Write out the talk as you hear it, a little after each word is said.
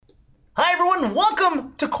everyone.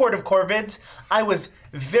 Welcome to Court of Corvids. I was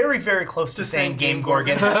very, very close to saying Game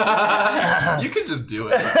Gorgon. You can just do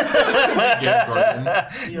it. Game Gorgon.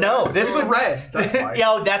 No, this It's red. That's why.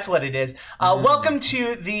 Yeah, that's what it is. Welcome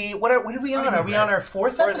to the what are we on? Are we on our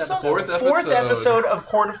fourth episode? Fourth episode of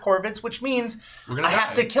Court of Corvids, which means I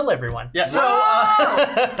have to kill everyone. Yeah. So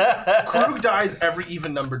Krug dies every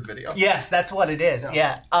even-numbered video. yes, that's what it is.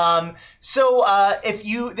 Yeah.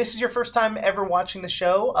 If this is your first time ever watching the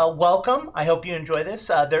show, welcome. I hope you enjoy this.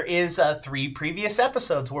 There is 3 previous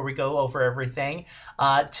episodes where we go over everything.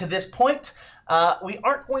 To this point, we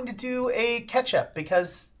aren't going to do a catch-up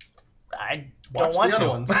because I don't want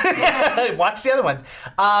to. Watch the other ones.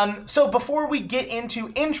 So before we get into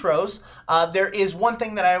intros, there is one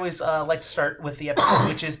thing that I always like to start with the episode,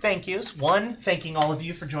 which is thank yous. One, thanking all of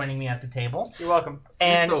you for joining me at the table. You're welcome.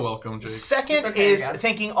 And You're so welcome, Jake. Second is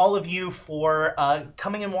thanking all of you for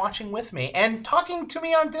coming and watching with me and talking to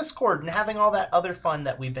me on Discord and having all that other fun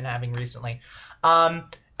that we've been having recently.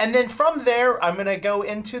 And then from there, I'm going to go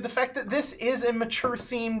into the fact that this is a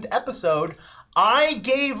mature-themed episode. I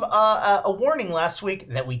gave a warning last week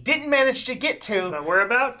that we didn't manage to get to. But we're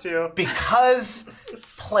about to. Because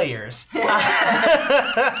players.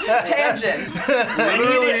 Tangents.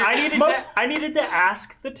 I needed to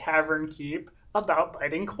ask the Tavern Keep about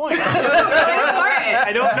biting coins.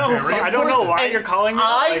 I don't know why you're calling me.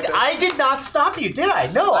 I did not stop you, did I?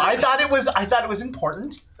 No, I thought it was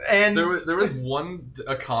important. And there was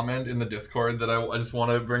a comment in the Discord that I just want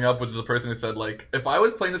to bring up, which is a person who said, like, if I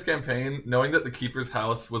was playing this campaign knowing that the Keeper's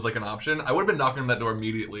house was like an option, I would have been knocking on that door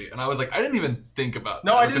immediately. And I was like, I didn't even think about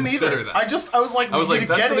that. No, I didn't either. That. I was like,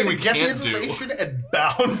 that's something we get the can't do. information and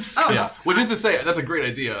bounce. Oh. Yeah, which is to say, that's a great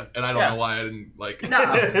idea, and I don't know why I didn't, like... No,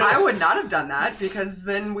 I would not have done that because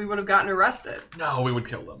then we would have gotten arrested. No, we would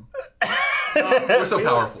kill them. We're so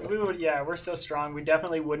powerful. We're so strong. We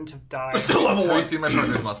definitely wouldn't have died. We're still level 1. Have you seen my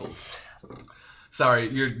partner's muscles? Sorry,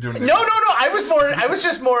 you're doing it. No. I was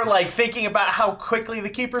just more like thinking about how quickly the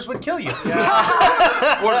keepers would kill you. What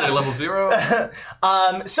are they, level 0?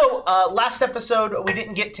 So last episode we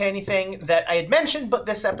didn't get to anything that I had mentioned, but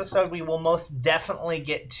this episode we will most definitely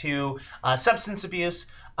get to substance abuse,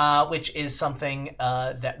 which is something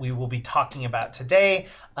that we will be talking about today.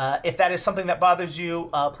 If that is something that bothers you,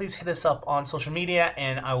 please hit us up on social media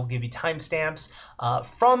and I will give you timestamps.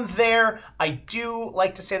 From there, I do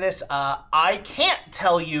like to say this, I can't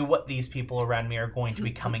tell you what these people around me are going to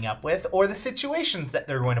be coming up with or the situations that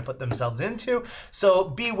they're going to put themselves into. So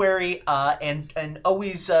be wary and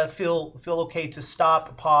always feel okay to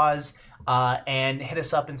stop, pause, and hit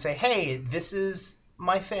us up and say, hey, this is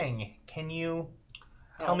my thing. Can you...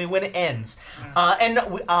 tell me when it ends.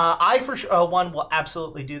 I, for one, will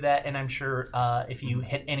absolutely do that, and I'm sure if you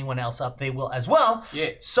hit anyone else up, they will as well.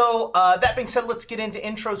 Yeah. So, that being said, let's get into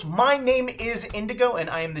intros. My name is Indigo, and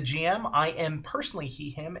I am the GM. I am personally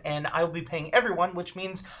he, him, and I will be paying everyone, which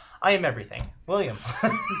means I am everything. William.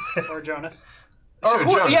 Or Jonas. Sure,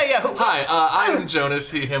 Jonas. Yeah. Hi, I am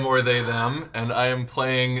Jonas, he, him, or they, them, and I am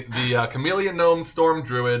playing the Chameleon Gnome Storm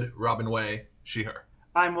Druid, Robin Way, she, her.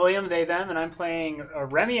 I'm William, they, them, and I'm playing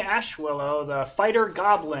Remy Ashwillow, the fighter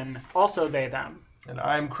goblin, also they, them. And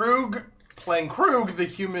I'm Krug, playing Krug, the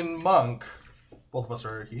human monk. Both of us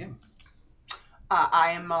are he, him.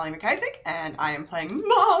 I am Molly McIsaac, and I am playing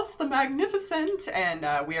Moss the Magnificent, and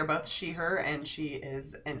we are both she, her, and she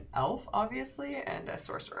is an elf, obviously, and a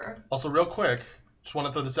sorcerer. Also, real quick, just want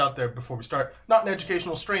to throw this out there before we start. Not an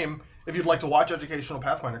educational stream. If you'd like to watch educational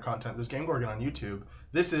Pathfinder content, there's Game Gorgon on YouTube.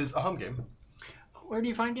 This is a home game. Where do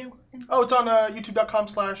you find Game Gorgon? Oh, it's on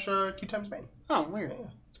youtube.com/QTimesMain. Oh, weird. Yeah,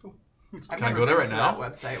 it's cool. I've I never go there been right to now?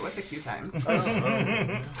 that website. What's a Q times?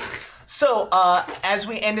 So, as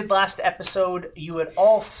we ended last episode, you had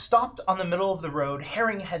all stopped on the middle of the road.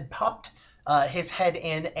 Herring had popped his head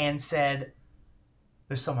in and said,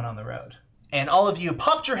 there's someone on the road. And all of you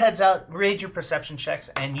popped your heads out, made your perception checks,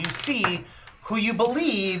 and you see who you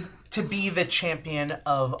believe to be the champion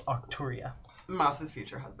of Arcturia. Moss's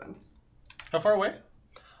future husband. How far away?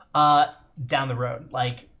 Down the road.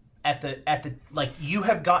 Like, at the you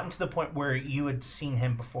have gotten to the point where you had seen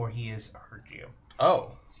him before he has heard you.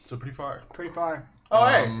 Oh, so pretty far. Pretty far. Oh,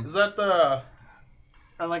 hey, is that the...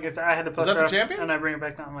 And like I said, I had the poster that the up, champion? and I bring it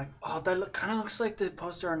back down. I'm like, oh, that kind of looks like the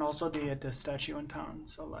poster and also the statue in town.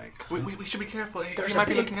 So like, We should be careful. there's He might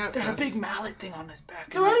be looking at a us. big mallet thing on his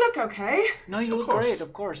back. Do I look okay? No, you look course. great.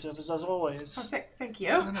 Of course, it was as always. Oh, thank you.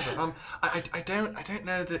 No, but, I don't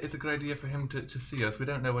know that it's a good idea for him to see us. We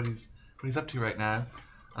don't know what he's up to right now.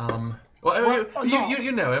 Well, no.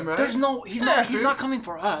 you know him, right? There's no, he's not coming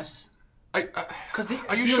for us. Are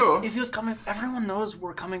you sure? If he was coming, everyone knows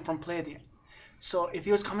we're coming from Pleiadian. So if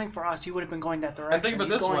he was coming for us, he would have been going that direction. think of it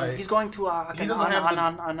he's this going, way. He's going to He doesn't have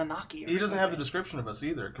the- Ananaki. He doesn't have the description of us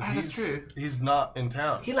either because that's true. he's not in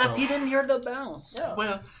town. He left. so- He didn't hear the bells. Yeah.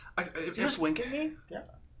 Well, Did you just wink at me? Yeah.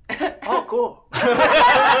 Oh, cool.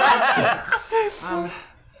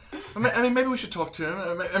 I mean, maybe we should talk to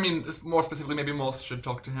him. I mean, more specifically, maybe Moss should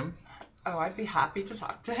talk to him. Oh, I'd be happy to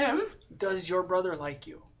talk to him. Does your brother like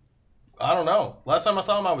you? I don't know. Last time I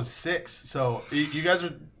saw him, I was 6. So you guys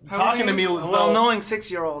are How talking to old me are you? as Well, though knowing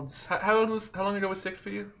 6-year-olds. How long ago was 6 for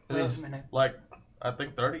you? it Wait was a minute. like I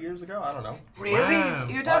think 30 years ago. I don't know. Really? Wow.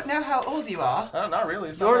 You don't know how old you are. Not really.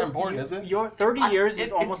 It's not that important, is it? Your 30 years is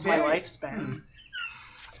it's almost my very- lifespan.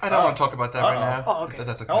 I don't want to talk about that right now. Oh, okay.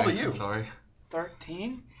 That's okay. How old are you? I'm sorry.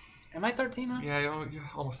 13? Am I 13 now? Yeah, you're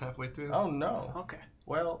almost halfway through. Oh no. Okay.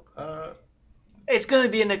 Well, It's going to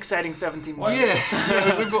be an exciting 17 months. Yes,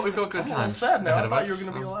 we've got good I'm a little times. sad now. ahead I of thought us. you were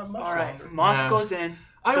going to be alive much All right. longer. Moss Nah. goes in.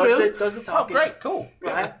 I does will. does the Oh, talking. great, cool. Yeah,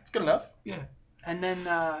 Right. it's good enough. Yeah. And then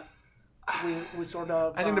we sort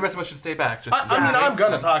of. I think the rest of us should stay back. Just I mean, in I'm case.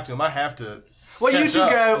 gonna talk to him. I have to. Well, you catch two up,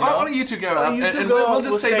 go. you know? Why don't you two go out? you two and go, we'll we'll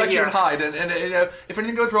just stay stay back here here. and hide. And you know, if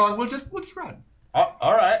anything goes wrong, we'll just run.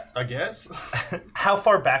 All right, I guess. How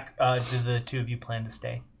far back do the two of you plan to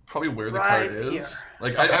stay? Probably where the Right cart is. here.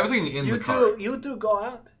 Like I was thinking in You the cart. two go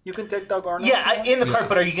out. You can take Doug Arnold. Yeah, in the Yeah. cart,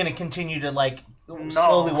 but are you going to continue to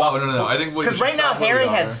slowly walk? Oh no! I think we Because should right now stop where we Harry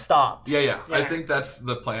are. had stopped. Yeah. I Yeah. think that's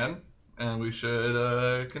the plan, and we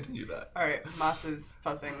should continue that. All right, Moss is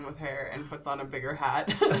fussing with hair and puts on a bigger hat.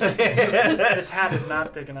 This hat is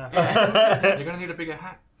not big enough. You're gonna need a bigger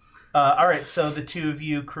hat. All right, so the two of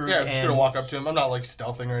you, Krug Yeah, I'm just and gonna walk up to him. I'm not like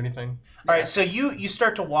stealthing or anything. All right, so you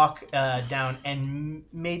start to walk down, and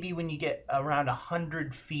maybe when you get around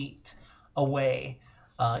 100 feet away,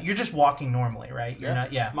 you're just walking normally, right? You're Yeah.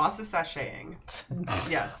 not, yeah. Moss is sashaying.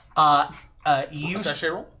 Yes. You Sachet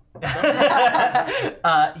roll.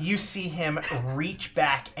 you see him reach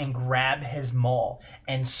back and grab his maul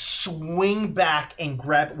and swing back and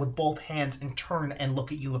grab it with both hands and turn and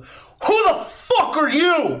look at you. Who the fuck are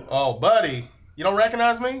you? Oh, buddy, you don't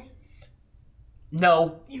recognize me?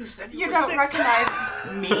 No. You said You were don't 6.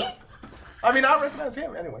 recognize me? I mean, I recognize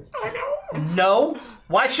him, anyways. No?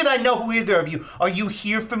 Why should I know who either of you? Are you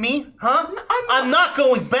here for me? Huh? I'm not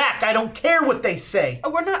going back. I don't care what they say.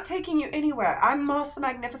 We're not taking you anywhere. I'm Moss the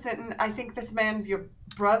Magnificent, and I think this man's your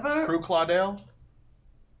brother. Crew Claudel?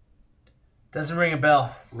 Doesn't ring a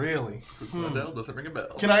bell. Really? Lindell doesn't ring a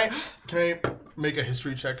bell. Can I make a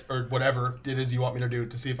history check or whatever it is you want me to do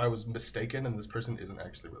to see if I was mistaken and this person isn't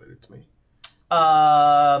actually related to me?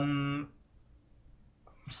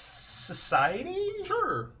 Society?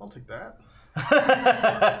 Sure, I'll take that.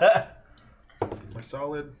 My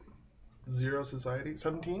solid 0 society.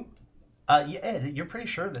 17? Yeah, you're pretty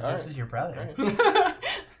sure that this right. is your brother.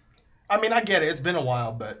 I mean, I get it. It's been a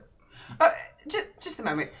while, but Just a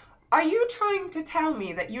moment. Are you trying to tell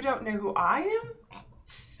me that you don't know who I am?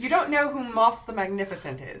 You don't know who Moss the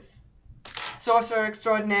Magnificent is? Sorcerer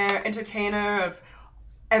extraordinaire, entertainer of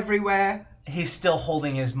everywhere. He's still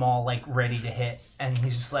holding his maul, like, ready to hit. And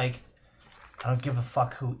he's just like, I don't give a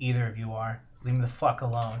fuck who either of you are. Leave me the fuck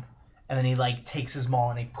alone. And then he, like, takes his maul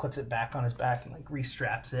and he puts it back on his back and, like,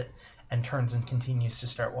 restraps it and turns and continues to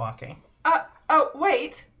start walking. Oh,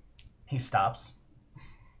 wait. He stops,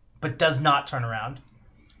 but does not turn around.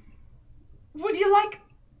 Would you like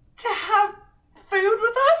to have food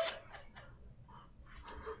with us?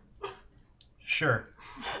 Sure.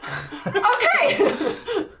 Okay.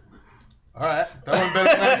 all right. That was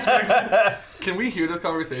better than I expected. Can we hear this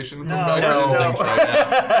conversation from No. back No. in the things right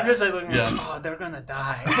now? I'm just like looking Yeah. like, oh, they're gonna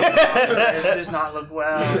die. This does not look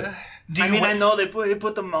well. Do I you mean, wa- I know they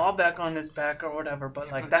put the maul back on his back or whatever,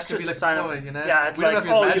 but like that's could just be a like sign a of toy, you know? yeah. It's We don't like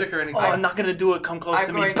know if it's oh, magic or anything. oh, I'm not gonna do it. Come close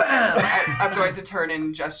to me. Bam! I'm going to turn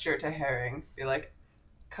and gesture to Herring. Be like,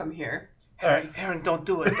 come here. Aaron, don't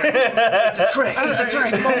do it. It's a trick. It's a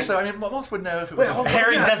trick. Also, I mean, Moss would know if it was.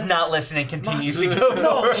 Harry does not listen and continues to go No,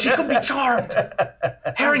 forward. she could be charmed.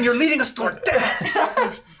 Herring, you're leading us toward death.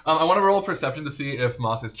 I want to roll a perception to see if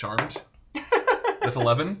Moss is charmed. That's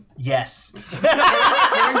 11. Yes.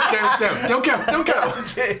 Don't go.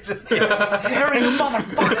 Jesus. Harry, you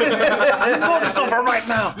motherfucker! Pull this over right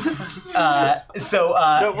now. So,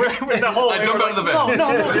 We're the whole. I jump out of the No, bed.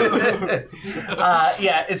 no.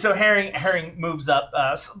 yeah, and so Herring moves up,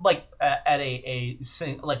 at a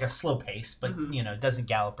slow pace, but you know, doesn't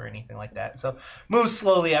gallop or anything like that. So moves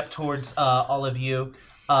slowly up towards all of you.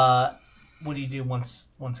 What do you do once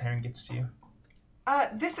Herring gets to you?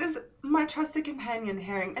 This is my trusted companion,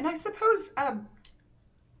 Herring, and I suppose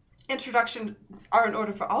introductions are in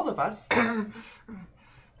order for all of us.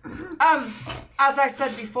 As I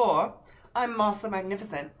said before, I'm Moss the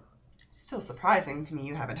Magnificent. Still surprising to me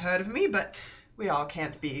you haven't heard of me, but we all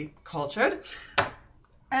can't be cultured.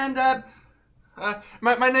 And,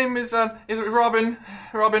 my name is Robin.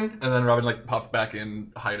 And then Robin like pops back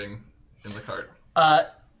in, hiding in the cart.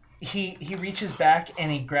 He reaches back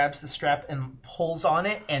and he grabs the strap and pulls on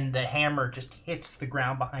it, and the hammer just hits the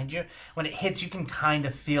ground behind you. When it hits, you can kind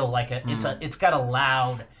of feel like it's got a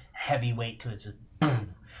loud, heavy weight to it. It's just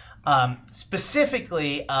boom.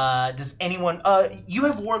 Specifically, does anyone? You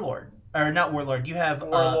have Warlord or not Warlord? You have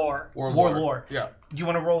Warlord. Yeah. Do you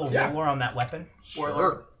want to roll a Warlord on that weapon?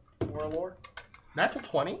 Sure. Warlord. Natural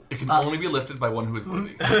 20. It can only be lifted by one who is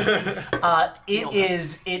worthy.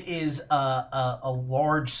 It is a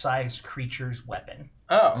large sized creature's weapon.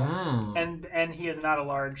 Oh. And he is not a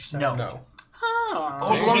large size. No.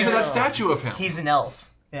 Oh, it belongs to that statue of him. He's an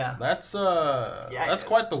elf. Yeah. That's it is.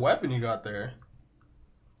 quite the weapon you got there.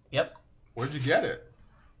 Yep. Where'd you get it?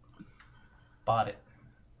 Bought it.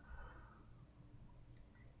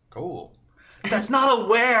 Cool. That's not a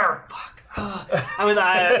wear. Fuck.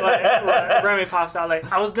 Remy pops out like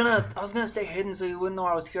I was gonna stay hidden so you wouldn't know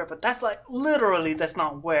I was here, but that's like literally that's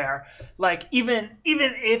not where. Like even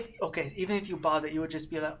if you bought it, you would just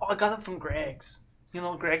be like, oh, I got it from Greg's. You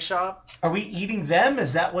know, Greg's shop. Are we eating them?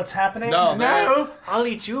 Is that what's happening? No. I'll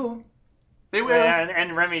eat you. They will. Yeah,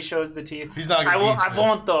 and Remy shows the teeth. He's not gonna eat I you.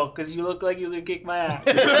 won't though, because you look like you could kick my ass.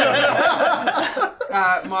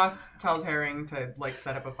 Moss tells Herring to, like,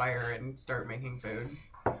 set up a fire and start making food.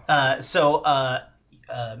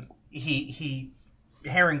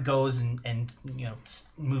 Herring goes and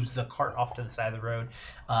moves the cart off to the side of the road,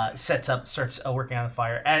 starts working on the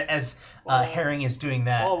fire. As Herring is doing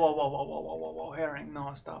that, Whoa, Herring,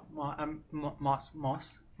 no, stop. I'm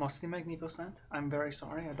Moss the Magnificent. I'm very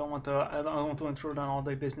sorry. I don't want to intrude on all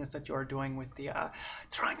the business that you are doing with the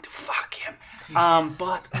trying to fuck him.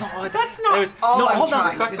 But no, That's not all I'm hold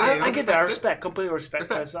on. trying to do. I get that. I respect, complete respect.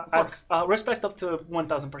 Respect up to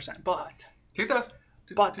 1,000%. But 2,000.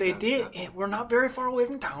 But they did. We're not very far away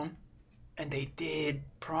from town, and they did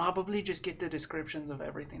probably just get the descriptions of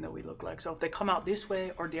everything that we look like. So if they come out this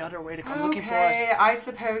way or the other way to come looking for us, I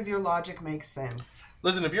suppose your logic makes sense.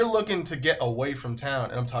 Listen, if you're looking to get away from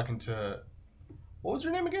town, and I'm talking to, what was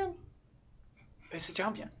your name again? it's a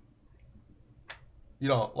champion, You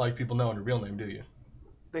don't like people knowing your real name, do you?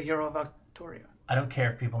 the hero of Victoria. I don't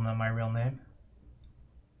care if people know my real name.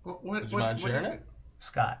 What Would you mind sharing is it?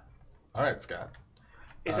 Scott. All right, Scott.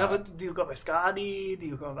 Is that what? Do you go by Scotty? Do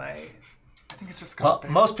you go by? I think it's just Well,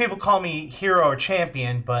 Scott. most people call me hero or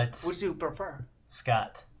champion, but Which do you prefer?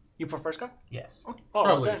 Scott. You prefer Scott? Yes. Oh,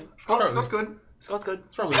 Probably. then Scott's Probably. good. Scott's good.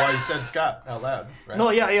 That's probably why you said Scott out loud, right?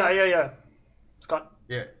 No, yeah. Scott.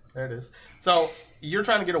 Yeah, there it is. So you're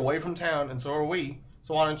trying to get away from town, and so are we.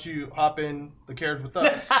 So why don't you hop in the carriage with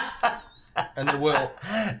us, and then we'll.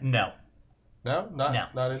 No. No, No.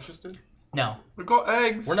 not interested. No. We've got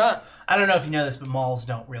eggs. We're not. I don't know if you know this, but malls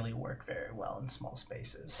don't really work very well in small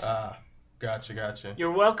spaces. Gotcha.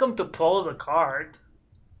 You're welcome to pull the cart.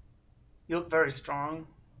 You look very strong,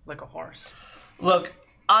 like a horse. Look,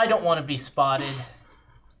 I don't want to be spotted.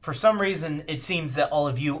 For some reason, it seems that all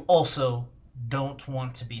of you also don't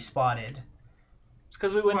want to be spotted. It's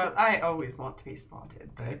because we went Well, to. I always want to be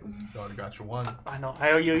spotted, but You already got your one. I know.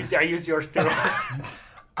 I use yours too.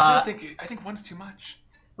 I think one's too much.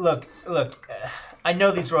 Look. I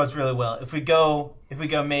know these roads really well. If we go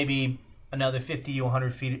maybe another 50 to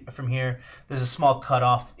 100 feet from here, there's a small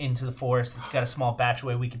cutoff into the forest. It's got a small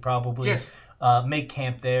batchway. We could probably Yes. make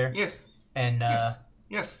camp there. Yes. And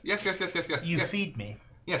Yes. you yes. feed me.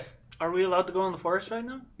 Yes. Are we allowed to go in the forest right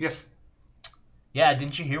now? Yes. Yeah,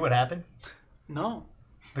 didn't you hear what happened? No.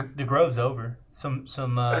 The grove's over. Some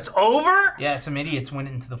It's over? yeah, some idiots went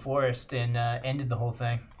into the forest and ended the whole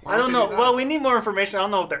thing. I don't know. do that? Well, we need more information. I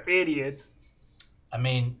don't know if they're idiots. I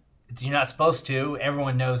mean, you're not supposed to.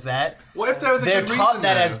 Everyone knows that. What if there was a They're good taught reason,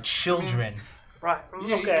 that though? as children. Right.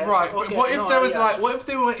 Yeah, Okay. right. But Okay. what if No, there was yeah. what if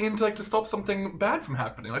they went in to to stop something bad from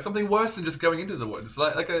happening, like something worse than just going into the woods,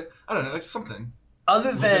 like a I don't know, like something. Other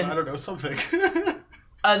I than don't know something.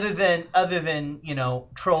 other than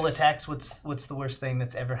troll attacks, what's the worst thing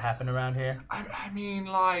that's ever happened around here? I mean,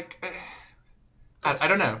 like, I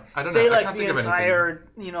don't know. I don't Say know. I like can't the think of entire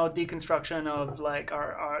deconstruction of like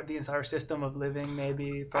our the entire system of living.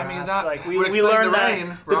 Maybe. I mean, Perhaps. that like would we explain learned the that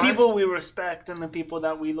rain, the right? people we respect and the people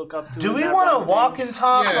that we look up to. Do in we that want realm to of walk things. and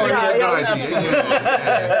talk? Yeah. or Yeah, Good idea.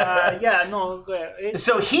 absolutely. Yeah. No. Okay.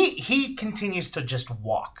 So he continues to just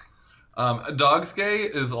walk.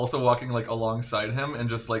 Dogskay is also walking like alongside him and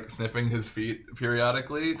just like sniffing his feet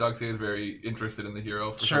periodically. Dogskay is very interested in the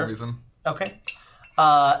hero for Sure. some reason. Okay.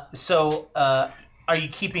 So are you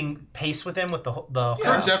keeping pace with him with the Krug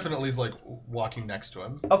horse? definitely is like walking next to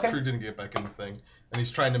him. Okay. Krug didn't get back in the thing, and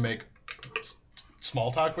he's trying to make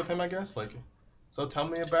small talk with him. I guess like, so tell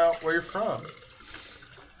me about where you're from.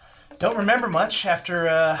 Don't remember much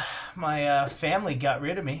after my family got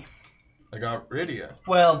rid of me. I got rid of you.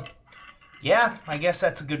 Well, yeah, I guess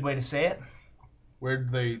that's a good way to say it. Where'd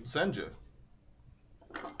they send you?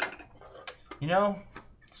 You know,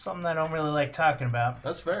 something I don't really like talking about.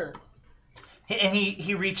 That's fair. And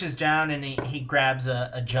he reaches down and he grabs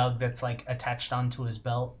a jug that's like attached onto his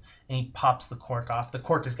belt and he pops the cork off. The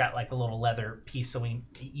cork has got like a little leather piece, so he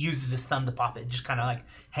uses his thumb to pop it. It just kind of like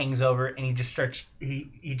hangs over and he just starts,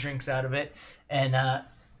 he drinks out of it and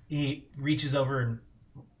he reaches over and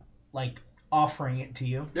like offering it to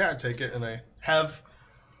you. Yeah, I take it and I have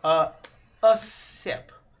a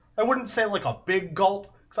sip. I wouldn't say like a big gulp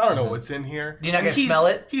because I don't know what's in here. You're not And gonna smell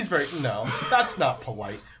it? He's very no. That's not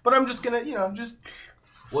polite. But I'm just gonna, just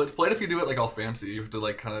Well, it's polite if you do it like all fancy. You have to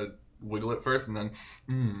like kind of wiggle it first and then.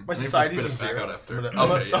 my and you have to society's spit a it back zero. out after.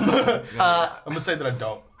 I'm gonna say that I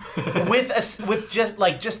don't. with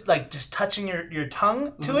just touching your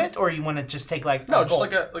tongue to it, or you want to just take like No, a just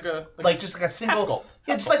gulp? like just like a single half gulp.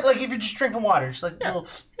 Yeah, just like if you're just drinking water, just like Yeah, little.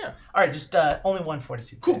 yeah. All right, just only one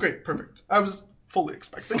fortitude. Cool, save. great, perfect. I was fully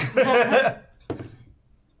expecting.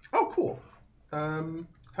 Oh, cool.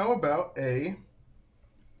 How about a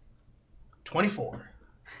 24?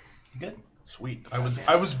 Good. Sweet. I was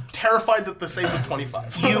terrified that the save was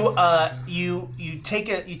 25. You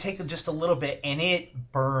take just a little bit, and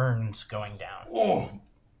it burns going down. Oh,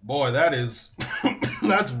 boy, that is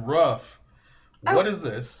that's rough. What is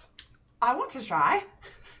this? I want to try.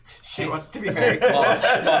 She wants to be very cool.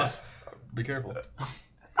 Boss, be careful.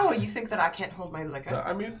 Oh, you think that I can't hold my liquor?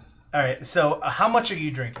 I mean, All right, so how much are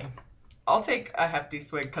you drinking? I'll take a hefty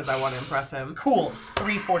swig because I want to impress him. Cool.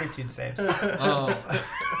 3 fortitude saves.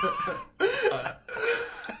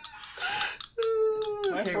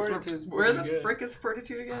 My Okay, fortitude's where pretty the good. frick is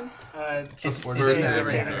fortitude again? It's It's first it's saving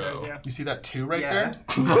saving throw. throws, yeah. you see that 2 right Yeah. there?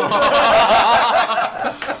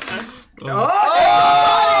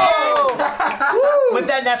 Oh! With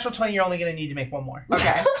that natural 20, you're only going to need to make one more.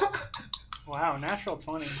 Okay. Wow, natural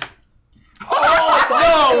 20.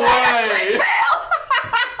 No way!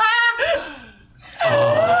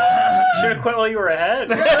 Should have quit while you were ahead.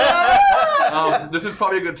 This is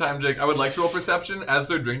probably a good time, Jake. I would like to roll perception as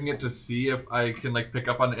they're drinking it to see if I can like pick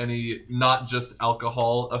up on any not just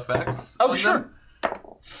alcohol effects. Oh, on sure. them.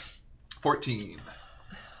 14.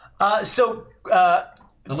 So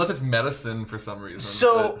Unless it's medicine for some reason.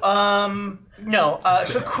 So, but- no.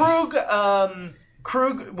 So Krug,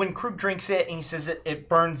 when Krug drinks it and he says it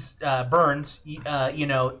burns, you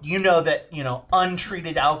know that,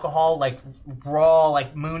 untreated alcohol, like raw,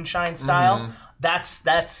 like moonshine style,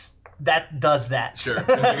 that does that. Sure.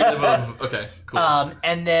 Indicative of, okay, cool.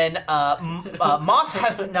 And then Moss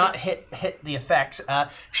has not hit the effects.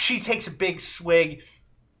 She takes a big swig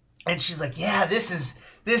and she's like, yeah, this is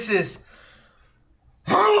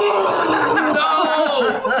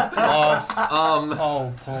Moss.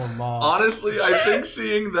 Oh, poor Moss. honestly, I think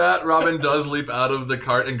seeing that, Robin does leap out of the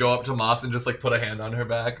cart and go up to Moss and just like put a hand on her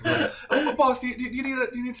back. Like, oh, boss, do you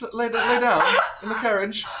need to lay down in the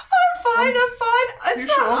carriage? I'm fine.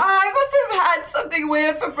 It's sure? I must have had something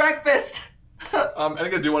weird for breakfast. And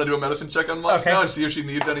again, do you want to do a medicine check on Moss Okay. now and see if she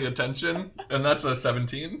needs any attention? And that's a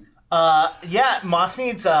 17. yeah, Moss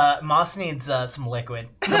needs some liquid,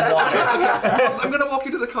 some water. Moss, I'm gonna walk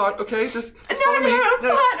you to the cart, okay? Just follow me.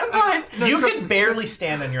 I'm fine. You can barely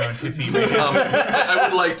stand on your own 2 feet. Right now. I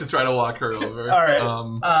would like to try to walk her over. All right.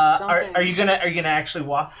 Something- Are you gonna actually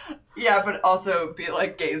walk? Yeah, but also be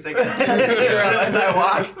like gazing at the computer as I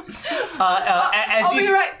walk. As I'll you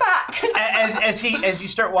be right back. as you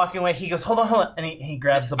start walking away, he goes, hold on, and he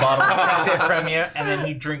grabs the bottle, takes it from you, and then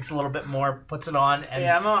he drinks a little bit more, puts it on, and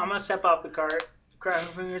Yeah, I'm gonna step off the cart, crack my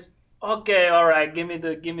fingers. Okay, all right, give me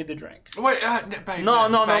the drink. Wait, babe, No,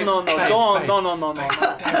 babe, no, babe, no, babe, no, babe.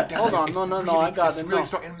 no. Dad, Hold on, no, I got it. Really No.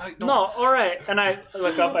 starting, mate. No, all right. And I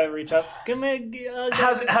look up, I reach up. Give me.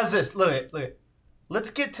 how's this? Look it. Let's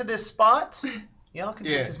get to this spot. Y'all can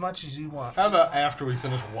Yeah. take as much as you want. How about after we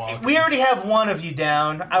finish walking? We already have one of you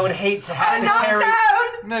down. I would hate to have I'm to not carry.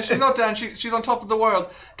 down. No, she's not down. She's on top of the world.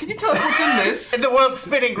 Can you tell us what's in this? The world's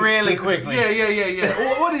spinning really quickly.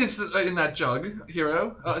 Yeah. What is in that jug,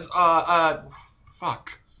 hero?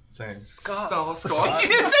 Fuck. Same. Scott. Did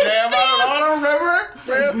you just say Damn, I don't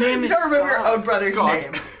remember. His name You is don't remember your Scott. own brother's Scott.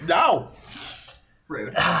 name. No.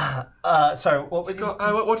 Rude. Sorry. What would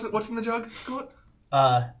you? What's in the jug, Scott?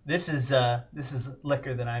 This is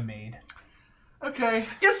liquor that I made. Okay.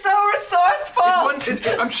 You're so resourceful.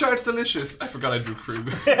 I'm sure it's delicious. I forgot I drew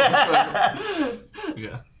Krug.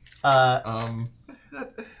 Yeah.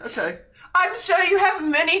 Okay. I'm sure you have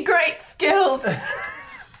many great skills.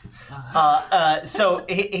 So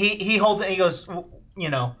he holds it and he goes, you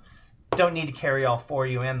know, don't need to carry all four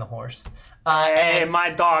of you and the horse. Hey,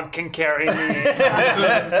 my dog can carry me.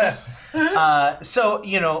 So,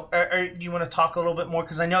 you know, do you want to talk a little bit more?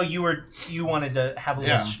 Because I know you wanted to have a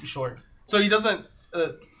little short. So he doesn't.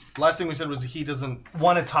 Last thing we said was he doesn't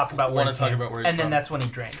Want to talk about where want to talk about where he's and then from. that's when he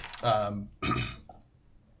drank.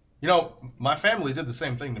 You know, my family did the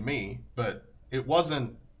same thing to me, but it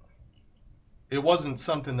wasn't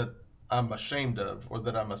something that I'm ashamed of or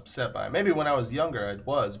that I'm upset by. Maybe when I was younger I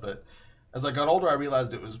was, but as I got older I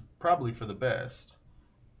realized it was probably for the best.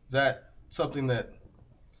 Is that something that...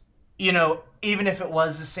 You know, even if it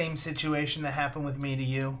was the same situation that happened with me to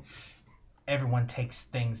you, everyone takes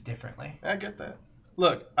things differently. I get that.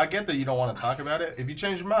 Look, I get that you don't want to talk about it. If you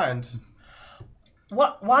change your mind...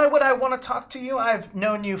 Why would I want to talk to you? I've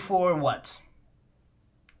known you for what?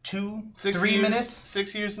 3 minutes?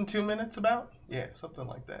 6 years and 2 minutes about? Yeah, something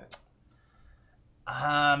like that.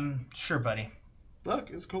 Sure, buddy. Look,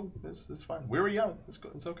 it's cool. It's fine. We were young. It's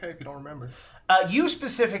cool. It's okay if you don't remember. You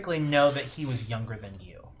specifically know that he was younger than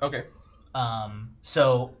you. Okay.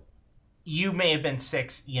 So you may have been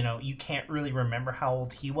 6. You know, you can't really remember how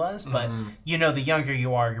old he was, but you know, the younger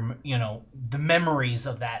you are, you know, the memories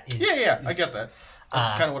of that is. Yeah, I get that.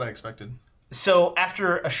 That's kind of what I expected. So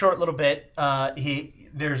after a short little bit,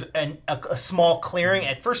 there's a small clearing.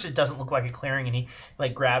 At first, it doesn't look like a clearing, and he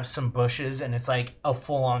like grabs some bushes, and it's like a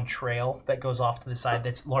full-on trail that goes off to the side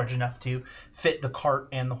that's large enough to fit the cart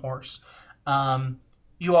and the horse.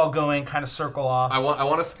 You all go in, kind of circle off. I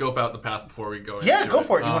want to scope out the path before we go. Yeah, into go it.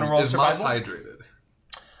 for it. You want to roll is Moss survival? hydrated?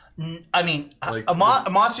 I mean, Like-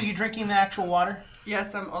 Amos, are you drinking the actual water?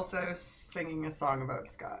 Yes, I'm also singing a song about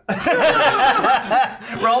Scott.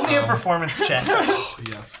 Roll me a performance check. Oh,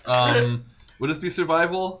 yes. Would this be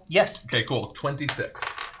survival? Yes. Okay, cool.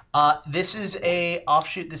 26. This is a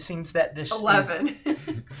offshoot. This seems that this 11.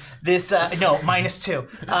 Is, no, -2.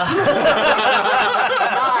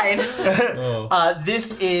 9.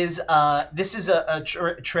 This is a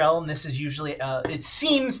trail, and this is usually it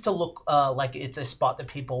seems to look like it's a spot that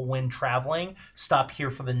people, when traveling, stop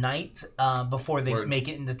here for the night before they Word. make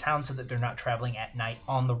it into town, so that they're not traveling at night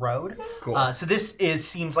on the road. Cool. So this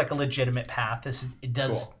seems like a legitimate path. It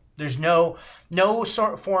does. Cool. There's no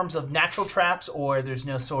sort of forms of natural traps, or there's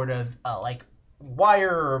no sort of like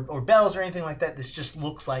wire or bells or anything like that. This just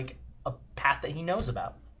looks like a path that he knows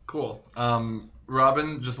about. Cool.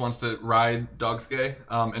 Robin just wants to ride Dogskay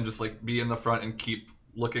and just like be in the front and keep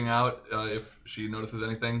looking out if she notices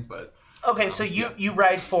anything. But Okay, so you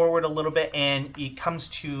ride forward a little bit, and it comes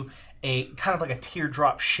to a kind of like a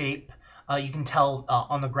teardrop shape. You can tell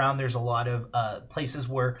on the ground there's a lot of places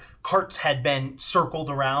where carts had been circled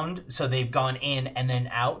around, so they've gone in and then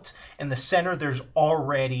out. In the center, there's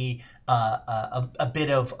already a bit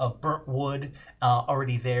of burnt wood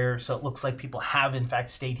already there, so it looks like people have, in fact,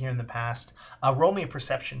 stayed here in the past. Roll me a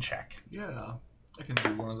perception check. yeah, I can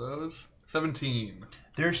do one of those. 17.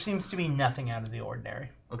 There seems to be nothing out of the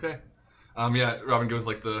ordinary. Okay. Yeah, Robin gives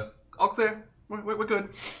like the all clear. We're good.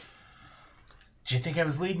 Do you think I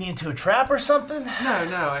was leading you into a trap or something?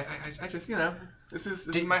 No. I just this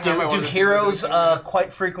is my Do heroes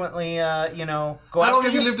quite frequently go How after long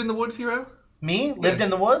have you lived in the woods, hero? Me? Lived Yeah. in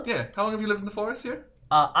the woods? Yeah. How long have you lived in the forest here?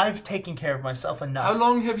 I've taken care of myself enough. How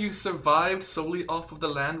long have you survived solely off of the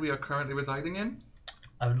land we are currently residing in?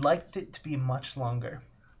 I would like it to be much longer.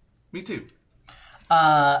 Me too.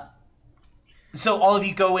 So all of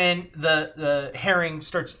you go in. The herring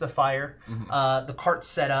starts the fire. The cart's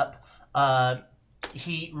set up.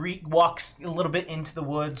 He walks a little bit into the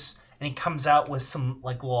woods, and he comes out with some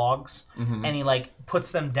like logs, and he like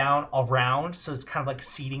puts them down around, so it's kind of like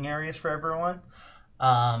seating areas for everyone.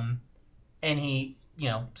 And he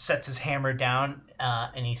sets his hammer down,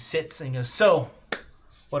 and he sits and he goes, "So,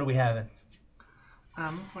 what are we having?"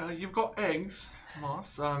 Well, you've got eggs,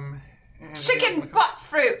 Moss. Chicken butt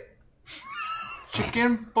fruit.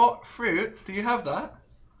 Chicken bot fruit. Do you have that?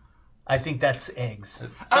 I think that's eggs.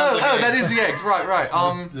 Oh, like that eggs. is the eggs. Right.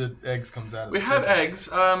 The eggs comes out of We the have chicken. eggs.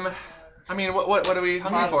 I mean, what are we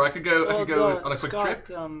hungry for? I could go on a quick Scott, trip.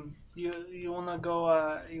 You wanna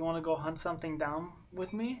go hunt something down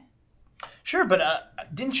with me? Sure, but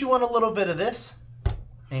didn't you want a little bit of this?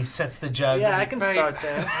 And he sets the jug. Yeah, I can Mate, start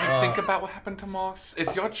there. Think about what happened to Moss.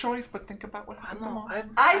 It's your choice, but think about what happened to Moss.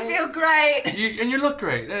 I feel great. You look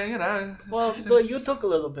great. Well, you took a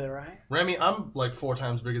little bit, right? Remy, I'm like 4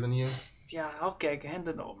 times bigger than you. Yeah, okay, hand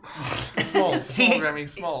it over. Small, Remy,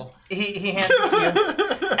 small. He hands it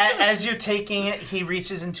to you. As you're taking it, he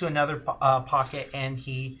reaches into another pocket and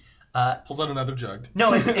he Pulls out another jug.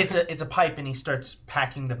 no, it's a pipe, and he starts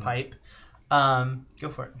packing the pipe. Go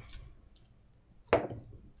for it.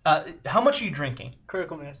 How much are you drinking?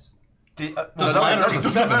 Critical miss. Does that matter? That was a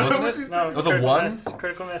Does that 7, matter wasn't what it? he's No, it was That was a critical 1? miss.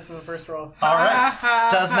 Critical miss in the first roll. All right,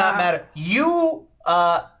 does not matter. You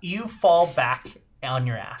fall back on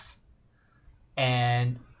your ass,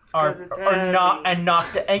 and are 'cause it's not heavy.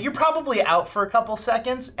 knocked. And you're probably out for a couple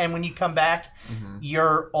seconds. And when you come back,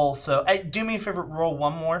 you're also. Do me a favor. Roll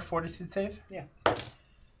one more fortitude save.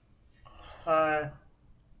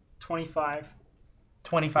 25.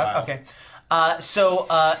 25. Wow. Okay. So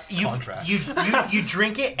you Contrast. you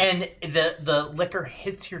drink it, and the liquor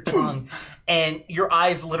hits your tongue, and your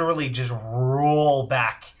eyes literally just roll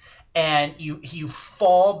back, and you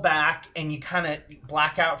fall back, and you kind of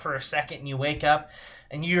black out for a second, and you wake up,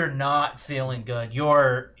 and you're not feeling good.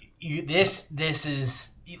 This is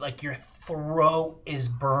like your throat is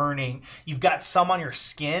burning. You've got some on your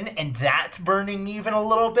skin, and that's burning even a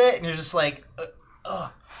little bit, and you're just like,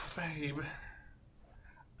 Babe.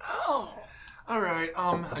 Oh, All right.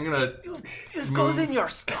 I'm gonna. this goes in your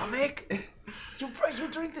stomach. You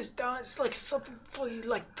drink this down. It's like something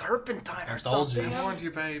like turpentine or told you. something. I warned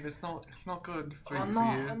you, babe. It's not good for, Oh, for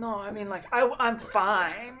no, you. no. I mean, like I'm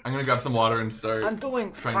fine. I'm gonna grab some water and start I'm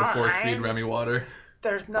doing trying fine. to force feed Remy water.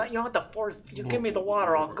 There's not. You don't have to force. You give me the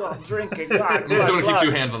water. I'll go drink it. God, I'm just gonna keep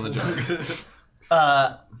 2 hands on the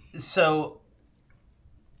jug. so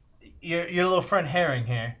your little friend Herring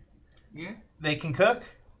here. Yeah. They can cook.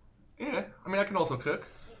 Yeah. I mean, I can also cook.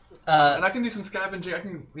 Uh, And I can do some scavenging. I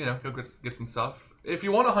can, go get some stuff. If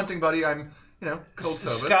you want a hunting buddy, I'm, cold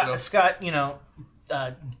sober. Scott,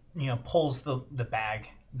 pulls the bag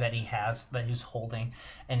that he has that he's holding,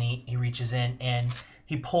 and he reaches in and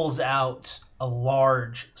he pulls out a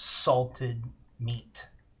large salted meat.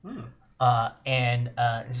 And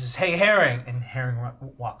he says, "Hey, Herring," and Herring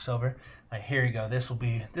walks over. Here you go.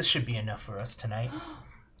 This should be enough for us tonight.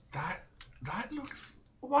 That looks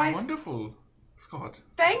Why, wonderful, Scott.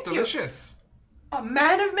 thank you. Delicious. A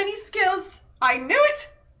man of many skills. I knew it.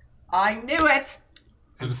 I knew it.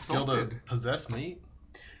 Is it a skill to Salted. possess meat?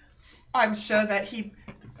 I'm sure that he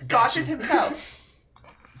got it himself.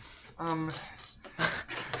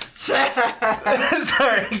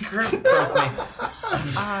 Sorry, group broke me.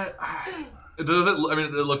 Does it? I mean,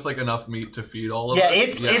 it looks like enough meat to feed all of Yeah,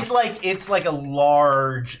 us. it's like a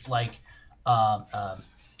large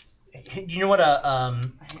you know what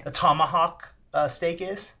a tomahawk steak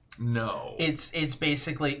is? No. It's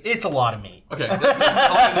basically it's a lot of meat. Okay.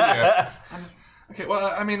 That's okay.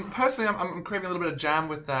 Well, I mean, personally, I'm craving a little bit of jam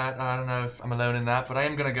with that. I don't know if I'm alone in that, but I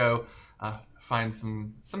am gonna go find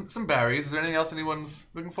some berries. Is there anything else anyone's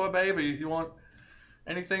looking for, babe? Or you want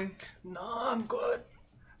anything? No, I'm good.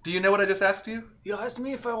 Do you know what I just asked you? You asked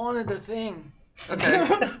me if I wanted the thing. Okay.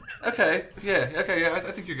 Okay. Yeah. Okay. Yeah. I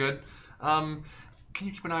think you're good. Can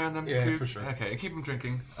you keep an eye on them? Yeah, Boop? for sure. Okay. Keep them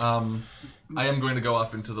drinking. I am going to go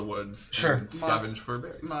off into the woods. Sure. And scavenge for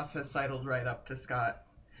berries. Moss has sidled right up to Scott.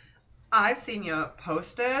 I've seen your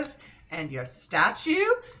posters and your statue,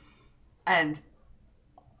 and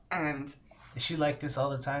Is she like this all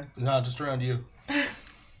the time? No, just around you.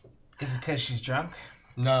 Is it because she's drunk?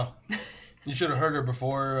 No. You should have heard her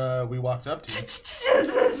before we walked up to you.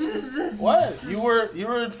 What? You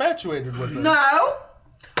were infatuated with her. No,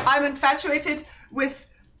 I'm infatuated with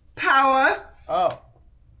power. Oh.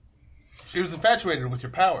 She was infatuated with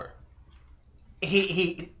your power.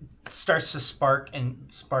 He starts to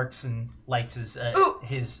sparks and lights his Ooh.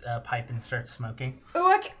 pipe and starts smoking.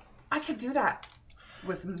 Oh, I could do that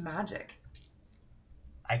with magic.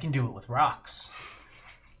 I can do it with rocks.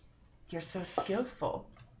 You're so skillful.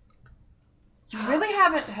 You really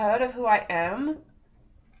haven't heard of who I am?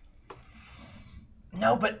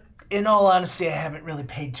 No, but in all honesty, I haven't really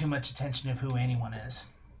paid too much attention of who anyone is.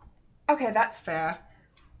 Okay, that's fair.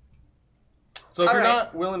 So if All you're right.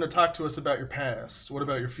 not willing to talk to us about your past, what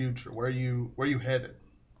about your future? Where are you headed?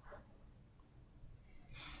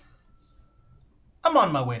 I'm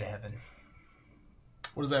on my way to heaven.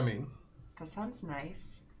 What does that mean? That sounds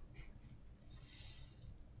nice.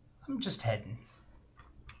 I'm just heading.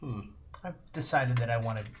 I've decided that I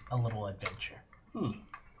wanted a little adventure.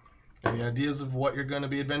 Any ideas of what you're going to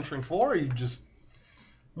be adventuring for? Or are you just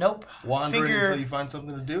Nope. wandering until you find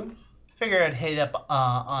something to do? Figure I'd hit up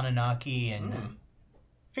Anunnaki and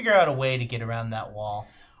figure out a way to get around that wall.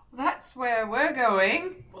 That's where we're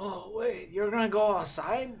going. Oh wait, you're gonna go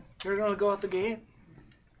outside? You're gonna go out the gate?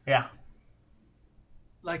 Yeah.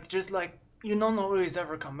 Like just like You don't know where he's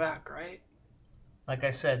ever come back, right? Like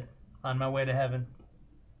I said, on my way to heaven.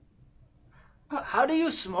 How do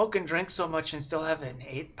you smoke and drink so much and still have an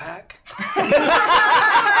 8-pack?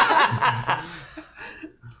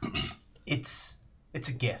 It's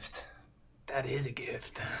a gift. That is a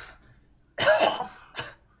gift.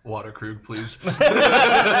 Water, Krug, please. You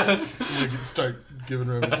can start giving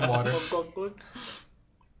Remy some water.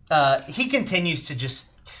 He continues to just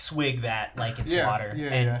swig that like it's Yeah, water, yeah,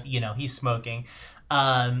 and yeah. you know he's smoking.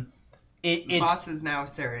 It's Boss is now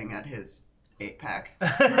staring at his 8-pack.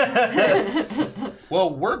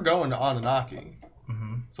 Well, we're going to Anunnaki.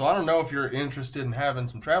 So I don't know if you're interested in having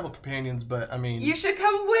some travel companions, but I mean, You should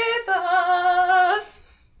come with us.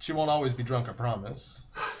 she won't always be drunk, I promise.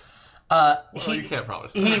 Well, you can't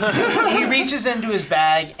promise. he reaches into his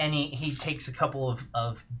bag and he takes a couple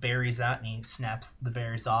of berries out and he snaps the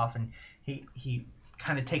berries off and he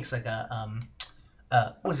kind of takes like a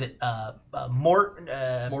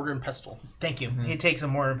Mortar and pestle. Thank you. He takes a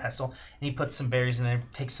mortar and pestle and he puts some berries in there,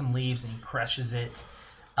 takes some leaves and he crushes it,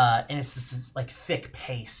 and it's this like thick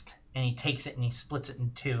paste. And he takes it and he splits it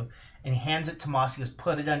in two and he hands it to Moss. He goes,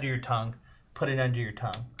 "Put it under your tongue. Put it under your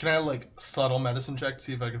tongue." Can I like subtle medicine check to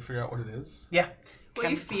see if I can figure out what it is? Yeah. Will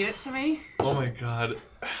you feed it to me? Oh my god.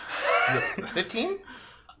 15?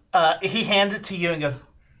 He hands it to you and goes,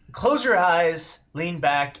 "Close your eyes, lean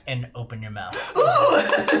back, and open your mouth."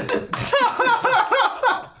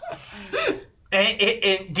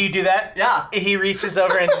 and do you do that? Yeah. He reaches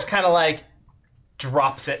over and just kind of like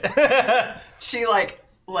drops it. She like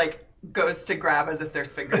goes to grab as if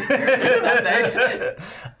there's fingers there. There's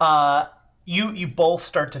nothing. You both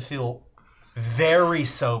start to feel very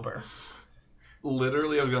sober.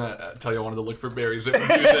 Literally, I was gonna tell you I wanted to look for berries that would do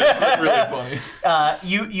this. It's really funny.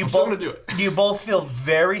 You I'm still both gonna do it. You both feel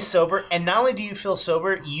very sober, and not only do you feel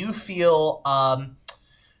sober, you feel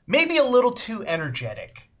maybe a little too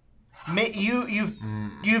energetic. You've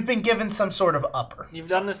been given some sort of upper, You've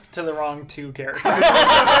done this to the wrong 2 characters. or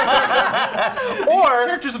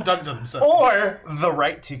Characters have done it to themselves. or the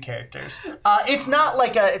right 2 characters. It's not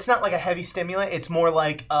like a heavy stimulant. It's more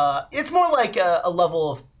like a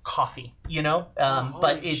level of coffee, you know.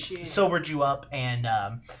 But holy it's shit. sobered you up, and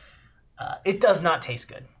it does not taste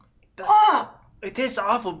good. It tastes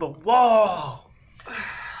awful, but whoa.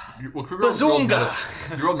 Well,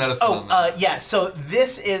 Bazunga! You rolled medicine on that. Yeah. So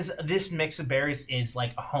this mix of berries is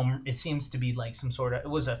like a home. It seems to be like some sort of. It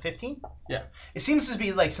was a 15. Yeah. It seems to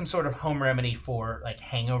be like some sort of home remedy for like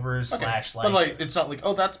hangovers slash like. But like, it's not like,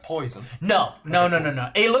 oh, that's poison. No.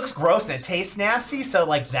 It looks gross and it tastes nasty. So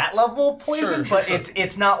like that level of poison, Sure, but sure.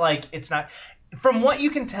 it's not like it's not. From what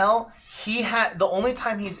you can tell, he had the only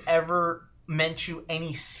time he's ever meant you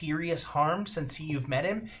any serious harm since you've met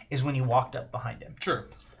him is when you walked up behind him. Sure.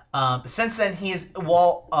 Since then, he is,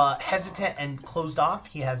 while hesitant and closed off,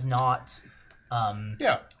 he has not.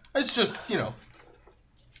 Yeah. It's just, you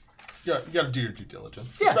got to do your due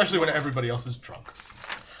diligence. Yeah. Especially when everybody else is drunk.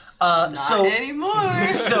 Not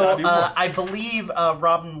anymore. So anymore. I believe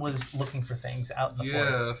Robin was looking for things out in the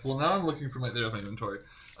forest. Yes. Well, now I'm looking for there's my inventory.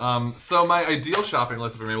 So my ideal shopping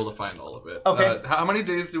list, if I'm able to find all of it. Okay. How many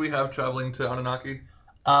days do we have traveling to Anunnaki?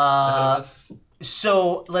 Ahead of us?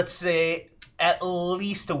 So let's say at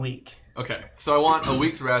least a week. Okay. So I want a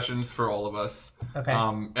week's rations for all of us. Okay.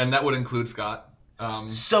 And that would include Scott.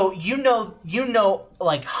 So you know,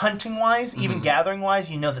 like hunting wise, even gathering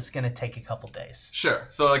wise, you know that's gonna take a couple days. Sure.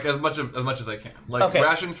 So like as much as I can. Like Okay.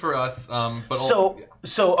 rations for us. But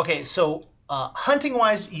So hunting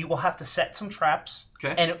wise, you will have to set some traps,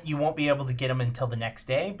 Okay. and you won't be able to get them until the next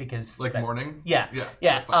day because like morning. Yeah. Yeah.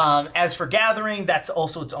 Yeah. That's fine. As for gathering, that's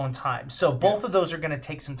also its own time. So both of those are going to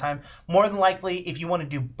take some time. More than likely, if you want to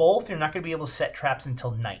do both, you're not going to be able to set traps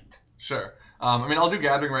until night. Sure. I mean, I'll do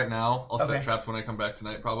gathering right now. I'll Okay. set traps when I come back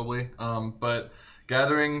tonight, probably. But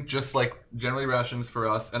gathering, just like generally rations for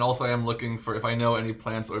us, and also I am looking for if I know any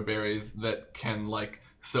plants or berries that can like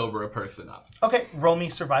sober a person up. Okay. Roll me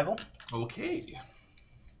survival. Okay.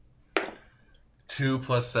 2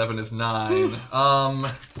 + 7 is 9. I'm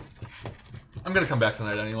gonna come back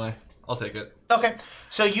tonight anyway. I'll take it. Okay.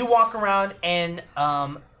 So you walk around, and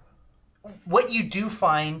what you do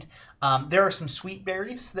find, there are some sweet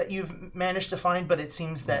berries that you've managed to find, but it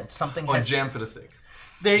seems that something Oh, and has. jam for the steak.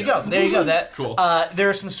 There you go. There you go. That Cool. There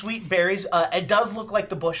are some sweet berries. It does look like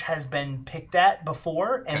the bush has been picked at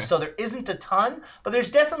before, and Okay. so there isn't a ton, but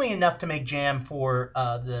there's definitely enough to make jam for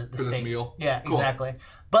the For this steak. meal? Yeah, Cool. exactly.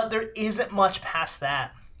 But there isn't much past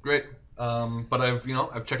that. Great. But I've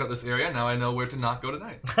checked out this area. Now I know where to not go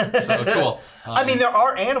tonight. So cool. I mean, there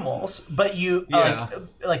are animals, but you Yeah.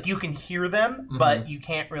 like you can hear them, but you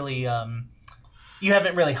can't really. You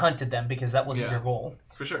haven't really hunted them because that wasn't Yeah. your goal.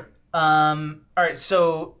 For sure. All right,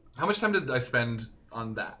 so How much time did I spend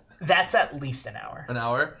on that? that's at least an hour. An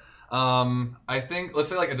hour. I think let's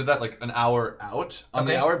say like I did that like an hour out. On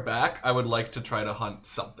Okay. the hour back, I would like to try to hunt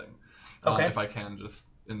something. Okay. If I can, just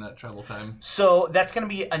in that travel time. So that's going to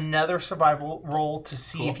be another survival roll to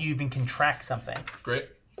see Cool. if you even can track something. Great.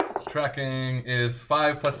 Tracking is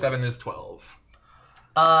 5 plus 7 is 12.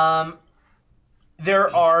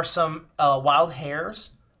 There are some wild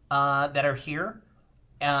hares that are here,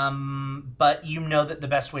 but you know that the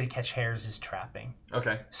best way to catch hares is trapping.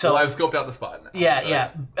 Okay. So- So I've scoped out the spot now. Yeah,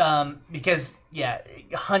 yeah. Because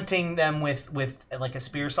hunting them with like a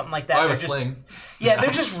spear or something like that. I have they're a just, sling. Yeah,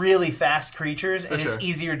 they're just really fast creatures, and it's sure.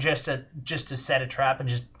 easier just to set a trap and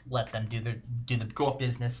just let them do the Cool.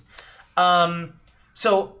 business.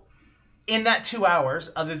 So in that 2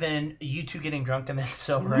 hours, other than you two getting drunk and then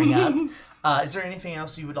sobering up, is there anything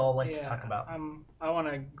else you would all like to talk about? I want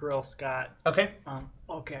to grill Scott. Okay.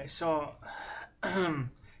 Okay, so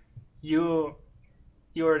you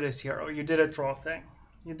were this hero. You did a troll thing.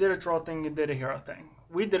 You did a troll thing. You did a hero thing.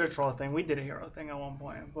 We did a troll thing. We did a hero thing at one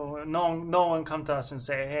point. But no one come to us and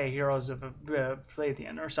say, "Hey, heroes of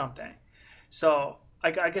Palladian" or something. So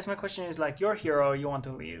I guess my question is like, you're a hero. You want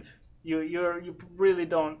to leave. You really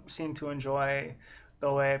don't seem to enjoy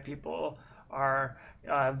the way people are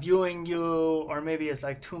viewing you, or maybe it's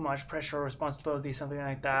like too much pressure or responsibility, something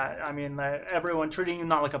like that. I mean, like, everyone treating you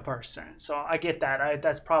not like a person. So I get that.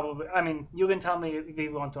 That's probably, I mean, you can tell me if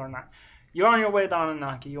you want to or not. You're on your way down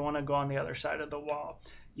Anaki. You want to go on the other side of the wall.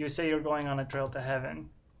 You say you're going on a trail to heaven.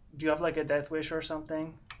 Do you have like a death wish or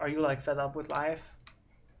something? Are you like fed up with life?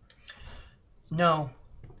 No.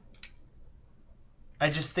 I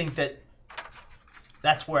just think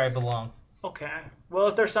that's where I belong. Okay. Well,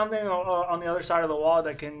 if there's something on the other side of the wall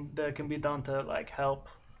that can be done to like help,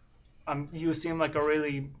 you seem like a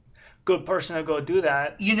really good person to go do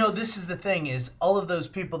that. You know, this is the thing: is all of those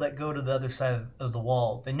people that go to the other side of the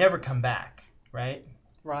wall, they never come back, right?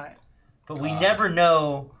 Right. But we never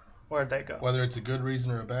know. Where'd they go? Whether it's a good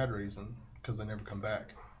reason or a bad reason, because they never come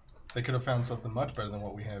back. They could have found something much better than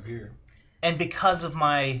what we have here. And because of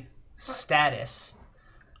my status,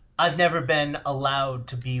 I've never been allowed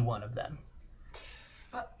to be one of them.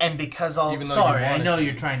 And because Even though you sorry, I wanted know to.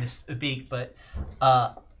 you're trying to speak, but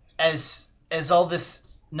as all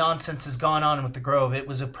this nonsense has gone on with the Grove, it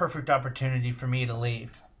was a perfect opportunity for me to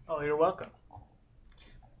leave. Oh, you're welcome.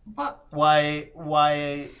 But Why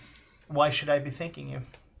should I be thanking you?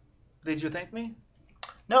 Did you thank me?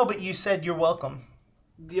 No, but you said you're welcome.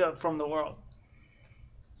 Yeah, from the world.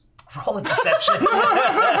 Roll a deception.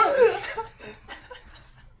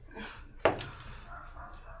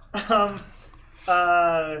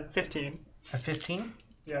 15. A 15?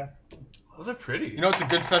 Yeah. Those are pretty. You know, it's a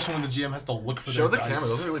good session when the GM has to look for Show the their dice. camera.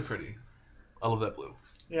 Those are really pretty. I love that blue.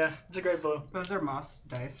 Yeah, it's a great blue. those are moss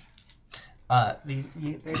dice.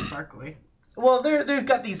 They're sparkly. Well, they've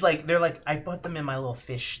got these they're like I put them in my little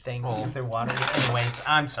fish thing Oh. because they're watery. Anyways,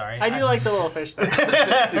 I'm sorry. I do like the little fish thing.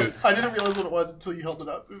 Dude, I didn't realize what it was until you held it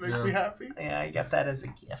up. It makes Yeah. me happy. Yeah, I got that as a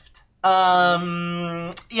gift.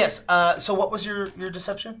 Yes. So what was your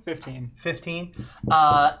deception? 15. 15.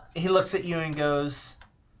 He looks at you and goes,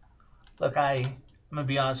 "Look, I'm gonna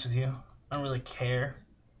be honest with you. I don't really care."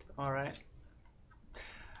 All right.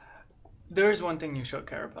 There's one thing you should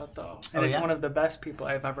care about, though. And Oh, it's yeah? one of the best people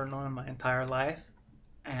I've ever known in my entire life.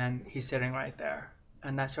 And he's sitting right there.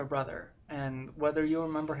 And that's your brother. And whether you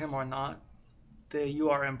remember him or not, you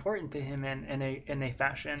are important to him in a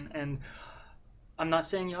fashion. And I'm not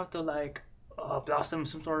saying you have to, like, blossom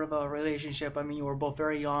some sort of a relationship. I mean, you were both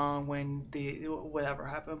very young when whatever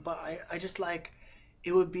happened. But I just, like,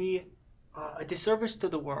 it would be a disservice to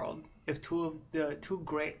the world if two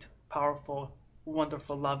great, powerful,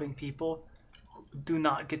 wonderful, loving people do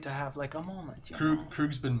not get to have like a moment. You know?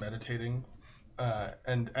 Krug's been meditating,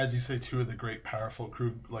 and as you say, two of the great, powerful.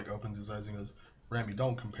 Krug like opens his eyes and goes, "Rami,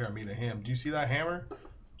 don't compare me to him. Do you see that hammer?"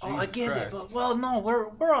 Oh, I Jesus get it, Christ. but well, no,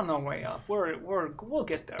 we're on our way up. We'll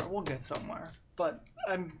get there. We'll get somewhere. But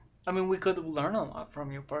I mean, we could learn a lot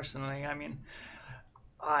from you personally. I mean,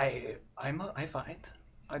 I fight.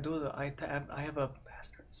 I have a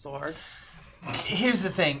bastard sword. Here's the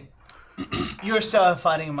thing. Your style of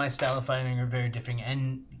fighting and my style of fighting are very different,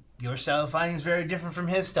 and your style of fighting is very different from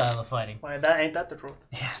his style of fighting. Why, that ain't that the truth?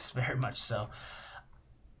 Yes, very much so.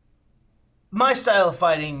 My style of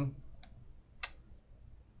fighting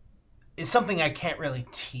is something I can't really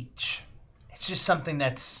teach. It's just something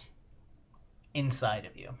that's inside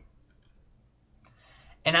of you.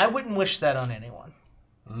 And I wouldn't wish that on anyone.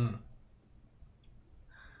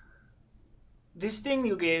 This thing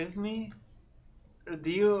you gave me,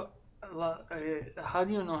 do you? How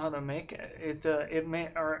do you know how to make it?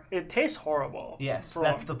 It tastes horrible. Yes, from-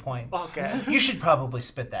 that's the point. Okay. You should probably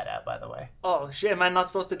spit that out, by the way. Oh shit! Am I not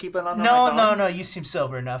supposed to keep it under my No, tongue? no. You seem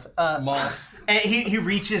sober enough. Moss. And he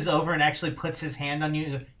reaches over and actually puts his hand on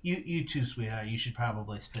you. You too, sweetheart. You should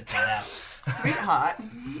probably spit that out. Sweetheart.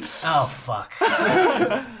 Oh fuck.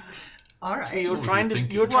 All right. So you were was trying he to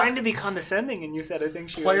thinking? you were trying to be condescending, and you said I think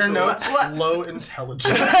she. Player was- notes, What? low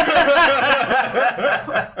intelligence.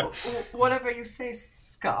 Whatever you say,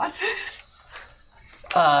 Scott.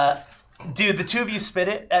 Dude, the two of you spit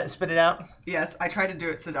it out. Yes, I try to do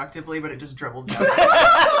it seductively, but it just dribbles down.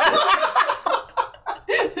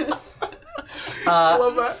 I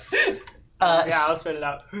love that. Yeah, I'll spit it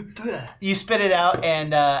out. You spit it out,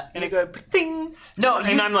 and And it goes ding. no,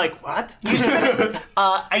 And I'm like, what? you spit it.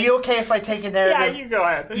 Are you okay if I take it there? Yeah, you go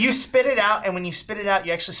ahead. You spit it out, and when you spit it out,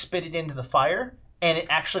 you actually spit it into the fire, and it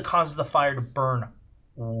actually causes the fire to burn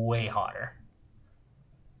way hotter.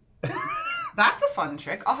 That's a fun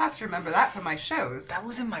trick. I'll have to remember that for my shows. That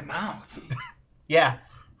was in my mouth. Yeah.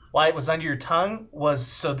 Why it was under your tongue was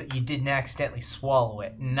so that you didn't accidentally swallow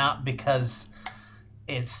it, not because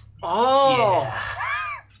it's Oh. yeah.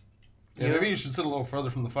 Yeah, maybe you should sit a little further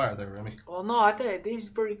from the fire there, Remy. Well, no, I think this is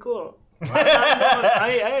pretty cool.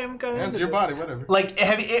 I am kind of. It's your body, whatever. Like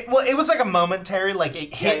it was like a momentary, like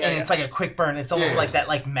it hit Yeah, and yeah. it's like a quick burn. It's almost Yeah. like that,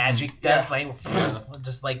 like magic does, like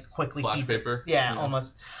just like quickly Flash heats paper. It. Yeah, Yeah.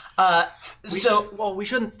 almost. Well, we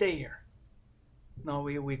shouldn't stay here. No,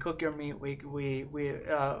 we cook your meat.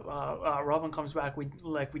 Robin comes back.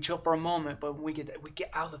 We chill for a moment, but we get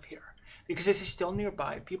out of here because this is still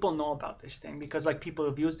nearby. People know about this thing because like people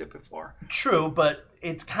have used it before. True, but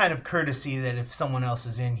it's kind of courtesy that if someone else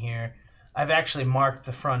is in here, I've actually marked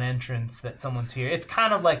the front entrance that someone's here. It's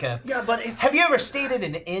kind of like a. Yeah, but if Have you ever stayed at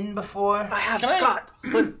an inn before? I have Can I- Scott,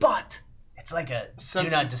 but It's like a do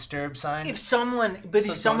Sense- not disturb sign. if someone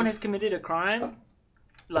Sorry. has committed a crime,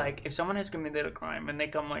 like if someone has committed a crime and they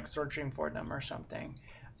come like searching for them or something,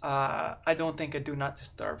 I don't think a do not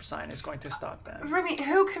disturb sign is going to stop them. Remy,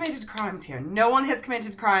 who committed crimes here? No one has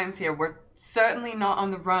committed crimes here. We're certainly not on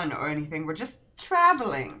the run or anything. We're just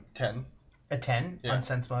traveling. 10. A 10 Yeah. on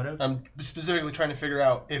sense motive. I'm specifically trying to figure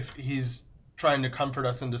out if he's trying to comfort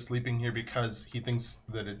us into sleeping here because he thinks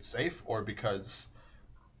that it's safe or because,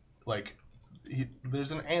 like,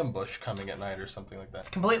 there's an ambush coming at night or something like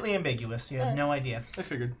that. Completely ambiguous. You have no idea. I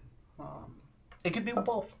figured. It could be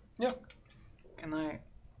both. Yeah.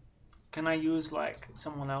 Can I use like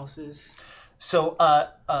someone else's? So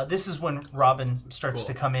this is when Robin starts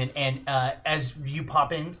to come in, and as you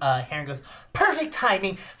pop in, Heron goes, "Perfect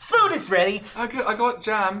timing. Food is ready." I got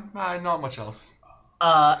jam. Not much else.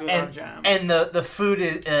 And jam. and the food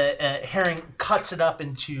is Heron cuts it up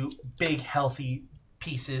into big healthy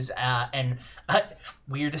pieces, and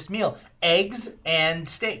weirdest meal: eggs and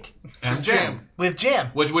steak And jam. with jam.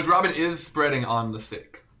 Which Robin is spreading on the steak.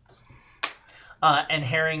 And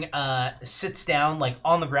Herring sits down like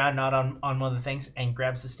on the ground, not on one of the things, and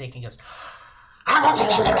grabs the steak and goes.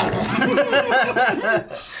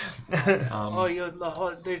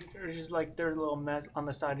 Oh, there's just like there's a little mess on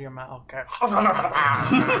the side of your mouth. Okay.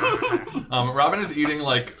 Robin is eating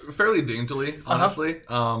like fairly daintily, honestly.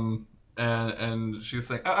 And she was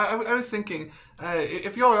saying, I was thinking,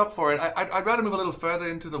 if y'all are up for it, I'd rather move a little further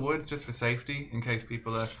into the woods just for safety, in case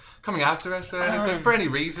people are coming after us or anything, for any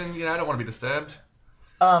reason. You know, I don't want to be disturbed.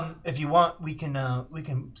 If you want, we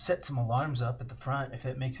can set some alarms up at the front if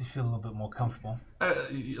it makes you feel a little bit more comfortable.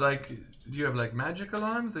 Like, do you have like magic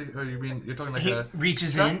alarms, or you mean you're talking like He a?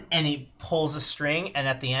 reaches in and he pulls a string, and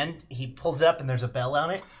at the end he pulls it up, and there's a bell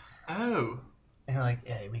on it. Oh, And you're like,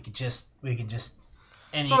 hey, we could just.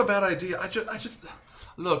 And it's not a bad idea. I just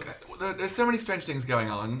look. There's so many strange things going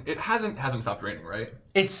on. It hasn't Oh, stopped raining, right?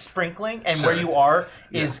 it's sprinkling, and Sure. where you are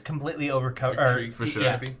is completely overcovered. Tree, for sure.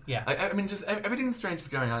 Yeah. I mean, just everything strange is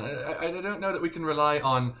going on. I don't know that we can rely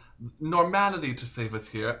on normality to save us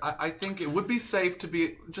here. I think it would be safe to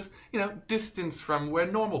be just, distance from where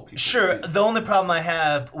normal people Sure. would be. The only problem I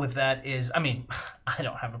have with that is, I mean, I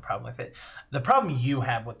don't have a problem with it. The problem you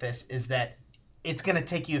have with this is that it's going to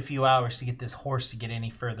take you a few hours to get this horse to get any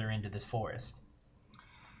further into this forest.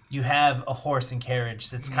 You have a horse and carriage.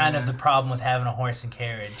 That's kind of the problem with having a horse and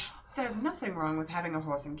carriage. There's nothing wrong with having a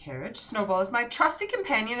horse and carriage. Snowball is my trusty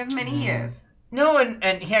companion of many years. No,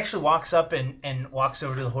 and he actually walks up and walks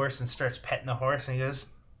over to the horse and starts petting the horse, and he goes,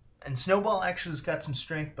 and Snowball actually has got some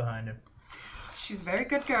strength behind him. She's a very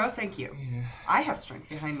good girl, thank you. I have strength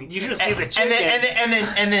behind me too. You should see the And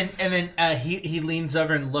chicken. then he leans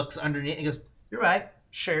over and looks underneath and goes, "You're right.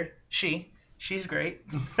 Sure. She's great."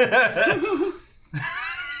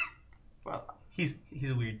 Well, He's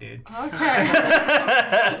a weird dude.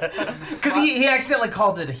 Okay. Because he accidentally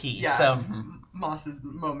called it a he. Yeah. So. Moss is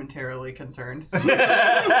momentarily concerned.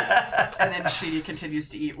 And then she continues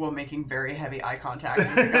to eat while making very heavy eye contact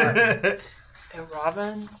with Scott. Hey,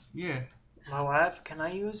 Robin, Yeah. my wife, can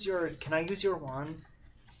I use your wand?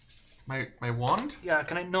 My wand? Yeah,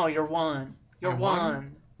 your wand. Your My wand.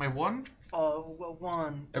 wand? My wand? Oh,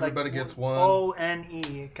 wand. Everybody gets one.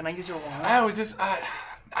 O-N-E. Can I use your wand? Oh, is this?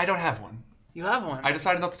 I don't have one. You have one. I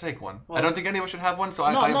decided not to take one. Well, I don't think anyone should have one, so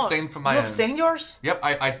I abstained from my You own. abstained yours? Yep,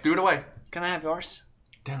 I threw it away. Can I have yours?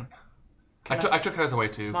 Don't. I took hers away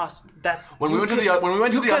too. Moss, that's When we went to the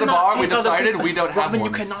other bar, we decided we don't have Robin,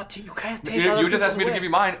 one. you can't take You other just asked me to people's give you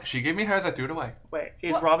away. mine. She gave me hers. I threw it away. Wait,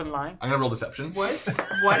 is Robin lying? I'm gonna roll deception. What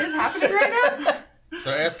is happening right now?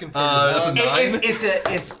 They're asking for That's one. a nine.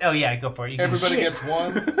 It's oh yeah, go for it. You can- Everybody Shit. gets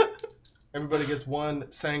one. Everybody gets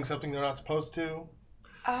one saying something they're not supposed to.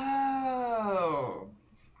 Oh.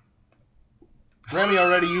 Remy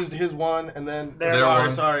already used his one, and then Their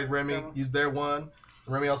one. sorry, Remy Their one. used their one.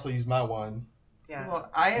 Remy also used my one. Yeah. Well,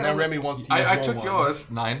 I Now Remy wants to use I your took one. yours,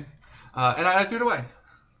 9, and I threw it away.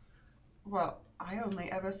 Well, I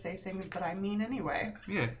only ever say things that I mean anyway.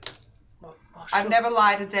 Yeah. I've never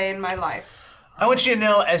lied a day in my life. I want you to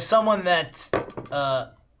know, as someone that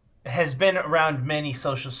has been around many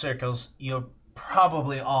social circles, you're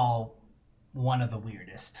probably all one of the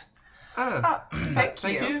weirdest. Oh, Thank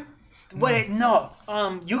thank you. Wait, no.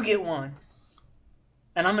 You get one,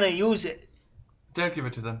 and I'm gonna use it. Don't give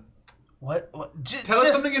it to them. What? Tell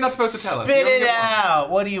us something you're not supposed to tell us. Spit You don't it get one. out.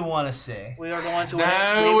 What do you want to say? We are the ones who.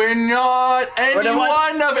 No, we're not We're the ones-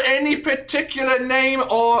 anyone of any particular name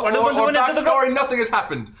or We're the ones who went into the backstory. Nothing has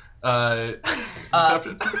happened.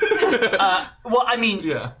 Deception. Well, I mean,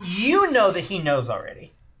 Yeah. you know that he knows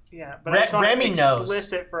already. Yeah, but I just want Remy to knows.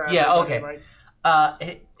 explicit for Yeah, everybody, okay.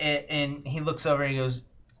 right? And he looks over and he goes,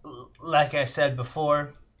 like I said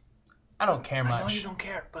before, I don't care I much. know you don't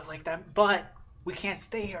care, but like that. But we can't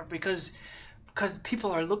stay here because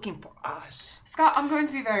people are looking for us. Scott, I'm going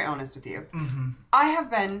to be very honest with you. Mm-hmm. I have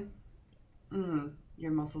been.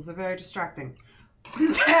 Your muscles are very distracting.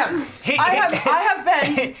 He- I have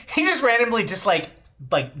been. He just randomly just like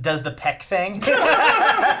does the peck thing.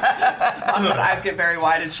 Moss's eyes get very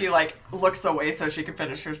wide and she looks away so she can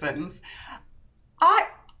finish her sentence.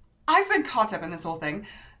 I've been caught up in this whole thing.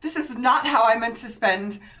 This is not how I meant to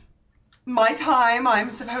spend my time. I'm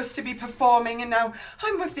supposed to be performing and now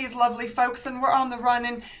I'm with these lovely folks and we're on the run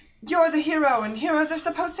and you're the hero and heroes are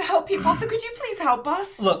supposed to help people, so could you please help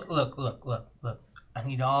us? Look. I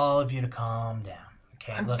need all of you to calm down.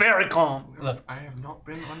 Okay, I'm look. very calm. Look, I have not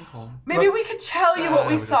been uncalm. Maybe we could tell you what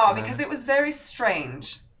we we saw definitely- because it was very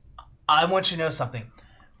strange. I want you to know something.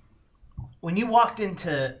 When you walked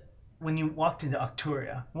into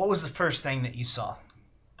Octuria, what was the first thing that you saw?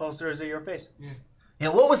 Posters of your face. Yeah,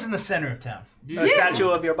 what was in the center of town? A statue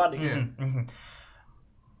of your body. Yeah.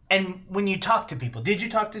 And when you talked to people, did you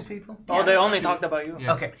talk to people? Oh, they only talked about you.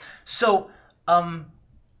 Yeah. Okay, so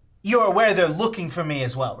you're aware they're looking for me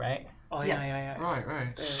as well, right? Oh Yes. yeah.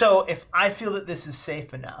 Right. So if I feel that this is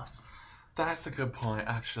safe enough, That's a good point,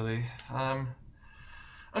 actually.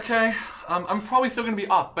 Okay. I'm probably still gonna be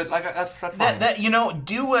up, but that's fine. that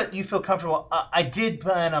do what you feel comfortable. I did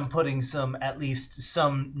plan on putting at least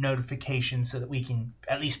some notifications so that we can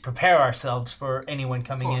at least prepare ourselves for anyone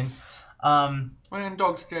coming in. When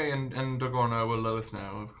Dogskay and Dogorno will let us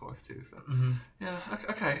know, of course, too. So yeah.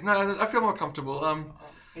 Okay. No, I feel more comfortable.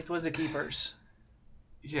 It was the keepers.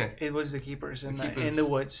 Yeah. It was the keepers in keepers. the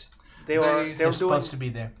woods. They They- were They're doing supposed to be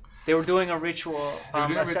there. they were doing a ritual,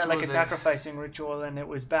 doing a ritual, like a they- sacrificing ritual, and it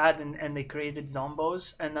was bad. And they created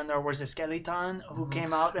zombos, and then there was a skeleton who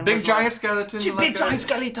came out and Big was giant like, skeleton. big like giant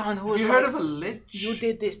skeleton who Have was you like, heard of a lich? you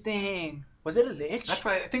did this thing. Was it a lich? That's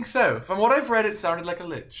right. I think so. From what I've read, it sounded like a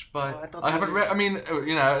lich, but Oh, I thought I that haven't was- read. I mean,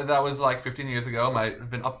 that was like 15 years ago. Might have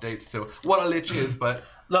been updates to what a lich is, but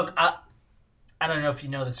Look, I don't know if you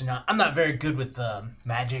know this or not. I'm not very good with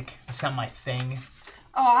magic. It's not my thing.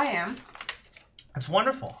 Oh, I am. It's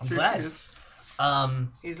wonderful. I'm Sure glad. she is.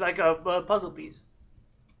 He's like a puzzle piece.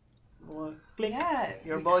 Well, click. Yeah.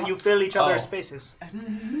 You fill each other's Oh. spaces.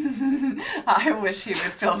 I wish he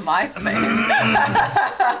would fill my space.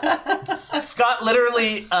 Scott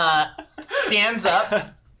literally stands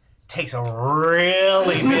up, takes a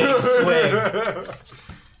really big swig,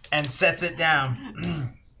 and sets it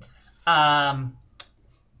down. I'm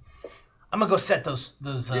gonna go set those.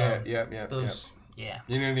 Yeah. Those. Yeah.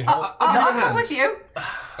 You need any help? I'll come with you.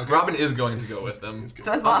 Robin is going to go with them.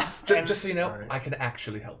 So is Moss. Just so you know, I can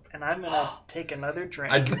actually help. And I'm gonna take another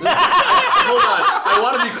drink. Hold on. I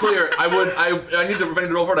want to be clear. I need to if I need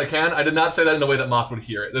to roll for it. I can. I did not say that in the way that Moss would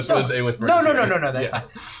hear it. This was a whisper. No, that's fine.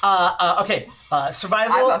 Okay,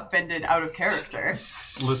 survival. I'm offended out of character.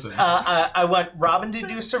 Listen. I want Robin to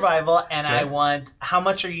do survival, and I want. How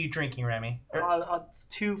much are you drinking, Remy?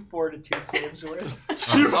 2 fortitude saves worth.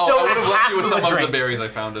 So I would have left you with half some of a of the drink. berries I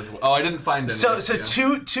found as well. Oh, I didn't find any. So yeah.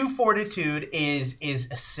 two fortitude is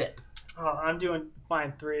a sip. Oh, I'm doing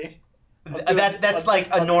fine 3. That's like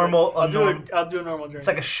a normal. I'll do a normal drink. It's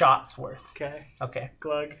like a shot's worth. Okay. Okay.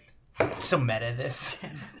 Glug. So meta this.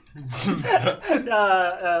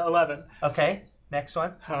 11. Okay. Next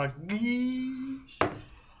one.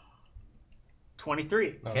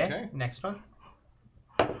 23. Okay. Next one.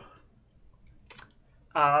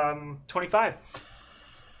 25.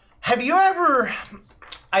 Have you ever?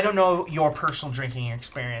 I don't know your personal drinking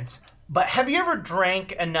experience, but have you ever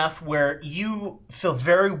drank enough where you feel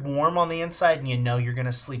very warm on the inside and you know you're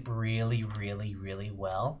gonna sleep really, really, really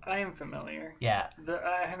well? I am familiar. Yeah.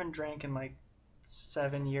 I haven't drank in like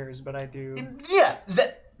 7 years, but I do. Yeah.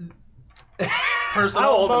 Personal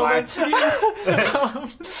How old am I?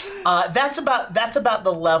 moments. That's about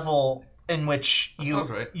the level in which sounds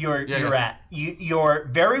right. you're Yeah. at. You're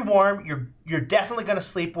very warm. You're definitely gonna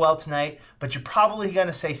sleep well tonight, but you're probably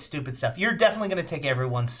gonna say stupid stuff. You're definitely gonna take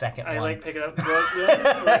everyone's second I one. like pick it up,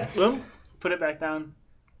 boom, put it back down.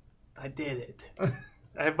 I did it.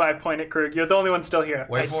 I point at Krug. You're the only one still here.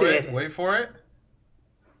 Wait I for did it. Wait for it.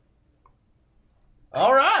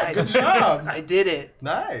 All right. Good job. I did it.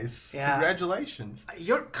 Nice. Yeah. Congratulations.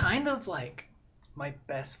 You're kind of like my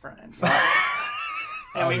best friend.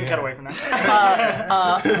 And we can cut away from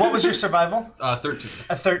that. What was your survival? 13.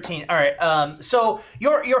 A 13. All right. So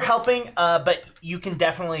you're helping, but you can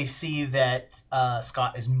definitely see that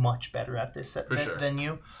Scott is much better at this than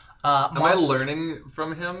you. Am I learning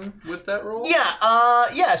from him with that roll?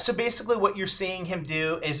 Yeah. So basically, what you're seeing him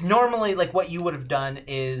do is normally, like, what you would have done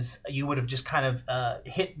is you would have just kind of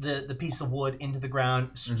hit the piece of wood into the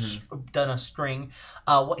ground, done a string.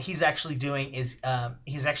 What he's actually doing is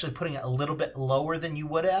he's actually putting it a little bit lower than you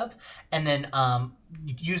would have, and then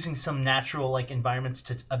using some natural like environments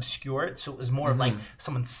to obscure it. So it was more of like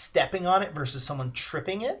someone stepping on it versus someone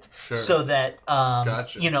tripping it. Sure. So that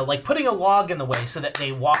Gotcha. like putting a log in the way so that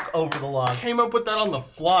they walk over the log. Came up with that on the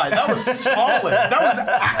fly. That was solid. That was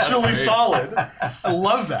actually solid. I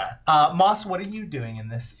love that. Moss, what are you doing in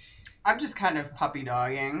this? I'm just kind of puppy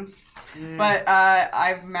dogging. But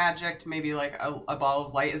I've magicked maybe like a ball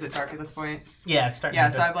of light. Is it dark at this point? Yeah, it's starting. Yeah,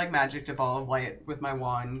 to so I've like magicked a ball of light with my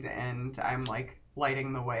wand, and I'm like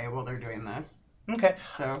lighting the way while they're doing this. Okay.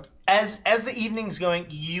 So As the evening's going,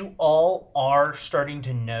 you all are starting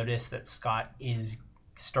to notice that Scott is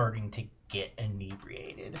starting to get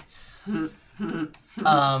inebriated. Hey,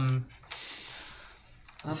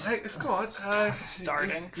 Scott.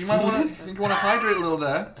 Starting. You might want to hydrate a little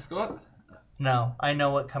there, Scott. No, I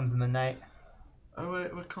know what comes in the night. Oh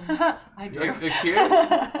wait, what comes? I do. Here?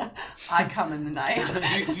 I come in the night.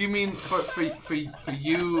 Do you mean for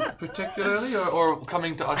you particularly, or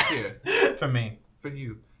coming to us here? For me. For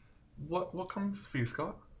you. What comes for you,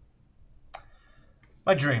 Scott?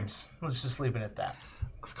 My dreams. Let's just leave it at that.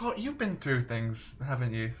 Scott, you've been through things,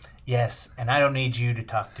 haven't you? Yes, and I don't need you to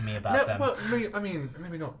talk to me about them. Well, I mean,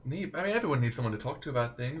 maybe not need. I mean, everyone needs someone to talk to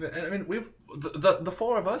about things. And I mean, the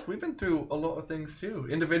four of us, we've been through a lot of things too,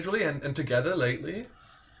 individually and together lately.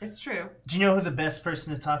 It's true. Do you know who the best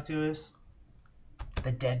person to talk to is?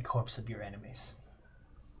 The dead corpse of your enemies.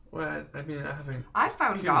 Well, I mean, I haven't. I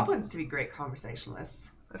found goblins to be great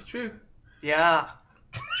conversationalists. That's true. Yeah.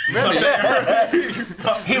 Really?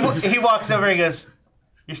 He walks over and he goes,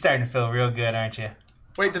 "You're starting to feel real good, aren't you?"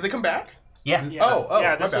 Wait, did they come back? Yeah. Yeah. Oh,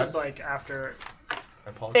 yeah. my This bad. was like after. I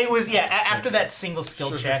apologize. It was after that single skill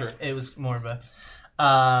Sure, check. sure. It was more of a.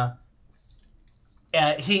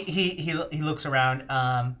 He looks around.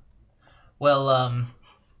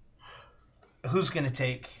 Who's gonna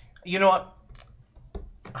take? You know what?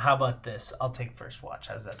 How about this? I'll take first watch.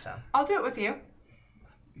 How does that sound? I'll do it with you.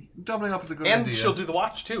 Doubling up is a good And idea. she'll do the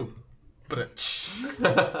watch too. But sorry.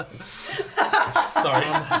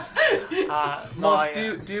 Moss, my,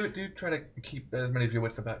 do try to keep as many of your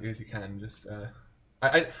wits about you as you can. Just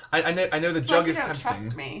I know the It's jug like you is don't tempting.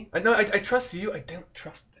 trust me. I know I trust you. I don't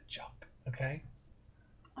trust the jug. Okay,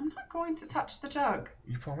 I'm not going to touch the jug.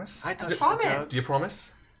 you promise? I touched the promise. jug. Do you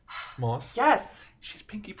promise, Moss? Yes. She's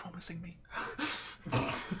pinky promising me.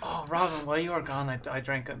 Oh, Robin, while you were gone, I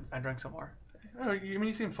drank some more. Oh,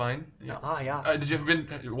 you seem fine. Yeah. Yeah. Did you ever been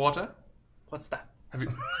water? What's that? Have you?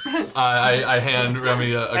 I hand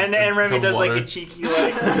Remy a And a Remy cup of does like water. a cheeky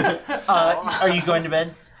like. Are you going to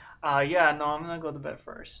bed? Yeah, no, I'm gonna go to bed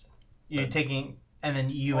first. You're taking, and then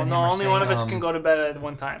you Well, and no, him are only one of staying- us can go to bed at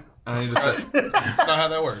one time, I need to set. Not how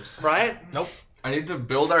that works. right? Nope. I need to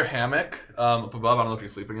build our hammock up above. I don't know if you're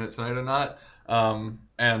sleeping in it tonight or not.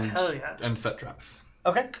 Hell yeah. And set traps.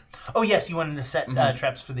 Okay. Oh yes, you wanted to set Mm-hmm.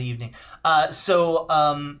 traps for the evening. So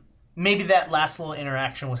maybe that last little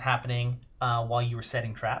interaction was happening while you were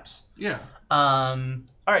setting traps. Yeah. All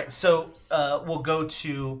right. So we'll go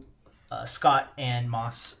to Scott and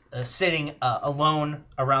Moss sitting alone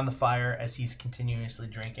around the fire as he's continuously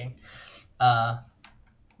drinking.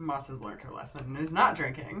 Moss has learned her lesson and is not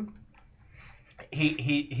drinking.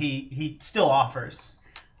 He still offers.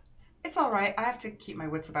 It's all right. I have to keep my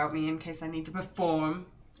wits about me in case I need to perform.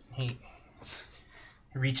 He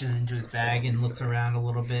reaches into his bag and looks around a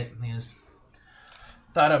little bit. And he goes,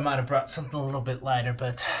 "Thought I might have brought something a little bit lighter,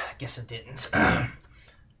 but I guess I didn't."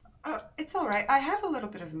 It's all right. I have a little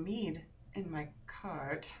bit of mead in my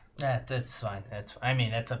cart. That's fine. I mean,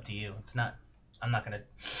 that's up to you. It's not. I'm not gonna.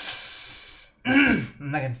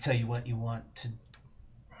 I'm not gonna tell you what you want to.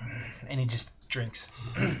 And he just drinks.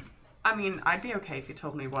 I mean, I'd be okay if you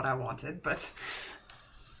told me what I wanted, but...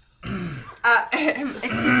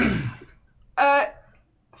 excuse me.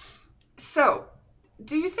 So,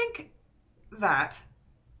 do you think that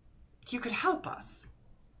you could help us?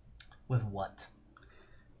 With what?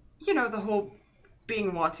 You know, the whole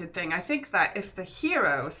being wanted thing. I think that if the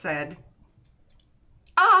hero said,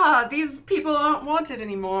 these people aren't wanted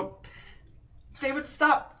anymore, they would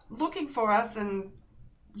stop looking for us and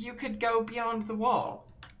you could go beyond the wall.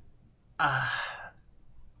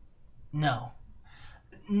 No.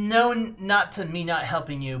 No, not to me not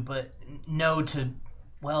helping you, but no to,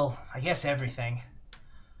 well, I guess everything.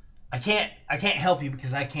 I can't help you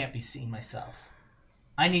because I can't be seen myself.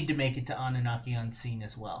 I need to make it to Anunnaki unseen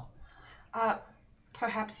as well.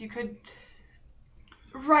 Perhaps you could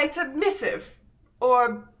write a missive,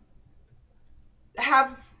 or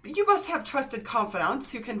you must have trusted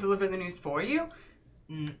confidants who can deliver the news for you.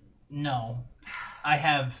 No. I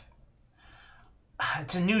have...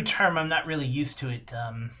 It's a new term, I'm not really used to it.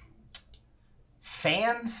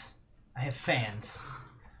 Fans? I have fans.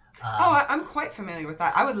 I'm quite familiar with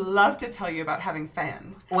that. I would love to tell you about having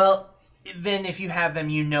fans. Well, then if you have them,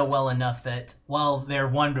 you know well enough that while they're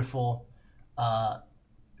wonderful,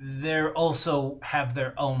 they also have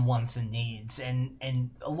their own wants and needs,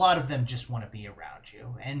 and a lot of them just want to be around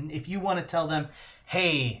you. And if you want to tell them,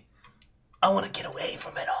 hey, I want to get away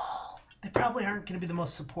from it all, they probably aren't going to be the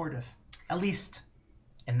most supportive, at least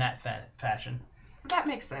in that fashion. That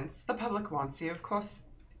makes sense. The public wants you, of course,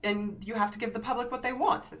 and you have to give the public what they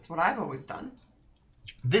want. It's what I've always done.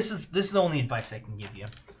 This is the only advice I can give you.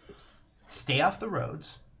 Stay off the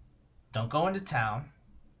roads. Don't go into town.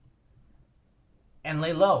 And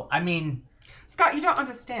lay low. I mean... Scott, you don't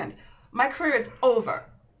understand. My career is over.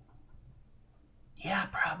 Yeah,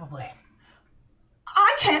 probably.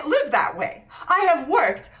 I can't live that way. I have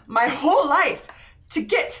worked my whole life to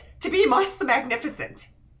get to be Moss the Magnificent.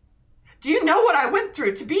 Do you know what I went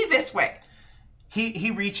through to be this way?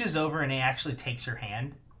 He reaches over and he actually takes your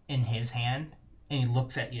hand in his hand and he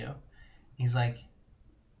looks at you. He's like,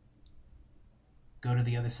 go to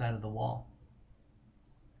the other side of the wall.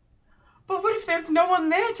 But what if there's no one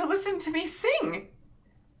there to listen to me sing?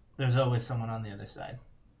 There's always someone on the other side.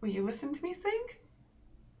 Will you listen to me sing?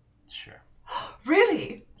 Sure.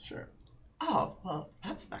 Really? Sure. Oh, well,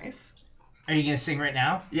 that's nice. Are you going to sing right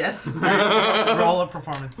now? Yes. Roll a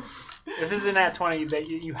performance. If this is an at 20, that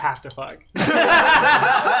you have to fuck.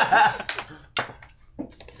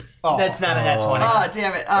 Oh, That's not an at 20. Oh,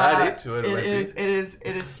 damn it. Add 8 to it, it might be.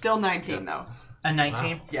 It is still 19, though. A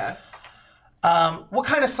 19? Yeah. What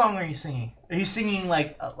kind of song are you singing? Are you singing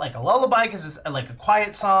like a lullaby because it's like a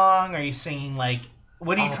quiet song? Are you singing like...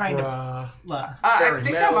 What are you trying to... I Very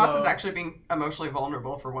think that Moss mellow. is actually being emotionally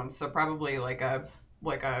vulnerable for once, so probably like a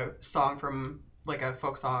song from like a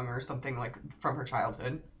folk song or something like from her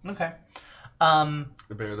childhood. Okay.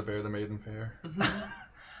 The bear, the maiden fair.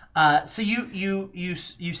 So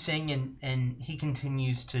you sing and he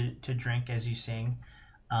continues to drink as you sing.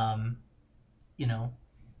 You know,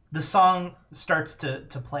 the song starts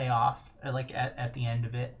to play off like at the end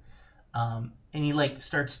of it, and he like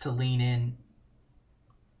starts to lean in,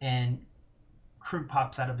 and Krug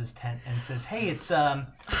pops out of his tent and says, "Hey, it's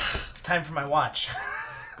time for my watch."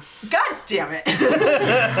 God damn it!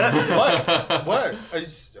 What? What?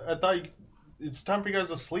 I thought it's time for you guys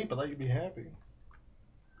to sleep. I thought you'd be happy.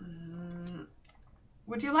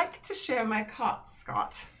 Would you like to share my cot,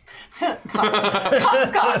 Scott? Cot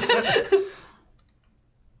Scott.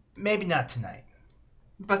 Maybe not tonight.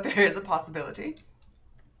 But there is a possibility.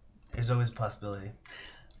 There's always a possibility.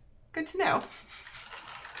 Good to know.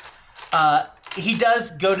 He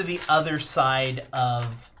does go to the other side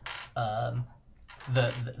of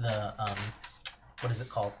the what is it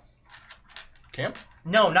called? Camp?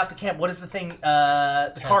 No, not the camp. What is the thing?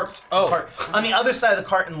 The cart. Oh. The cart. On the other side of the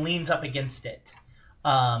cart and leans up against it.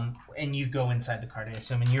 And you go inside the cart, I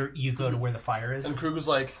assume, and you go to where the fire is. And Krug was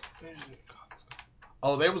like,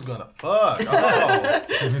 oh, they was gonna fuck.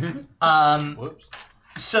 Oh. Whoops.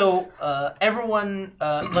 So everyone,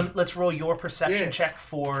 let's roll your perception check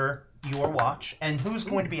for your watch, and who's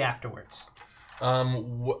going to be afterwards?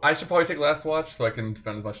 I should probably take last watch so I can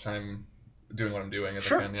spend as much time doing what I'm doing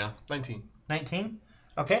as I can. Yeah. 19. 19.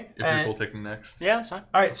 Okay. If you're cool taking next. Yeah, that's fine.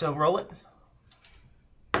 All right. So roll it.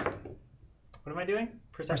 What am I doing?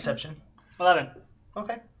 Perception. 11.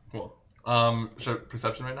 Okay. Cool. So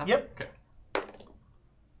perception right now? Yep. Okay.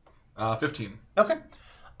 15. Okay.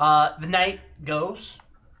 The night goes,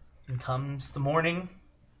 and comes the morning.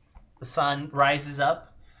 The sun rises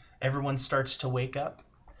up. Everyone starts to wake up.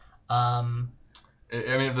 I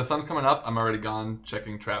mean, if the sun's coming up, I'm already gone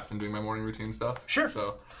checking traps and doing my morning routine stuff. Sure.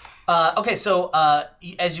 So, Okay, so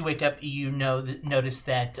as you wake up, you notice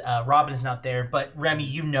that Robin is not there, but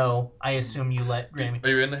Remy, I assume you let Remy. are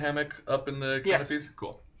you in the hammock up in the Yes. canopies?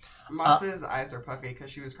 Cool. Moss's eyes are puffy because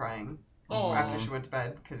she was crying after she went to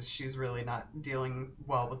bed because she's really not dealing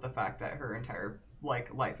well with the fact that her entire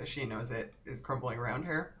life as she knows it is crumbling around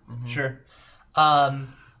her. Sure.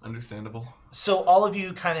 Understandable. So all of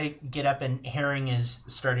you kind of get up, and Herring is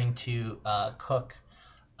starting to cook.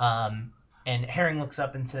 And Herring looks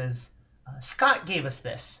up and says, "Scott gave us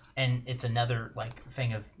this," and it's another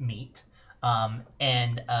thing of meat.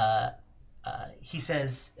 And he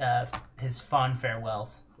says his fond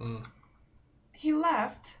farewells. He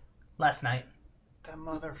left. Last night. That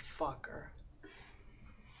motherfucker.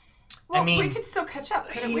 Well, I mean, we could still catch up,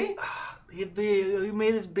 couldn't we? He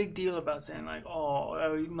made this big deal about saying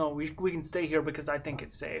no, we can stay here because I think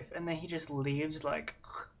it's safe, and then he just leaves.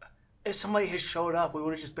 If somebody had showed up, we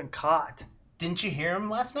would have just been caught. Didn't you hear him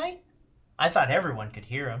last night? I thought everyone could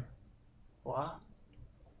hear him. What?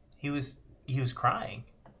 He was crying.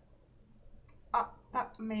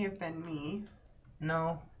 That may have been me.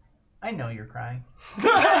 No, I know you're crying.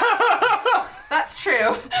 That's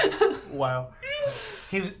true. Wow.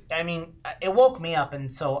 It woke me up, and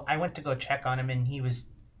so I went to go check on him, and he was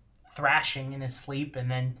thrashing in his sleep, and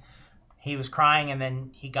then he was crying, and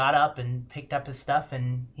then he got up and picked up his stuff,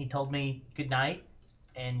 and he told me goodnight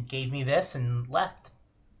and gave me this and left.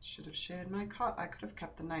 Should have shared my cot. I could have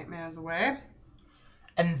kept the nightmares away.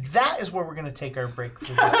 And that is where we're going to take our break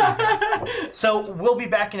for this evening. So we'll be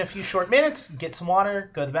back in a few short minutes, get some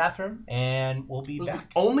water, go to the bathroom, and we'll be Those are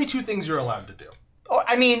back. the only two things you're allowed to do.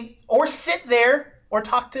 Or sit there, or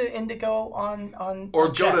talk to Indigo on Or on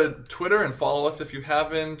go chat. to Twitter and follow us if you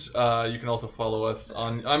haven't. You can also follow us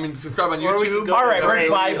on. Subscribe on Or we YouTube. could go- All right,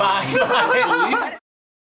 Alright, bye.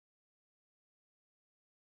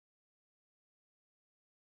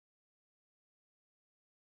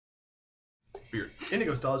 Beer.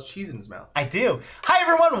 Indigo still has cheese in his mouth. I do. Hi,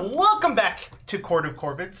 everyone. Welcome back to Court of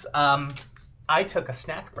Corvids. I took a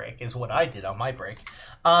snack break, is what I did on my break.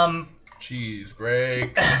 Cheese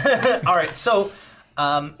break. All right, so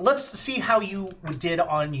let's see how you did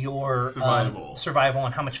on your survival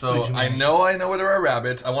and how much So food you I managed. know where there are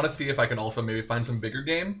rabbits. I want to see if I can also maybe find some bigger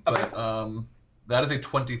game. But that is a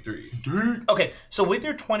 23. Okay, so with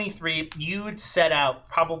your 23, you would set out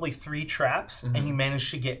probably 3 traps, and you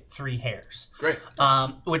managed to get 3 hares. Great.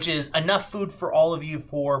 Which is enough food for all of you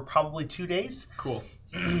for probably 2 days. Cool.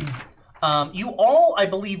 You all, I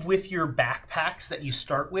believe, with your backpacks that you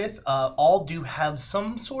start with, all do have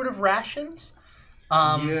some sort of rations.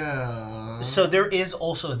 Yeah. So there is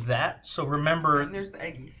also that. So remember, And there's the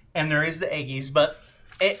eggies. and there is the eggies, but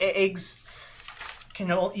eggs can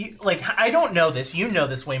I don't know this. You know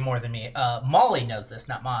this way more than me. Molly knows this,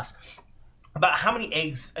 not Moss. About how many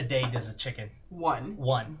eggs a day does a chicken? 1.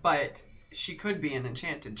 1. But she could be an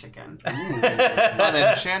enchanted chicken. Not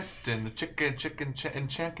enchanted. Chicken.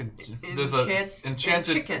 There's a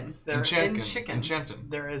enchanted. chicken. Enchanted.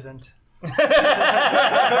 There isn't.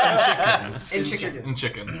 In chicken. In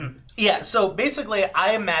chicken. Yeah, so basically,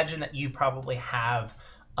 I imagine that you probably have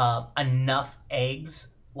enough eggs,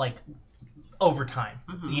 over time.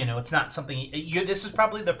 It's not something... this is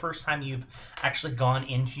probably the first time you've actually gone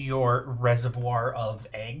into your reservoir of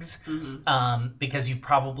eggs, because you've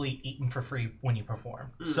probably eaten for free when you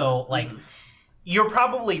perform. So, you're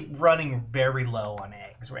probably running very low on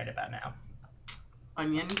eggs right about now.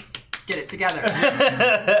 Onion. Get it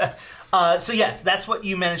together. So yes, that's what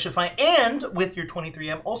you managed to find. And with your 23,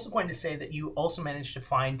 I'm also going to say that you also managed to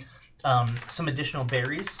find some additional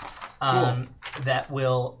berries that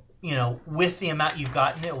will, with the amount you've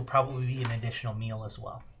gotten, it will probably be an additional meal as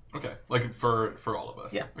well. Okay, like for all of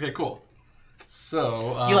us. Yeah. Okay, cool.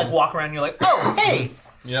 So You walk around and you're like, oh, hey!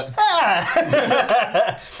 Yep.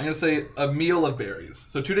 Ah! I'm gonna say a meal of berries.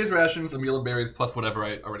 So 2 days rations, a meal of berries plus whatever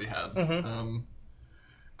I already had.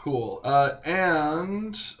 Cool.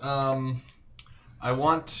 And I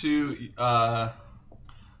want to. I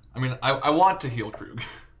want to heal Krug.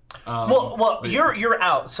 Well, you're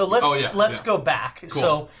out. So let's go back.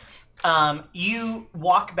 Cool. So you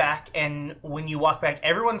walk back, and when you walk back,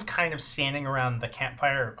 everyone's kind of standing around the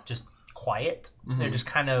campfire, just quiet. They're just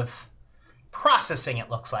kind of processing, it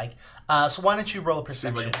looks like. So why don't you roll a See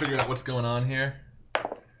if I perception? can figure out what's going on here.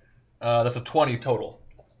 That's a 20 total.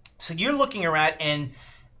 So you're looking around, and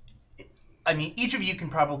I mean, each of you can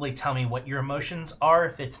probably tell me what your emotions are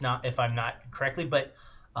if I'm not correctly, but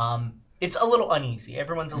it's a little uneasy.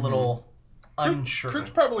 Everyone's a little unsure. Krug's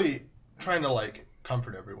probably trying to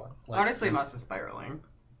comfort everyone. Honestly, Moss is spiraling.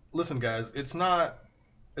 Listen, guys, it's not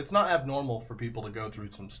abnormal for people to go through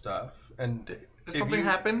some stuff. And Did if something you-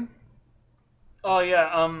 happen? Oh yeah.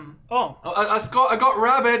 I got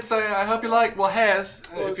rabbits. I hope you like hares.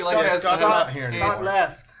 If you like hares. Scott's not here Scott anymore.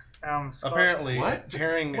 left. Scott, Apparently, What?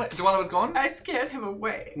 hearing What? Joanna was gone? I scared him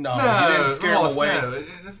away. no, you didn't scare him Ross, away. no,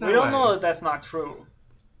 there's no we don't way. know that that's not true.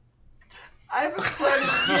 I haven't flirted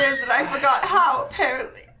in years and I forgot how,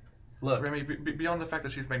 apparently. Look, Remy, beyond the fact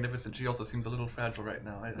that she's magnificent, she also seems a little fragile right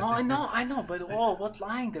now. No, I know, but what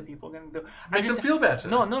lying that people gonna do? Make them feel better.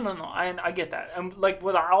 No. I get that.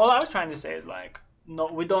 All I was trying to say is no,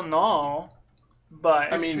 we don't know,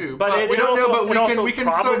 but I mean, True, but it we don't also- know. it But also we can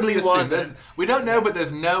probably certainly assume. wasn't. We don't know, but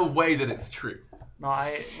there's no way that it's true.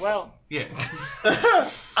 no, Yeah,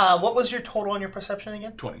 What was your total on your perception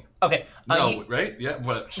again? 20. Okay. No, right? Yeah,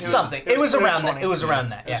 what? Something. it It was was around that. 20. It was around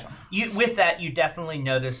that. it was Yeah. With that, you definitely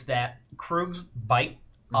notice that Krug's bite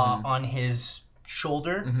on his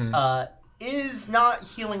shoulder is not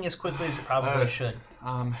healing as quickly as it probably should.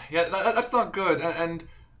 Yeah, that's not good. And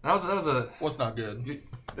that was a what's not good?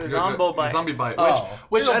 the Zombo bite. Zombie bite. Oh,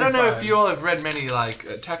 Which it'll I don't be know if fine. you all have read many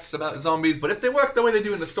texts about zombies, but if they work the way they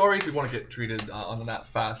do in the stories, we want to get treated on that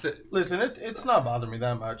fast. Listen, it's not bothering me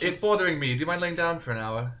that much. It's bothering me. Do you mind laying down for an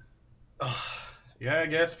hour? Yeah, I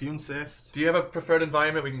guess if you insist. Do you have a preferred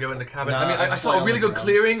environment? We can go in the cabin. Nah, I mean, I just saw lay a on really the good ground.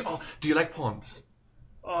 clearing. Oh, do you like ponds?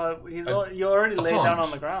 You already laid down pond.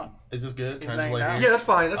 on the ground. Is this good? Can I laying just lay down. here? Yeah, that's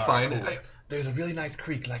fine. That's Alright, fine. cool. There's a really nice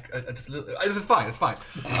creek. Just a little. This is fine. It's fine.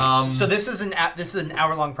 So this is an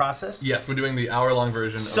hour-long process. Yes, we're doing the hour-long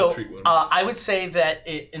version So of treat wounds. I would say that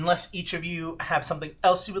unless each of you have something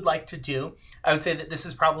else you would like to do, I would say that this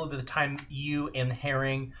is probably the time you and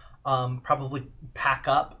Herring probably pack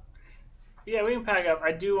up. Yeah, we can pack up. I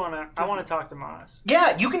want to talk to Moss.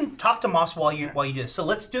 Yeah, you can talk to Moss while you do this. So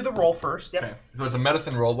let's do the roll first. Okay, so it's a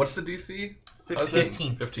medicine roll. What's the DC?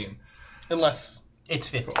 15. 15. Unless It's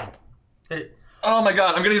 15. Oh my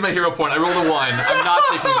god, I'm gonna use my hero point. I rolled a 1. I'm not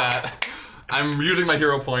taking that. I'm using my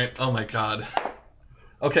hero point. Oh my god.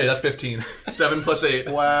 Okay, that's 15. 7 plus 8.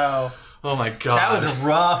 wow. Oh my god. That was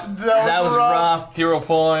rough. That was rough. hero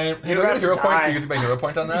point. Hey, do I get a hero point for die. using my hero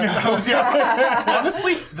point on that?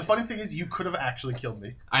 Honestly, the funny thing is, you could have actually killed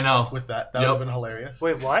me I know. with that. That Yep. would have been hilarious.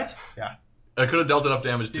 Wait, what? Yeah, I could have dealt enough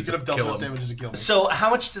damage to you could just have dealt kill enough him. damage to kill me. So how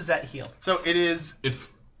much does that heal? So it is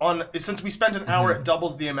It's since we spent an hour, it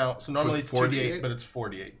doubles the amount. So normally it's it's 2d8, 48? but it's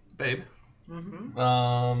 48. babe.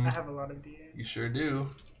 I have a lot of You D8s. sure do.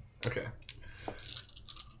 Okay.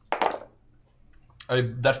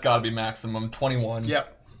 That's gotta be maximum. 21.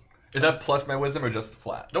 Yep. Is that plus my wisdom or just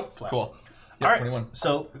flat? Nope. Flat. Cool. Yep, All right. 21.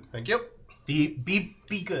 So Thank you. be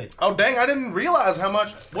good. Oh dang! I didn't realize how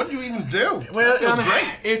much. What did you even do? Well, that was great.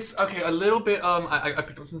 It's okay. A little bit. I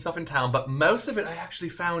picked up some stuff in town, but most of it I actually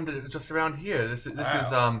found just around here. This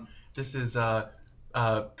is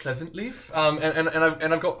Pleasant Leaf. And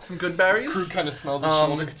I've got some good berries. Krug kind of smells his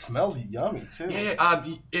shoulder. It smells yummy too. Yeah.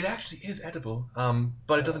 It actually is edible.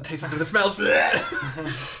 But it doesn't taste as good as it smells.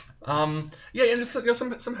 Yeah, and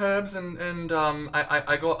just some herbs and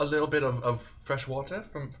I got a little bit of fresh water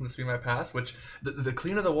from the stream I passed, which the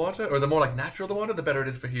cleaner the water or the more like natural the water, the better it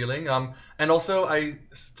is for healing. And also I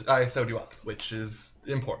sewed you up, which is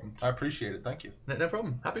important. I appreciate it. Thank you. No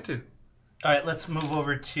problem. Happy to. All right, let's move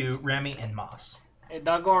over to Remy and Moss. Hey,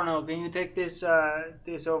 Dagorno, can you take this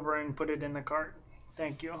over and put it in the cart?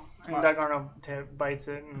 Thank you. And What? Dagorno bites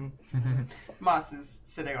it and Moss is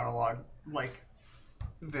sitting on a log,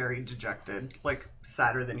 very dejected,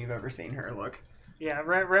 sadder than you've ever seen her look. Yeah,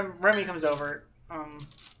 Remy comes over.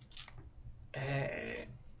 Hey.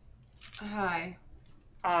 Hi.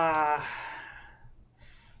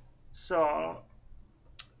 So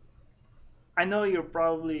I know you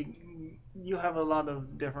have a lot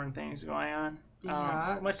of different things going on.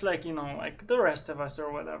 Yeah. Much like, like the rest of us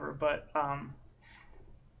or whatever, but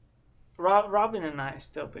Robin and I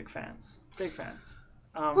still big fans. Big fans.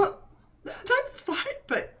 Well, that's fine,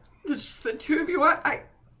 but it's just the two of you. I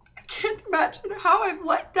can't imagine how I've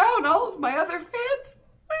let down all of my other fans.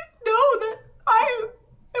 I know that I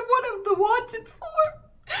am one of the wanted for.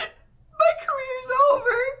 My career's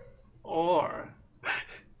over. Or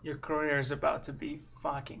your career is about to be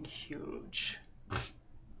fucking huge.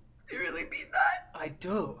 You really mean that? I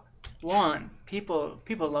do. One, people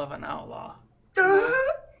love an outlaw.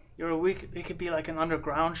 We could be like an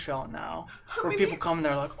underground show now, where people come and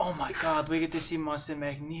they're like, "Oh my God, we get to see Monster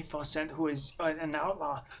Magnificent, who is an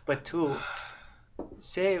outlaw." But two,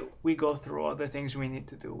 say we go through all the things we need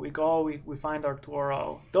to do. We find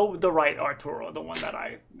Arturo, the right Arturo, the one that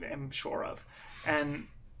I am sure of, and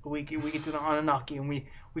we get to the Anunnaki and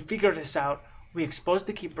we figure this out. We expose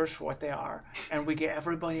the Keepers for what they are, and we get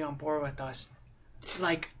everybody on board with us.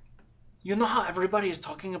 Like, you know how everybody is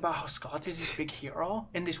talking about how Scott is this big hero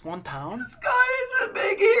in this one town? Scott is a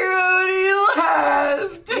big hero and he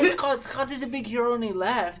left. Yeah, Scott is a big hero and he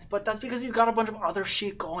left, but that's because he's got a bunch of other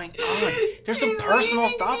shit going on. There's some personal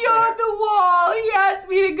stuff beyond there. the wall. He asked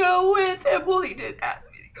me to go with him. Well, he didn't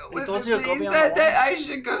ask me to go with told him, you to but go he beyond said the wall? that I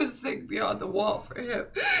should go sing Beyond the Wall for him.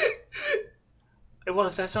 Well,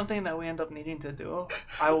 if that's something that we end up needing to do,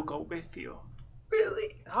 I will go with you.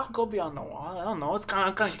 Really? I'll go beyond the wall. I don't know.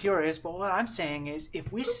 I'm kind of curious, but what I'm saying is,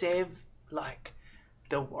 if we save like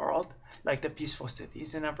the world, like the peaceful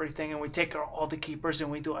cities and everything, and we take all the Keepers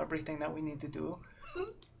and we do everything that we need to do,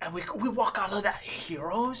 and we walk out of that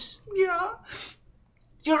heroes, Yeah.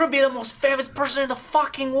 you're gonna be the most famous person in the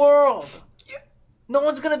fucking world. Yeah. No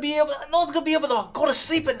one's gonna be able to go to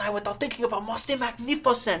sleep at night without thinking about Monster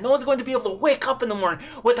Magnificent. No one's going to be able to wake up in the morning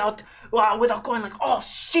without going like, "Oh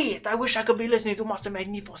shit, I wish I could be listening to Monster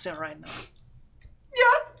Magnificent right now."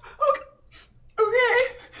 Yeah. Okay.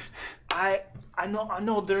 I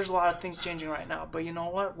know there's a lot of things changing right now, but you know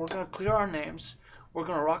what? We're gonna clear our names. We're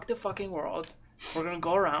gonna rock the fucking world. We're gonna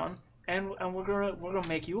go around and we're gonna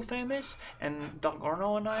make you famous, and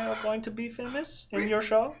Dalgorno and I are going to be famous in your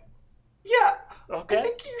show. Yeah. Okay. I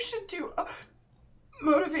think you should do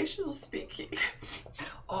motivational speaking.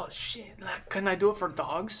 Oh shit! Like, can I do it for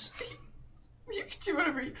dogs? You can do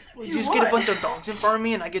whatever you Just want. get a bunch of dogs in front of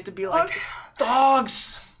me, and I get to be like,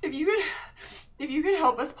 "Dogs." If you could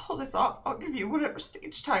help us pull this off, I'll give you whatever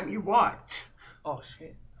stage time you want. Oh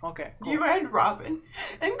shit. Okay. Cool. You and Robin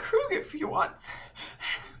and Krug if you want.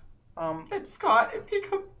 And Scott if he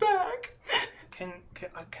comes back. Can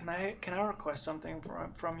I request something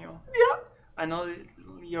from you? Yeah. I know that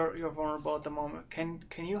you're vulnerable at the moment.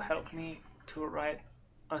 Can you help me to write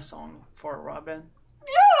a song for Robin?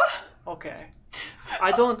 Yeah. Okay.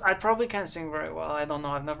 I probably can't sing very well. I don't know.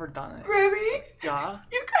 I've never done it. Remy, Yeah.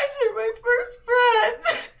 you guys are my first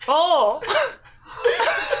friends. Oh.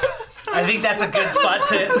 I think that's a good spot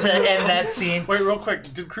to end that scene. Wait, real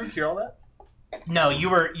quick. Did Krug hear all that? No, you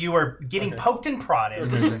were getting poked and prodded.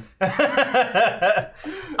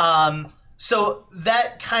 So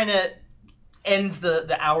that kind of ends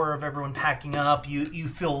the hour of everyone packing up. You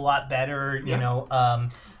feel a lot better, you know.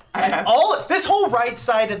 This whole right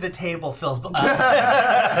side of the table feels.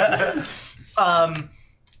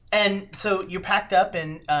 And so you're packed up,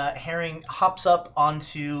 and Herring hops up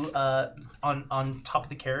onto on top of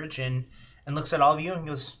the carriage and looks at all of you and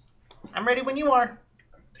goes, "I'm ready when you are."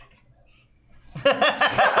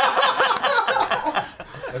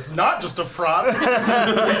 It's not just a prop.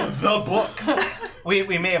 It's the book.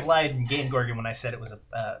 We may have lied in Game Gorgon when I said it was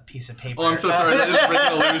a piece of paper. Oh, I'm so sorry. This is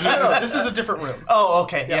an illusion. No, this is a different room. Oh,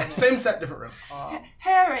 okay. Yeah, Yeah. same set, different room.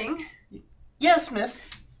 Herring, Yes, miss.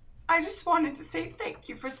 I just wanted to say thank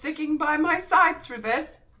you for sticking by my side through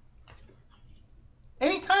this.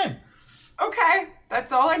 Anytime. Okay,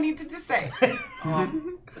 that's all I needed to say.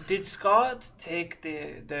 Did Scott take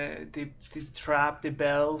the trap, the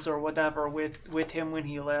bells or whatever with him when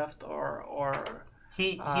he left, or?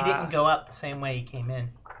 He didn't go out the same way he came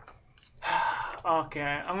in. Okay,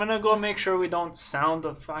 I'm gonna go make sure we don't sound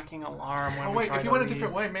the fucking alarm when Oh we wait, try if he to went a leave.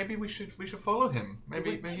 different way, maybe we should follow him.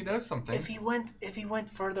 Maybe he knows something. If he went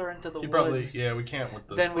further into the You woods, probably, we can't with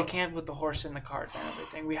the. then we can't with the horse and the cart and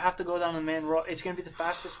everything. We have to go down the main road. It's gonna be the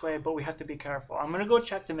fastest way, but we have to be careful. I'm gonna go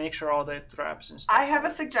check to make sure all the traps and stuff. I have a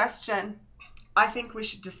suggestion. I think we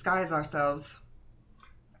should disguise ourselves.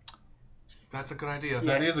 That's a good idea.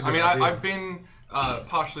 That is a good I mean, idea. I've been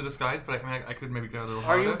partially disguised, but I could maybe go a little Are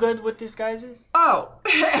harder. you good with disguises? Oh,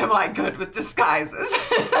 am I good with disguises?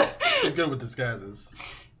 She's good with disguises.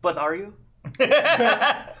 But are you?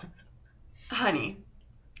 Honey.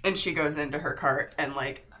 And she goes into her cart and,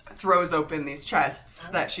 like, throws open these chests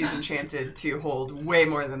that she's enchanted to hold way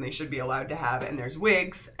more than they should be allowed to have. And there's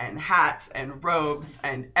wigs and hats and robes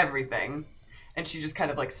and everything. And she just kind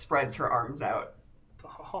of, like, spreads her arms out.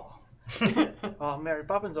 Oh, oh Mary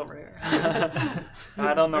Poppins over here. I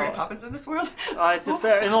don't know. Mary Poppins in this world? It's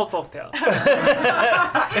an old folktale.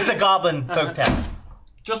 It's a goblin folktale.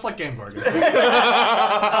 Just like Game Boy.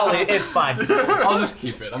 Ollie, it's fine. I'll just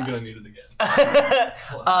keep it. I'm gonna need it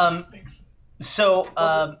again. Thanks. So,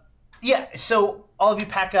 so all of you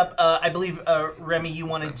pack up. I believe, Remy, you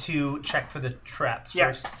wanted to check for the traps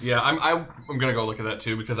Yes. first. Yeah, I'm gonna go look at that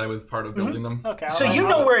too because I was part of building them. Okay. So you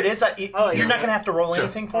know where it is. You're not yeah. going to have to roll Sure.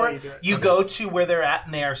 anything for Oh, you it. do it. You go to where they're at,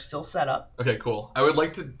 and they are still set up. Okay, cool. I would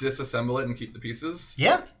like to disassemble it and keep the pieces.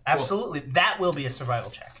 Yeah, absolutely. That will be a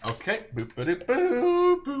survival check. Okay.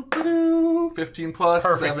 Boop-a-doop-boo, boop-a-doo. 15 plus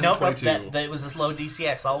Perfect. 7, Nope, 22. that was this low DC.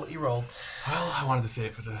 I saw what you rolled. Well, I wanted to say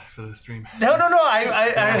it for the stream. No. For For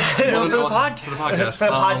the podcast. For the podcast. For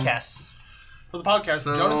the podcast. For the podcast,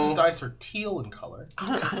 So- Jonas's dice are teal in color.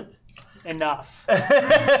 Enough.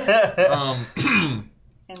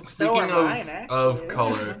 And so Speaking are mine, actually. of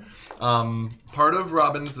color, part of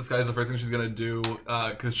Robin's disguise, the first thing she's gonna do,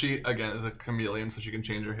 because she again is a chameleon, so she can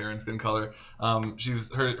change her hair and skin color.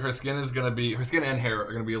 Her skin is gonna be, her skin and hair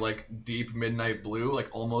are gonna be like deep midnight blue, like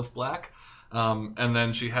almost black, and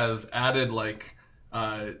then she has added like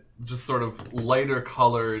just sort of lighter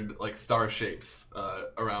colored like star shapes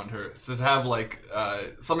around her, so to have like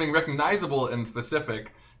something recognizable and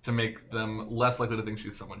specific to make them less likely to think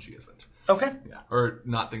she's someone she isn't. Okay. Yeah, or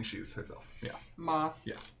not think she's herself. Yeah. Moss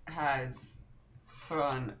Yeah. has put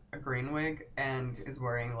on a green wig and is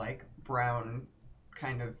wearing, like, brown,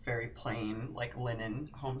 kind of very plain, like,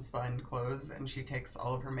 linen homespun clothes, and she takes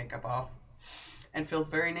all of her makeup off and feels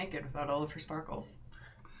very naked without all of her sparkles.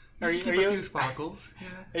 Are Keep you a few sparkles. Yeah.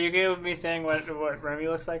 Are you okay with me saying what Remy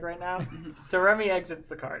looks like right now? So Remy exits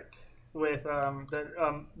the cart with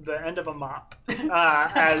the end of a mop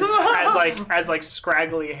as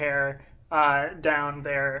scraggly hair down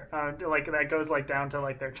there, like that goes like down to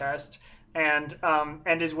like their chest, and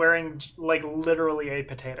is wearing like literally a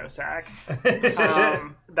potato sack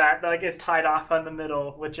that like is tied off on the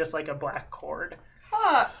middle with just like a black cord.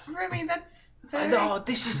 Ah, Remy, that's very... Oh,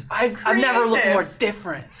 this is I've never looked more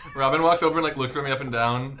different. Robin walks over and like looks Remy up and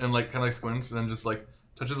down and like kind of like squints and then just like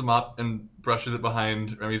touches a mop and brushes it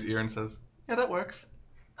behind Remy's ear and says, "Yeah, that works."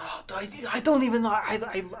 Oh, I don't even know.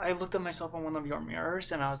 I looked at myself in one of your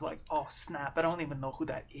mirrors and I was like, oh snap! I don't even know who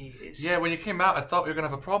that is. Yeah, when you came out, I thought we were gonna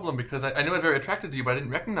have a problem because I knew I was very attracted to you, but I didn't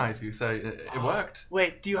recognize you, so it worked.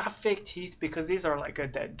 Wait, do you have fake teeth? Because these are like a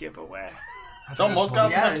dead giveaway. Don't most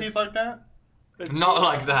goblins have Yes. teeth like that? Not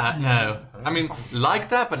like that, no. I mean, like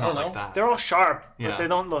that, but not know. like that. They're all sharp, Yeah. but they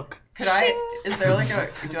don't look. Could I... Is there, like,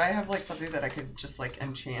 do I have, like, something that I could just, like,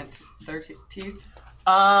 enchant their teeth?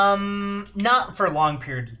 Not for long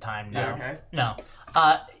periods of time. No. Yeah, okay. No.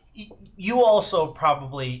 You also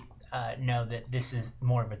probably know that this is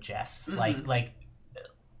more of a jest. Mm-hmm. Like,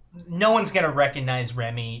 no one's gonna recognize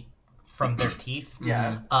Remy from their teeth.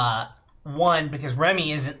 Yeah. One, because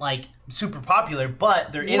Remy isn't like super popular,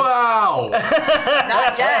 but there is. Wow!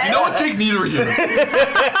 Not yet. You know what? Take neither of you. There's no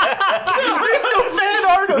fan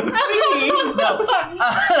art of me. No.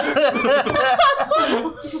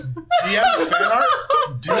 DM fan art?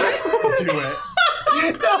 Do it.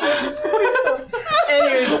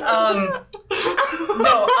 Anyways,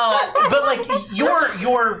 but like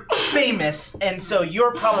you're famous, and so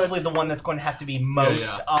you're probably the one that's going to have to be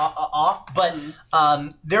most Yeah. off. But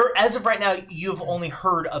there, as of right now, you've only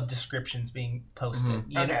heard of descriptions being posted.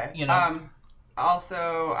 Okay. You know.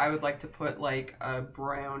 Also, I would like to put, like, a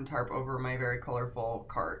brown tarp over my very colorful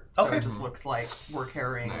cart. So Okay. it just looks like we're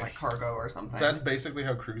carrying, Nice. like, cargo or something. That's basically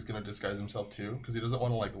how Krug's gonna disguise himself too, because he doesn't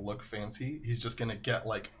want to like look fancy. He's just gonna get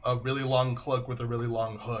like a really long cloak with a really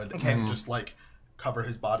long hood and just like cover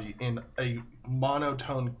his body in a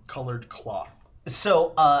monotone colored cloth.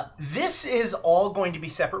 So this is all going to be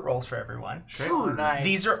separate rolls for everyone. Nice.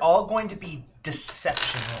 These are all going to be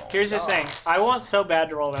deception rolls. Here's the thing. I want so bad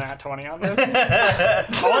to roll an at 20 on this.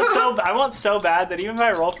 I want so bad that even if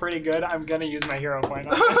I roll pretty good, I'm gonna use my hero point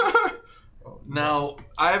on this. Now,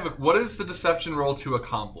 what is the deception roll to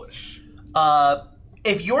accomplish?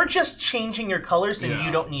 If you're just changing your colors, then Yeah.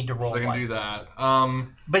 you don't need to roll So I can one. do that.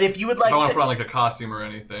 But if you would If I want like to put on to, like a costume or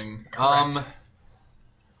anything. Correct.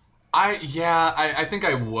 I think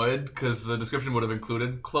I would, because the description would have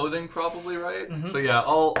included clothing, probably, right? So yeah,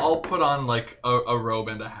 I'll put on like a robe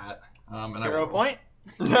and a hat. And Hero point.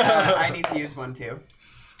 I need to use one too.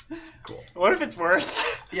 Cool. What if it's worse?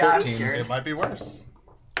 Yeah, I'm 13. scared. It might be worse.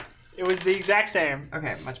 It was the exact same.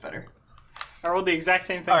 Okay, much better. I rolled the exact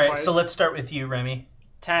same thing All right, twice. so let's start with you, Remy.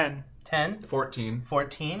 10. 10, 14.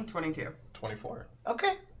 14. 22. 24.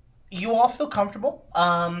 Okay. You all feel comfortable.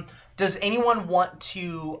 Does anyone want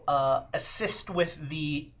to assist with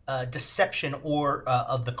the deception or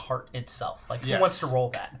of the cart itself? Like, who Yes. wants to roll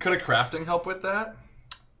that? Could a crafting help with that?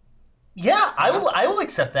 Yeah, I will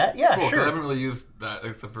accept that. Yeah, Cool, 'cause I sure. haven't really used that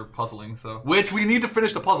except for puzzling, so which we need to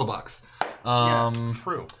finish the puzzle box.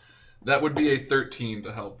 True. That would be a 13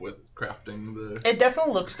 to help with crafting the. It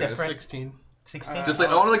definitely looks Okay, different. 16. 16. Just like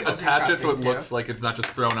I want to like I'll do attach it so it crafting, looks too. like it's not just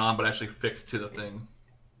thrown on, but actually fixed to the thing.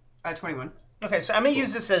 21. Okay, so I'm gonna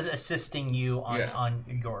use this as assisting you on Yeah. on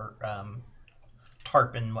your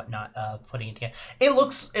tarp and whatnot, putting it together. It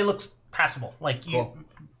looks passable. Like you, Cool.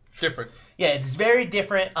 Different. yeah, it's very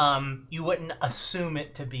different. You wouldn't assume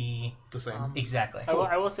it to be The same. exactly.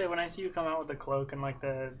 I will say, when I see you come out with the cloak and like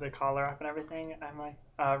the collar up and everything, I'm like,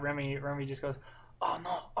 Remy just goes, "Oh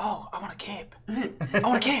no! Oh, I want a cape! I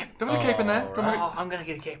want a cape! There was a cape in there. Oh, Don't worry. Oh, I'm gonna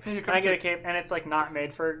get a cape. you And got I a get a cape, and it's like not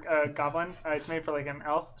made for a goblin. It's made for like an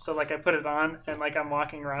elf. So like I put it on, and like I'm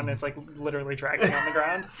walking around, and it's like literally dragging on the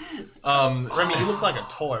ground. Remy, you look like a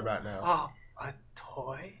toy right now. Oh, a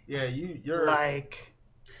toy? Yeah, you're Like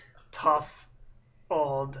tough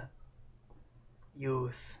old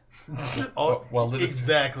youth. oh, well, that is-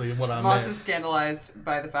 exactly what I Moss meant. is scandalized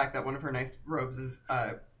by the fact that one of her nice robes is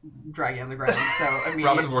dragging on the ground. So Robin's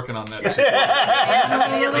immediately, working on that.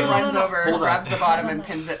 immediately runs over, Hold on. grabs the bottom, and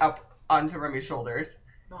pins it up onto Remy's shoulders.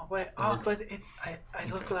 No wait. Oh, but I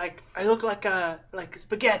look like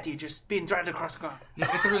spaghetti just being dragged across the ground. Yeah,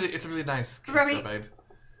 it's a really nice cape, Remy- though, babe.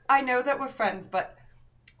 I know that we're friends, but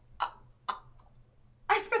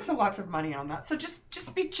I spent a lot of money on that. So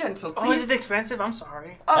just be gentle, Oh, is please. it expensive? I'm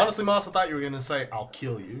sorry. Honestly, Moss, I thought you were going to say, I'll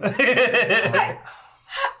kill you. I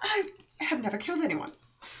have never killed anyone.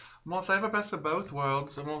 Moss, I have a best of both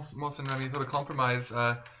worlds. So Moss and Remy sort of compromise.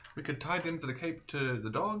 We could tie into the cape to the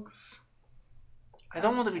dogs. I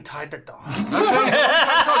don't want to be tied to dogs.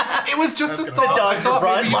 It was just a That's thought. gonna- The dogs I thought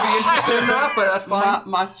run. maybe you'd be interested in that, but that's fine.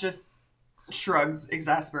 Moss just shrugs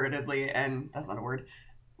exasperatedly, and that's not a word,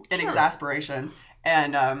 in exasperation,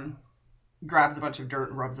 and grabs a bunch of dirt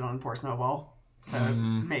and rubs it on poor Snowball to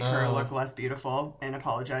make her Oh. look less beautiful, and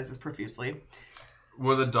apologizes profusely.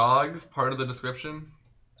 Were the dogs part of the description?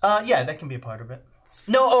 Yeah, that can be a part of it.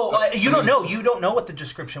 No, you don't know. You don't know what the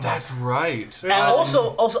description was. That's right. And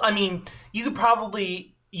also, I mean, you could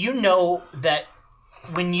probably, you know that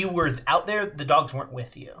when you were out there, the dogs weren't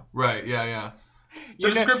with you. Right, yeah. The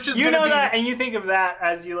description's You gonna know be- that, and you think of that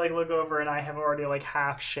as you like look over, and I have already like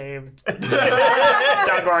half shaved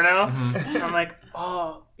Dagorno. I'm like,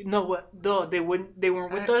 oh no, what? No, they weren't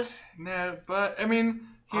with us. No, but I mean,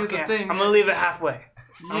 here's Okay, the thing. I'm gonna leave it halfway.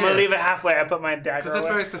 I'm Yeah. gonna leave it halfway. I put my dagger Because that's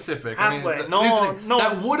away. very specific. Halfway. I mean, No, here's the thing. no.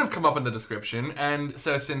 That would have come up in the description, and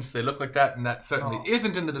so since they look like that, and that certainly No.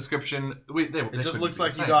 isn't in the description, It just looks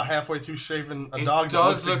like you got halfway through shaving a dog. It that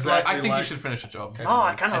looks does look exactly like. I think you like... should finish the job. Oh,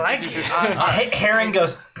 I kind of like you it. should- Herring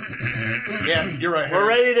goes, Yeah, you're right.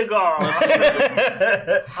 We're Harry. ready to go.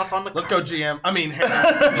 Hop on the Let's car. go, GM. I mean,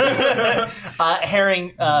 Harry.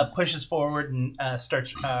 Herring pushes forward and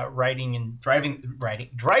starts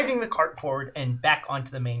driving the cart forward and back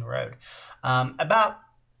onto the main road. About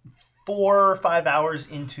 4 or 5 hours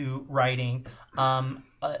into riding,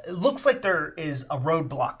 it looks like there is a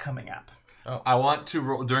roadblock coming up. I want to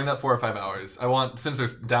roll during that 4 or 5 hours. I want, since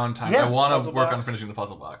there's downtime, Yeah. I want to Puzzle work on box. finishing the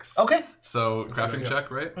puzzle box. Okay. So good crafting idea.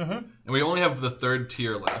 check, right? Mm-hmm. And we only have the 3rd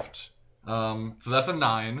tier left. So that's a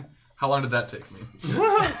 9. How long did that take me?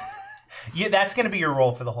 Yeah, that's going to be your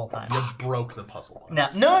roll for the whole time. You broke the puzzle.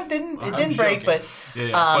 No, it didn't. It I'm didn't break, joking. but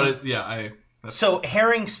Yeah. But it, yeah, that's so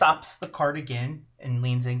Herring stops the cart again and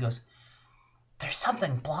leans in and goes, "There's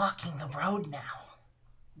something blocking the road now."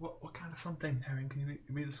 what kind of something, Herring? Can you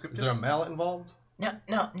be descriptive? Is there a mallet involved? No,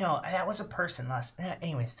 that was a person last.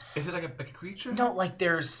 Anyways, Is it like a creature? no, like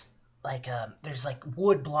there's like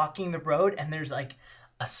wood blocking the road, and there's like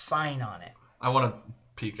a sign on it. I want to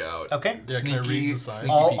peek out. Okay, Yeah, can I read the sign?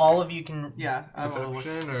 sneaky peek. all of you can Yeah, I will look.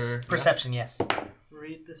 Perception or perception. Yes.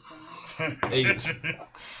 Read the sign. 8.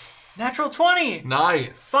 Natural 20.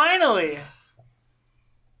 Nice. Finally.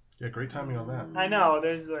 Yeah, great timing on that. I know.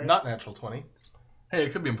 There's like Not natural 20. Hey,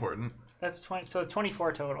 it could be important. that's 20. So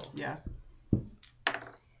 24 total. Yeah.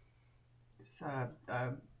 It's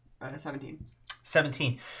 17.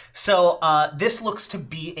 17. So this looks to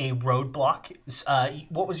be a roadblock.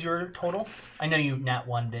 What was your total? I know you nat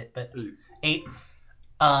 1'd it, but 8.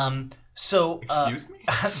 Excuse me?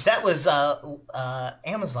 That was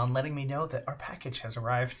Amazon letting me know that our package has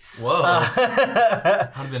arrived. Whoa.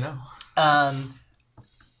 How did they know?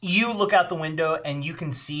 You look out the window and you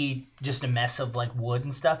can see just a mess of like wood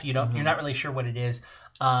and stuff. You're not really sure what it is.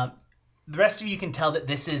 The rest of you can tell that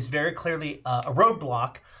this is very clearly a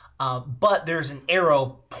roadblock, but there's an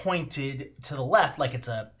arrow pointed to the left, like it's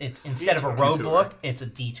instead of a roadblock, it's a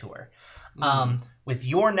detour. With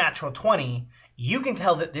your natural 20, you can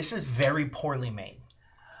tell that this is very poorly made.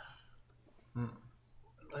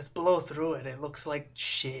 Let's blow through it. It looks like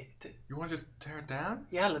shit. You want to just tear it down?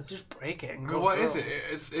 Yeah, let's just break it and go What through. is it?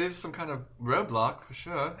 It is some kind of roadblock for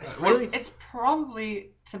sure. It's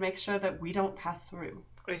probably to make sure that we don't pass through.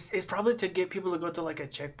 It's probably to get people to go to like a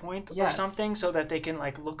checkpoint or Yes. something so that they can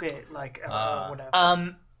like look at like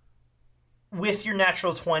whatever. With your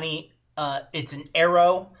natural 20, it's an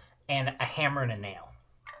arrow and a hammer and a nail.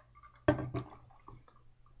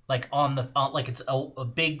 Like like it's a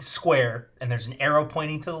big square, and there's an arrow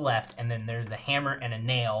pointing to the left, and then there's a hammer and a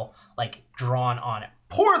nail like drawn on it,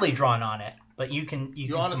 poorly drawn on it. But you can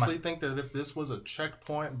honestly think that if this was a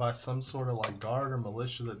checkpoint by some sort of like guard or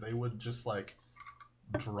militia, that they would just like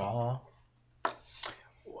draw? A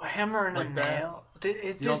hammer and like a that? nail.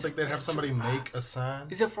 You don't think they'd have somebody make a sign?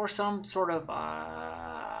 Is it for some sort of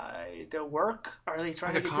the work? Are they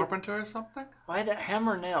trying Like a to get carpenter or something? why the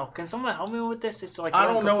hammer nail? Can someone help me with this? It's like I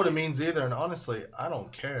don't know what it means either, and honestly, I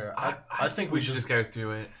don't care. I think we should just go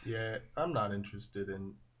through it. Yeah, I'm not interested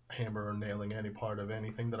in hammer or nailing any part of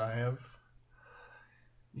anything that I have.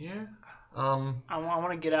 Yeah. I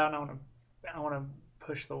want to get out and I want to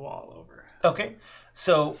push the wall over. Okay,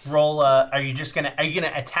 so roll. Are you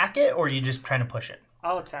gonna attack it, or are you just trying to push it?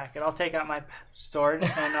 I'll attack it. I'll take out my sword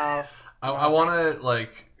and I want to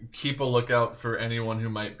like keep a lookout for anyone who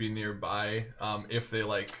might be nearby. If they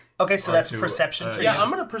like. Okay, so are that's to, perception for you. Yeah, I'm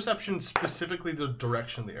gonna perception specifically the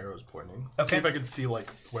direction the arrow's pointing. Okay. See if I can see like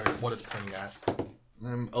what it's pointing at.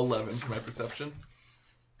 I'm 11 for my perception,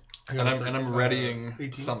 I and got I'm readying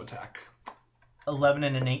 18. some attack. 11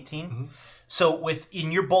 and an 18. So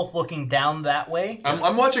you're both looking down that way.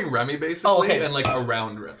 I'm watching Remy basically, Oh, okay. and like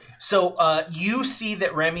around Remy. So you see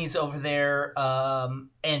that Remy's over there,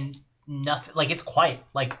 and nothing. Like it's quiet.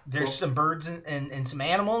 Like there's some birds and some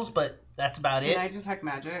animals, but that's about it. Can I detect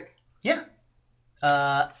magic? Yeah.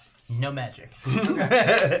 No magic.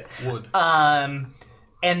 Wood.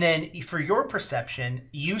 And then for your perception,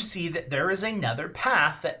 you see that there is another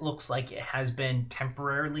path that looks like it has been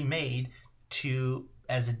temporarily made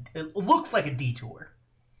it looks like a detour,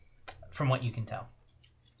 from what you can tell.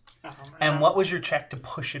 And what was your check to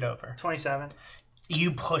push it over? 27.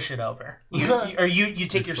 You push it over. You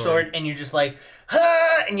take your sword and you're just like,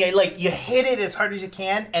 ah! And you hit it as hard as you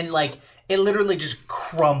can, and like it literally just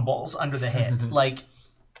crumbles under the hit. Like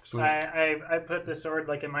I put the sword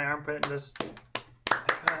like in my armpit and just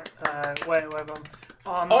wait.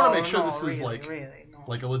 Oh, no, I want to make sure this really, is like no.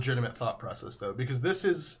 like a legitimate thought process though, because this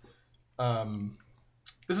is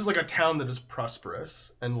like a town that is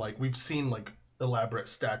prosperous, and like we've seen like elaborate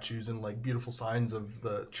statues and like beautiful signs of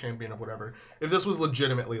the champion of whatever. If this was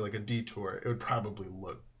legitimately like a detour, it would probably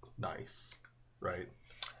look nice, right?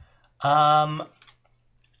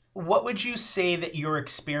 what would you say that your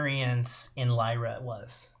experience in Lyra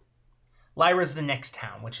was? Lyra's the next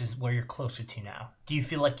town, which is where you're closer to now. Do you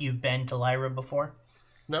feel like you've been to Lyra before?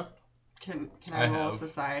 No. Can I I roll have.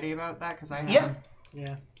 society about that? Because I have. Yeah.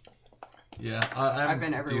 Yeah. Yeah, I'm I've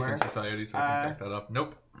been everywhere. decent society, so I can back that up.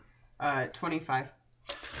 Nope. 25.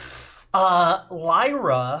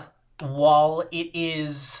 Lyra, while it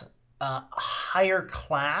is higher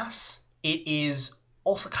class, it is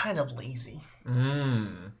also kind of lazy.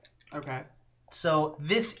 Okay. So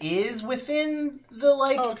this is within the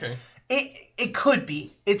like. Oh, okay. It could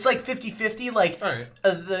be. It's like 50-50. Like All right.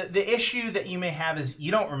 The issue that you may have is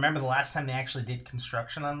you don't remember the last time they actually did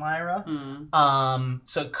construction on Lyra.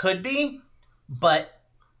 So it could be, but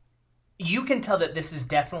you can tell that this is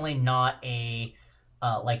definitely not a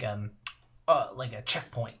like a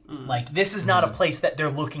checkpoint. Like this is not a place that they're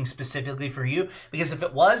looking specifically for you, because if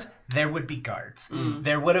it was, there would be guards.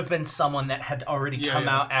 There would have been someone that had already come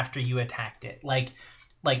out after you attacked it. Like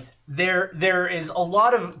there is a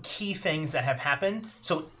lot of key things that have happened.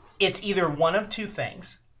 So it's either one of two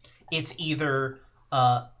things. It's either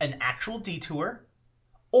an actual detour,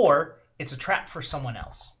 or it's a trap for someone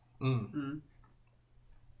else.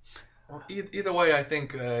 Either way, I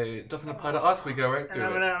think it doesn't apply to us. We go right And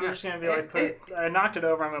through it. I'm just gonna be like, I knocked it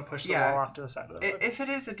over. I'm gonna push the Yeah. wall off to the side of the road. If it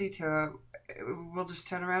is a detour, we'll just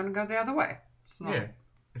turn around and go the other way. It's not. Yeah.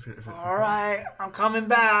 If it's All right, I'm coming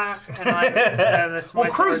back. And this, Well, my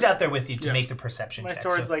Krug's sword- out there with you to make the perception My check.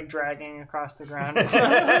 sword's so- like dragging across the ground.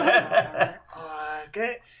 Alright,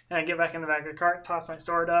 okay. And I get back in the back of the cart, toss my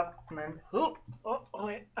sword up, and then, oh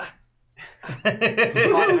wait.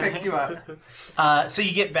 Moss picks you up. So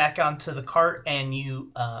you get back onto the cart and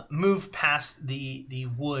you move past the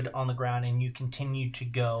wood on the ground and you continue to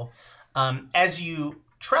go. As you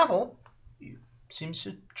travel, you seems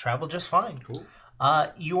to travel just fine. Cool.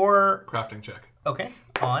 Your Crafting check. okay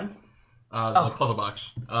on. The puzzle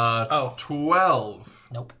box. 12.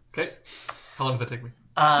 Nope. Okay. How long does that take me?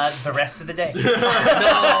 The rest of the day.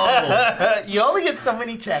 No. You only get so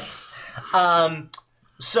many checks.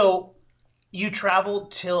 So you travel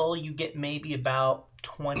till you get maybe about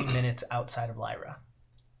 20 minutes outside of Lyra.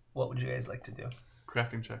 What would you guys like to do?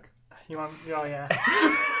 Crafting check. You want? Oh yeah.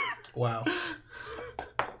 Wow.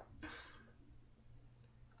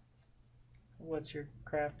 What's your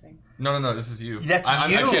crafting? No. This is you. That's I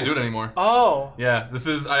you. can't do it anymore. Oh. Yeah. This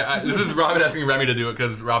is this is Robin asking Remy to do it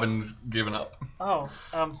because Robin's given up. Oh.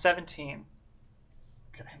 17.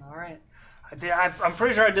 Okay. All right. I'm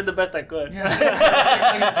pretty sure I did the best I could.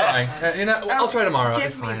 I'm trying. I'll try tomorrow. Give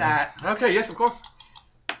It's me fine. that. Okay. Yes, of course.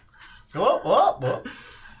 Whoa.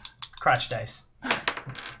 Crotch dice.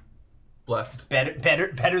 Blessed.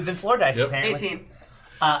 Better than floor dice, Yep. apparently. 18.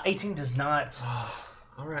 18 does not.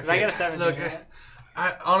 All right. I got a 17. Look,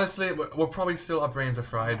 right? honestly, we're probably still our brains are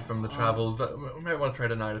fried from the travels. We might want to try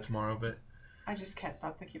tonight or tomorrow, but I just can't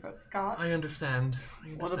stop thinking about Scott. I understand.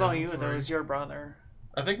 What about you? There is your brother.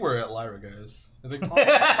 I think we're at Lyra, guys. I think.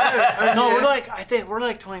 No, we're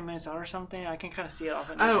like 20 minutes out or something. I can kind of see it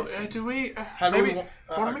off. In the Oh, distance. do we? How do maybe.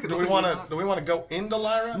 we? Do we want to go into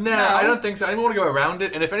Lyra? No, I don't think so. I think we want to go around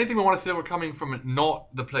it, and if anything, we want to say we're coming from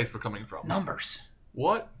not the place we're coming from. Numbers.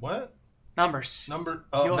 What? What Numbers. number?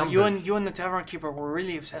 You and the tavern keeper were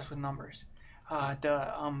really obsessed with numbers.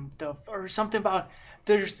 Or something about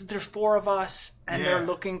there's 4 of us and they're Yeah.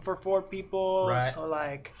 looking for 4 people. Right. So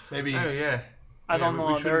like maybe. Oh yeah. I don't we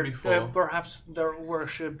know. shouldn't be full. Perhaps there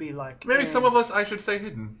should be like Maybe some of us, I should say,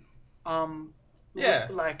 hidden. Yeah.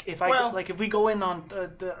 Like if if we go in on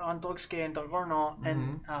Dogske and Dagorno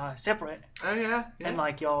and separate Oh yeah. and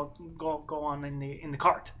like y'all go on in the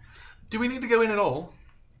cart. Do we need to go in at all?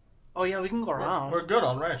 Oh yeah, we can go around. We're good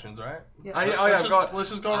on rations, right? Let's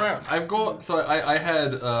just go around. I've got. So I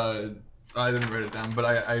had. I didn't write it down, but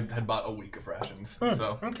I had bought a week of rations.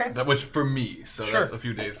 So okay. which for me, so Sure. that's a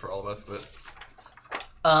few days for all of us. But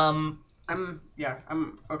I'm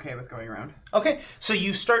okay with going around. Okay, so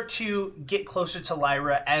you start to get closer to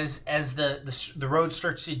Lyra as the road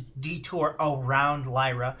starts to detour around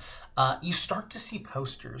Lyra. You start to see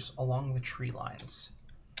posters along the tree lines.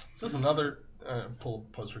 Is this another pull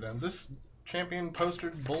poster down? Is this champion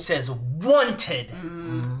poster? It says "Wanted,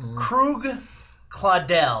 Krug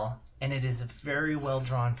Claudel," and it is a very well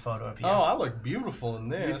drawn photo of you. Oh, I look beautiful in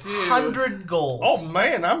this. 100 gold. Oh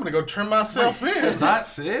man, I'm gonna go turn myself in.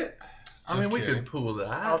 that's it. I Just mean, we kidding. could pull that.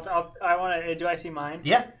 I want to. Do I see mine?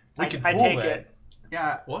 Yeah. We I could I pull take that. it.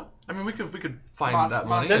 Yeah. What? I mean, we could find Moss- that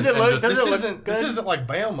Moss- money. Does and- it look- and does just- it This look isn't good? like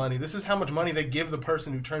bail money. This is how much money they give the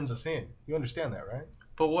person who turns us in. You understand that, right?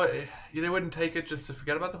 But what? They wouldn't take it just to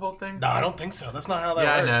forget about the whole thing. No, I don't think so. That's not how that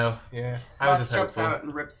Yeah, I works. know. Yeah. I was Moss just drops hopeful. out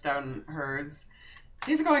and rips down hers.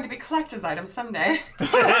 These are going to be collector's items someday.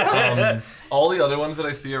 All the other ones that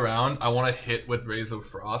I see around, I want to hit with Rays of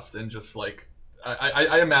Frost and just like.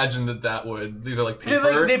 I imagine that would. These are like They,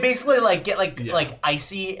 paper. they basically like get like Yeah. like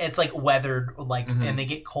icy. It's like weathered, like, Mhm. and they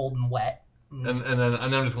get cold and wet. and then I'm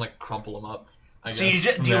just gonna like crumple them up. I So guess,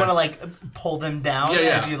 you from do you there. want to like pull them down? Yeah,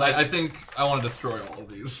 As yeah. you, like, I think I want to destroy all of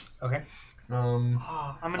these. okay.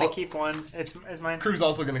 Oh, I'm gonna Oh. keep one. It's mine. Krug's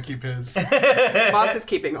also gonna keep his. Moss is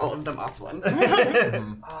keeping all of the Moss ones.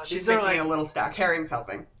 Oh, She's these are making like a little stack. Herring's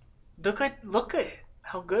helping. look at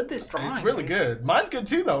how good this drawing. It's really is. good. Mine's good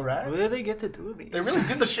too, though, right? Where did they get to do these? They really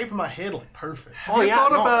did the shape of my head like perfect. Oh Have you yeah.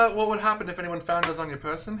 thought no. about what would happen if anyone found us on your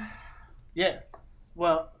person? Yeah,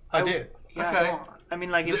 Well, I did. Yeah, Okay. no. I mean,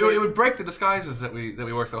 like, It, if it would break the disguises that we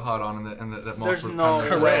worked so hard on, and that Moss there's was no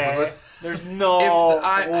kind of way. There's no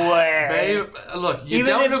If way. babe, look, you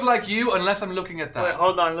Even don't if- look like you unless I'm looking at that. Wait,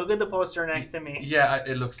 hold on. Look at the poster next to me. Yeah,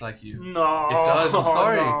 it looks like you. No. It does. I'm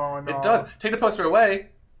sorry. No, no. It does. Take the poster away.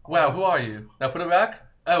 Wow, who are you? Now put it back.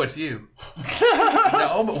 Oh, it's you.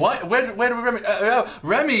 No, what? Where did Remy?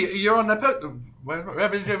 Remy, you're on that poster.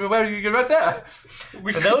 Where do you get right there?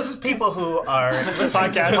 For those people who are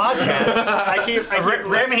listening to the podcast, I keep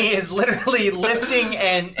Remy is literally lifting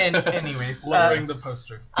and anyways. Lowering the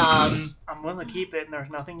poster. I'm willing to keep it, and there's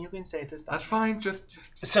nothing you can say to stop. That's fine. Just.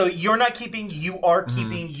 So you're not keeping. You are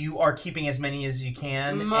keeping. You are keeping as many as you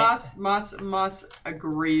can. Moss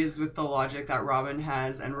agrees with the logic that Robin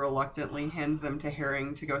has and reluctantly hands them to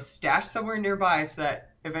Herring to go stash somewhere nearby so that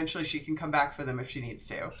eventually she can come back for them if she needs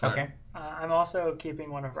to. Okay. I'm also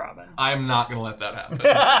keeping one of Robin. I'm not gonna let that happen.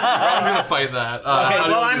 I'm gonna fight that.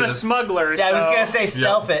 Well, I'm a smuggler. Yeah, I was so- gonna say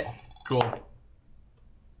stealth it. Cool.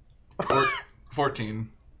 14.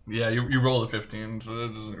 Yeah, you rolled a 15, so it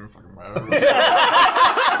doesn't even fucking matter.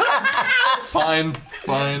 Fine.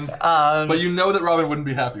 But you know that Robin wouldn't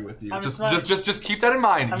be happy with you. Just keep that in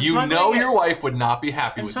mind. You know your wife would not be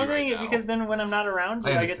happy I'm with you smuggling right it now. because then when I'm not around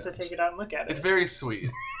you, I get to understand. take it out and look at it. It's very sweet.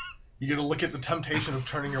 You get to look at the temptation of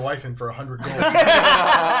turning your wife in for 100 gold. Wait,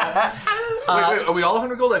 are we all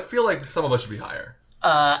 100 gold? I feel like some of us should be higher.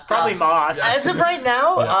 Probably Moss. As of right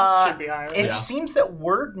now, Moss should be higher. it Yeah. seems that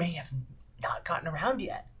word may have not gotten around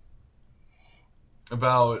yet.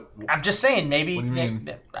 About I'm just saying, maybe What do you mean?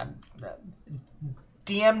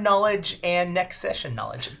 DM knowledge and next session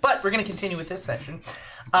knowledge. But we're going to continue with this session.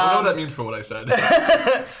 I don't know what that means for what I said.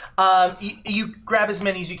 You grab as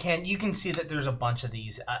many as you can. You can see that there's a bunch of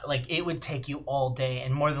these. Like, it would take you all day,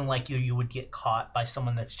 and more than likely you would get caught by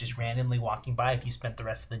someone that's just randomly walking by if you spent the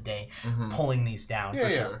rest of the day pulling these down. Yeah,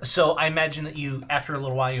 sure. So I imagine that you, after a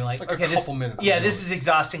little while, you're like Like a okay, couple minutes. yeah, this is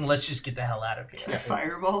exhausting. Let's just get the hell out of here.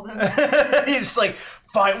 Fireball them. You're just like,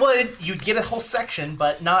 fine. Well, you'd get a whole section,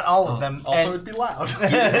 but not all of them. Also, And- it'd be loud. Do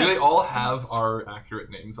they all have our accurate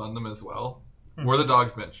names on them as well? Were the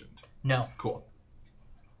dogs mentioned? no. Cool.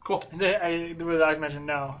 The dog mentioned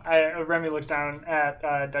no. Remy looks down at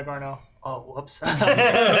Doug Arno. Oh, whoops.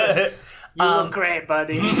 You look great,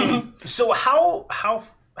 buddy. So how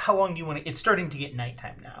long do you want to? It's starting to get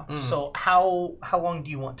nighttime now. So how long do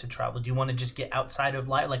you want to travel? Do you want to just get outside of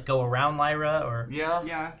Lyra, like go around Lyra, or? Yeah.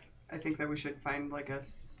 Yeah, I think that we should find like a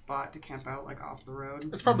spot to camp out, like off the road.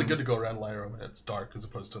 It's probably good to go around Lyra when it's dark as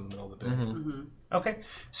opposed to in the middle of the day. Okay,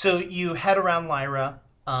 so you head around Lyra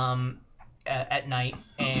at night,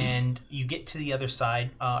 and you get to the other side.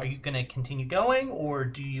 Are you going to continue going, or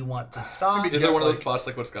do you want to stop? Is there one of those spots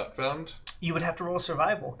like what Scott found? You would have to roll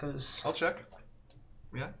survival because I'll check.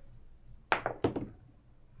 Yeah.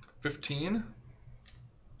 15.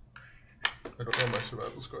 I don't know my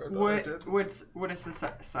survival score. I thought I did. Would a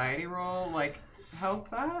society roll like help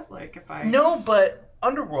that? Like if I no, but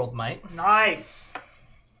Underworld might. Nice.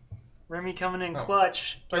 Remy coming in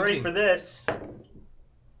clutch. Get ready 19. for this.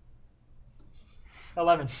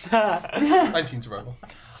 11. 19 survival.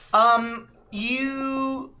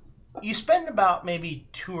 You spend about maybe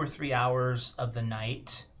 2 or 3 hours of the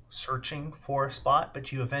night searching for a spot,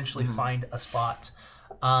 but you eventually find a spot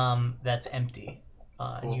that's empty.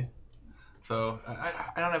 Cool. So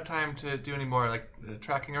I don't have time to do any more like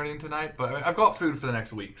tracking or anything tonight, but I've got food for the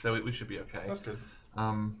next week, so we should be okay. That's good.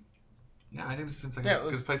 Yeah, I think this seems like Yeah, a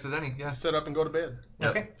let's- good place as any. Yeah. Set up and go to bed. Yep.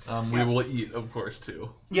 Okay. We will eat, of course, too.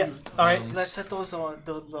 Yeah. All right. Let's set those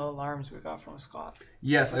the alarms we got from Scott.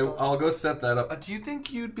 Yes, I'll go set that up. Do you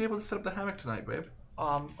think you'd be able to set up the hammock tonight, babe?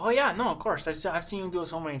 Oh yeah, no, of course. I've seen you do it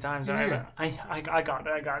so many times. Yeah. I got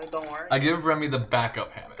it. Don't worry. I give Remy the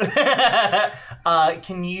backup hammock.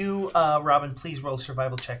 Can you, Robin, please roll a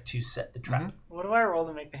survival check to set the trap? What do I roll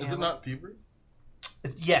to make the Is it hammock? not thievery?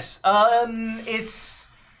 Yes. It's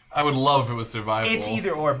I would love if it was survival. it's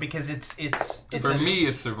either or because it's For me,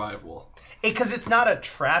 it's survival. because it's not a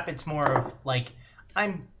trap. It's more of like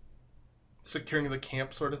I'm. Securing the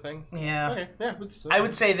camp sort of thing? Yeah. Okay, yeah. It's, I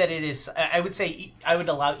would say that it is. I would say I would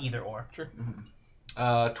allow either or. Sure.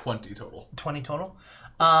 20 total. 20 total.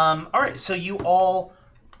 All right. So you all.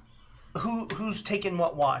 Who's taking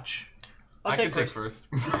what watch? I'll I take can first.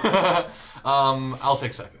 take first. I'll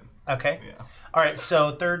take second. Okay. Yeah. All right.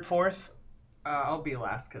 So third, fourth. I'll be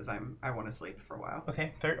last because I want to sleep for a while.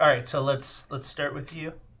 Okay. Third. All right. So let's start with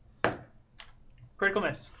you. Critical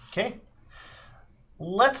miss. Okay.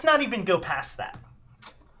 Let's not even go past that.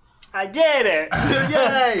 I did it.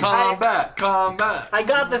 Yay! Come back. I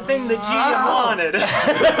got the thing the GM wanted.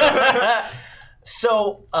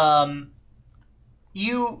 So,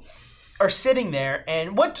 you are sitting there,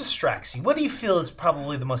 and what distracts you? What do you feel is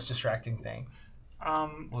probably the most distracting thing?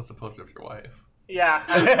 What's the poster of your wife? Yeah.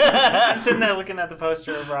 I'm sitting there looking at the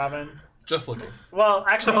poster of Robin. Just looking. Well,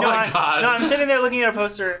 actually, Oh no. my God. No, I'm sitting there looking at a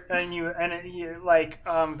poster, and you like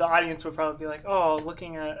the audience would probably be like, "Oh,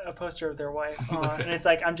 looking at a poster of their wife," and it's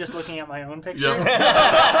like I'm just looking at my own picture. Yep.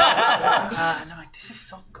 And I'm like, "This is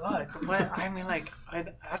so good." But I mean, like,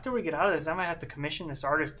 after we get out of this, I might have to commission this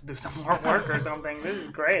artist to do some more work or something. This is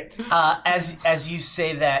great. As you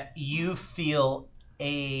say that, you feel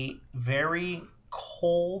a very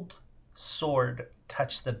cold sword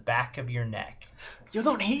touch the back of your neck. You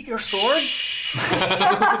don't hate your swords?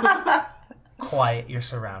 Quiet, you're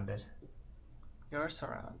surrounded. You're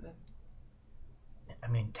surrounded. I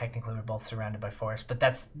mean, technically we're both surrounded by forest, but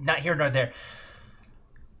that's not here nor there.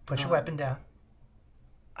 Put your weapon down.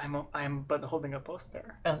 I'm but holding a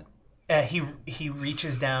poster. He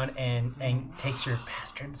reaches down and takes your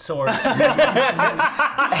bastard sword and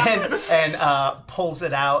pulls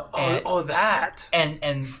it out That.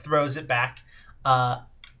 and throws it back.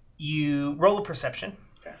 You roll a perception.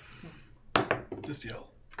 Just yell.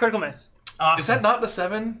 Critical miss. Awesome. Is that not the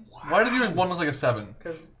 7? Why does even one look like a 7?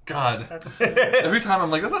 Because God. that's Every time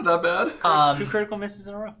I'm like, that's not that bad. 2 critical misses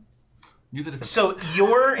in a row. Use a different. So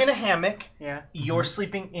you're in a hammock. Yeah. You're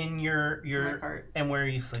sleeping in your My cart. and where are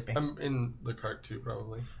you sleeping? I'm in the cart too,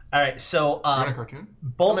 probably. All right. So You're in a cartoon?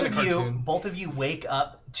 both I'm in a of cartoon. you wake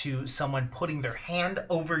up to someone putting their hand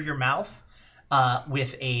over your mouth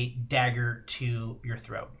with a dagger to your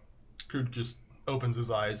throat. Groot just opens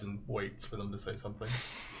his eyes and waits for them to say something.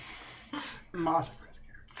 Moss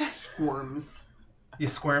squirms. He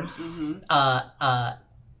squirms. Mm-hmm.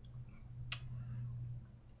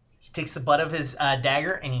 He takes the butt of his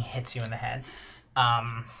dagger and he hits you in the head.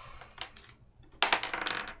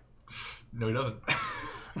 No, he doesn't.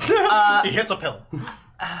 He hits a pillow.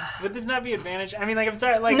 Would this not be advantage? I mean, like, I'm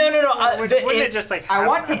sorry. Like, No. Wouldn't it just like? I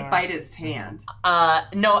want to happen? bite his hand.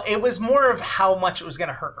 No, it was more of how much it was going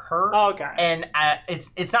to hurt her. Oh, okay. And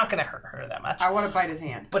it's not going to hurt her that much, I want to bite his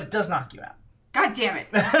hand. but it does knock you out. God damn it!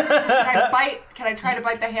 Can I try to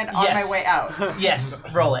bite the hand on Yes. my way out? Yes,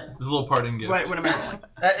 roll it. This is a little parting gift. What am I rolling?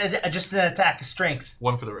 Just an attack of strength.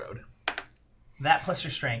 One for the road. That plus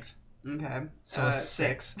your strength. Okay. So a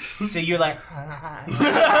 6. So you're like. For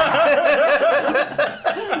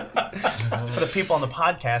the people on the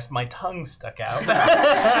podcast, my tongue stuck out.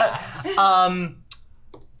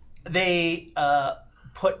 They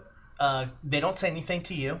they don't say anything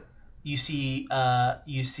to you. You see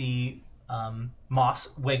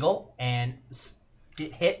Moss wiggle and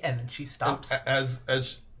get hit, and then she stops. As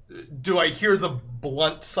do I hear the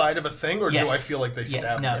blunt side of a thing, or Yes. do I feel like they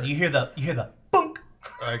stab no, her? you hear the bunk,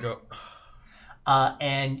 I go.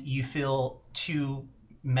 and you feel 2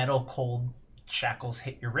 metal cold shackles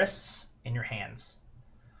hit your wrists and your hands.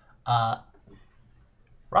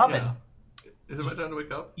 Robin. Yeah. Is it my time to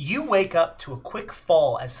wake up? You wake up to a quick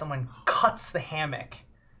fall as someone cuts the hammock,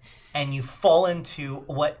 and you fall into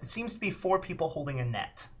what seems to be 4 people holding a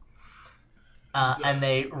net. And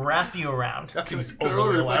they wrap you around. That seems Can I roll a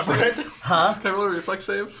overly reflex elaborate. save? Huh? Can I roll a reflex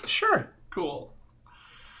save? Sure. Cool.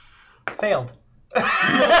 Failed.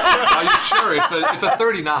 Are you sure? It's a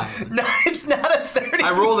 39. No, it's not a 30.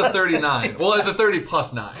 I rolled a 39. Well, it's a 30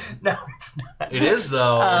 plus 9. No, it's not. It is,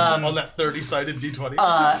 though. On that 30-sided D20. no,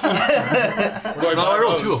 I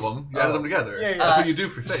rolled those? 2 of them. You added them together. Yeah. That's what you do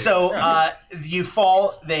for saves. So you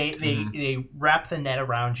fall. They wrap the net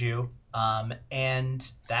around you,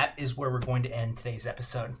 and that is where we're going to end today's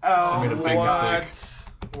episode. I made a big What?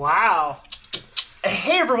 mistake. Wow.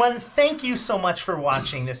 Hey everyone! Thank you so much for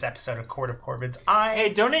watching this episode of Court of Corvids.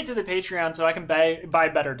 Hey, donate to the Patreon so I can buy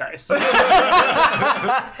better dice.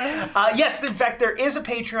 Yes, in fact, there is a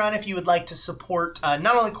Patreon if you would like to support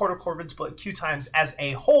not only Court of Corvids, but Q Times as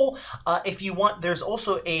a whole. If you want, there's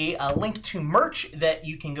also a link to merch that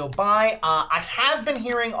you can go buy. I have been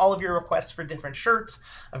hearing all of your requests for different shirts.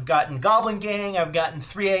 I've gotten Goblin Gang, I've gotten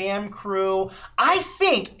 3 a.m. Crew. I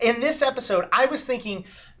think, in this episode, I was thinking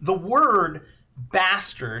the word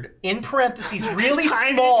bastard in parentheses really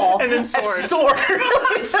Tiny, small and then sword. Sword.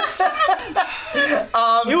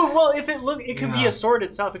 It could be a sword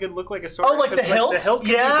itself. It could look like a sword. Oh, like the 'cause, hilt? The hilt could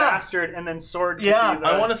Yeah. be bastard, and then sword could Yeah. be the...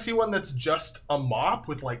 I want to see one that's just a mop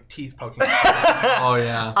with like teeth poking out. Oh,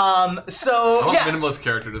 yeah. So I want yeah. minimalist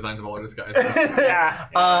character designs of all our disguises.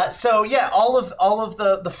 Yeah. So yeah, all of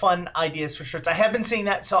the fun ideas for shirts. I have been seeing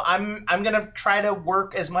that, so I'm gonna try to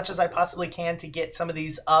work as much as I possibly can to get some of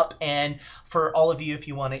these up. And for all of you, if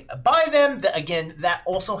you want to buy them, again, that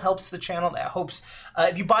also helps the channel. That helps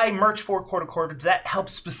if you buy merch for Court of Corvids. That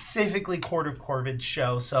helps specifically Court of Corvids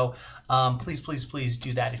show. So please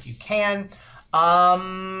do that if you can.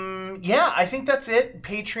 Yeah, I think that's it.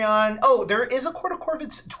 Patreon. Oh, there is a Court of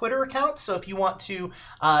Corvid's Twitter account, so if you want to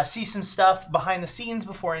see some stuff behind the scenes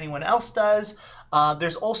before anyone else does.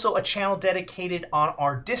 There's also a channel dedicated on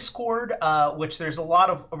our Discord, which there's a lot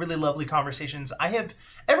of really lovely conversations.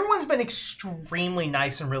 Everyone's been extremely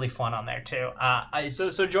nice and really fun on there too.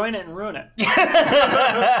 So join it and ruin it.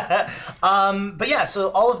 But yeah, so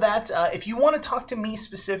all of that. If you want to talk to me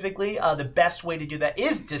specifically, the best way to do that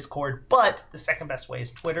is Discord, but the second best way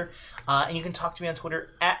is Twitter. And you can talk to me on Twitter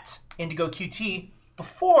at IndigoQT.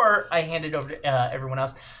 Before I hand it over to everyone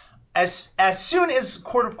else, as soon as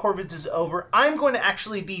Court of Corvids is over, I'm going to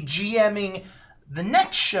actually be GMing the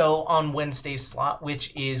next show on Wednesday's slot,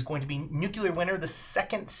 which is going to be Nuclear Winter, the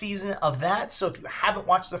second season of that. So if you haven't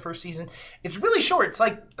watched the first season, it's really short. It's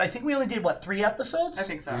like, I think we only did, 3 episodes? I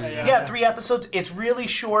think so. Yeah, 3 episodes. It's really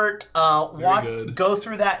short. Go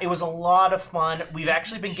through that. It was a lot of fun. We've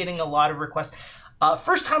actually been getting a lot of requests.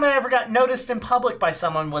 First time I ever got noticed in public by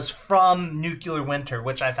someone was from Nuclear Winter,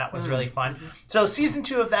 which I thought was really fun. So season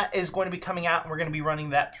 2 of that is going to be coming out, and we're going to be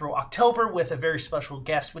running that through October with a very special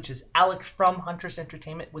guest, which is Alex from Huntress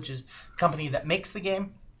Entertainment, which is the company that makes the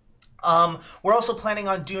game. We're also planning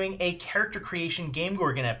on doing a character creation Game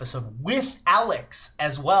Gorgon episode with Alex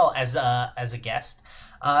as well as a guest.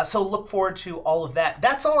 So look forward to all of that.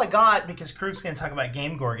 That's all I got because Krug's going to talk about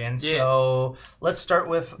Game Gorgon. Yeah. So let's start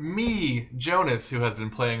with me, Jonas, who has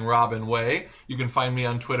been playing Robin Way. You can find me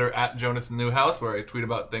on Twitter at Jonas Newhouse, where I tweet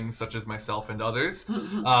about things such as myself and others. You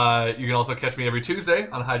can also catch me every Tuesday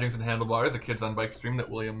on Hijinks and Handlebars, a Kids on Bike stream that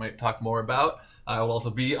William might talk more about. I will also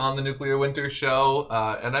be on the Nuclear Winter show,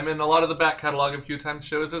 and I'm in a lot of the back catalog of Q Times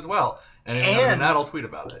shows as well. And other than that, I'll tweet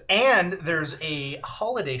about it. And there's a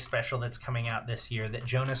holiday special that's coming out this year that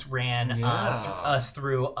Jonas ran us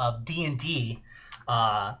through of D&D,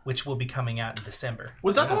 which will be coming out in December.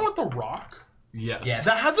 Was that the one with The Rock? Yes.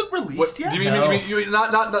 That hasn't released yet? Do you mean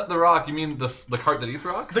not The Rock? You mean the cart that eats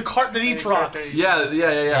rocks? The cart that eats rocks.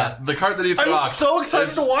 Yeah. The cart that eats rocks. I'm so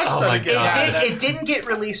excited to watch that again. It didn't get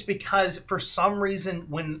released because for some reason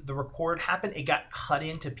when the record happened, it got cut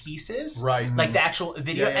into pieces. Right. Like the actual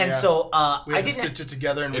video. And so we had to stitch it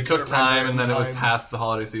together. And it took time, and then it was past the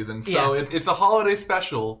holiday season. So it's a holiday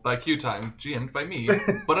special by Q Times, GM'd by me,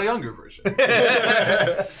 but a younger version.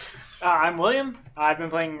 I'm William. I've been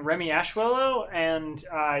playing Remy Ashwillow, and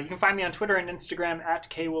you can find me on Twitter and Instagram at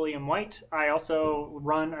kwilliamwhite. I also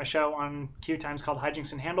run a show on Q Times called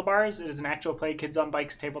Hijinks and Handlebars. It is an actual play Kids on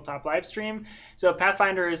Bikes tabletop live stream. So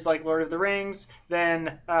Pathfinder is like Lord of the Rings,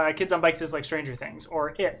 then Kids on Bikes is like Stranger Things,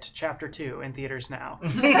 or It, Chapter 2 in theaters now.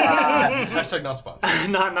 Hashtag not sponsored.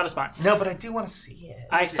 Not a spot. No, but I do want to see it.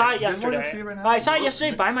 I saw it yesterday. I saw it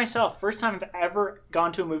yesterday by myself. First time I've ever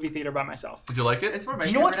gone to a movie theater by myself. Did you like it? It's one of my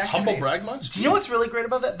Do you know what's favorite Humble activities. brag much? Do you know what's really great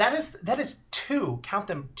about that? That is 2, count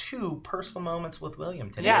them, 2 personal moments with William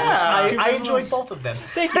today. Yeah, I enjoyed both of them.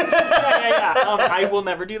 Thank you. Yeah. I will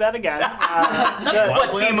never do that again.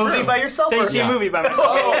 What, see a movie by yourself? See a movie by myself.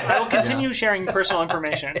 I will continue sharing personal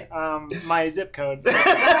information. My zip code.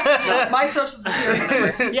 My social security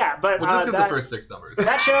number. Yeah, but We'll just give the first 6 numbers.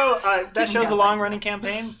 That show's a long-running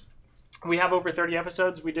campaign. We have over 30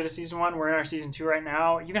 episodes. We did a season 1. We're in our season 2 right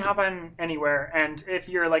now. You can hop on anywhere. And if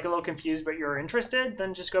you're like a little confused but you're interested,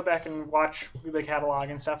 then just go back and watch the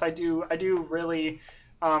catalog and stuff. I do really,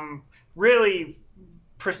 really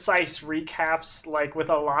precise recaps, like with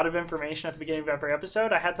a lot of information at the beginning of every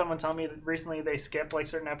episode. I had someone tell me that recently they skip like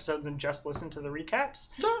certain episodes and just listen to the recaps.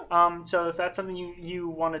 So if that's something you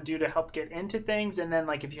want to do to help get into things, and then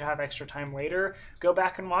like if you have extra time later, go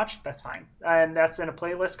back and watch, that's fine. And that's in a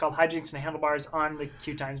playlist called Hijinks and Handlebars on the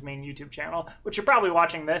Q Times main YouTube channel, which you're probably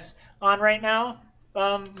watching this on right now.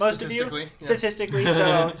 Most of you, statistically,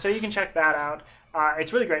 so you can check that out.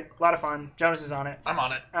 It's really great. A lot of fun. Jonas is on it. I'm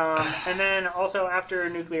on it. And then also after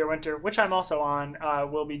Nuclear Winter, which I'm also on,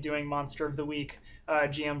 we'll be doing Monster of the Week,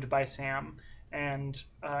 GM'd by Sam. And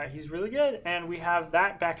he's really good. And we have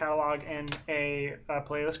that back catalog in a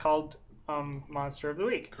playlist called Monster of the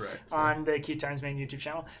Week. Correct. On the Q Times main YouTube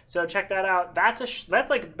channel. So check that out. That's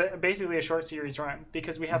like basically a short series run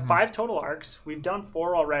because we have 5 total arcs. We've done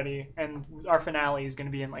 4 already, and our finale is going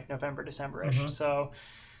to be in like November, December-ish. So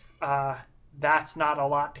that's not a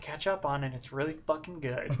lot to catch up on, and it's really fucking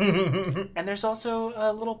good. And there's also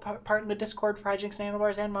a little part in the Discord for Hijinks and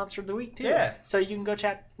Handlebars and Monster of the Week, too. Yeah. So you can go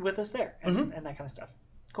chat with us there and that kind of stuff.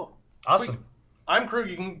 Cool. Awesome. I'm Krug.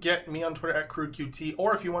 You can get me on Twitter at KrugQT,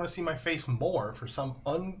 or if you want to see my face more for some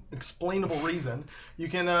unexplainable reason, you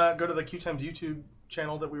can go to the Q Times YouTube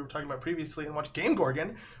channel that we were talking about previously and watch Game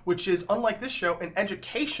Gorgon, which is, unlike this show, an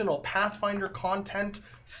educational Pathfinder content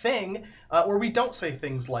thing where we don't say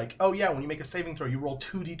things like, oh yeah, when you make a saving throw, you roll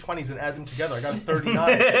 2 d20s and add them together. I got a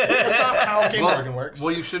 39. That's not how Game Gorgon works.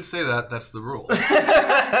 Well, you should say that. That's the rule. Now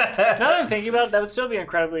that I'm thinking about it, that would still be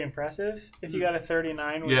incredibly impressive if you got a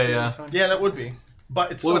 39 with Yeah. 20. Yeah, that would be.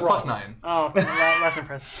 But it's Well, still with wrong. +9. Oh, less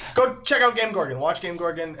impressive. Go check out Game Gorgon. Watch Game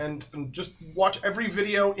Gorgon and just watch every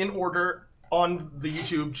video in order on the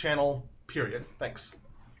YouTube channel, period. Thanks.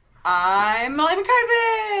 I'm Molly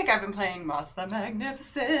McIsaac. I've been playing Moss the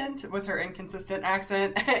Magnificent with her inconsistent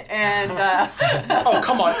accent, and Oh,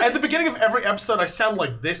 come on. At the beginning of every episode, I sound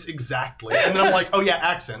like this exactly. And then I'm like, oh yeah,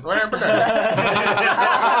 accent. I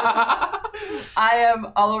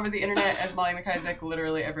am all over the internet as Molly McIsaac,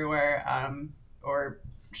 literally everywhere, or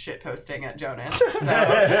shit posting at Jonas. So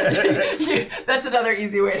that's another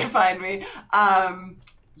easy way to find me.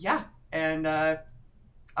 Yeah, and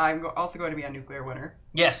I'm also going to be on Nuclear Winter.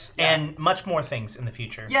 Yes, and much more things in the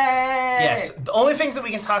future. Yay! Yes, the only things that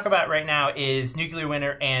we can talk about right now is Nuclear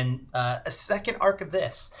Winter and a second arc of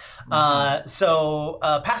this. So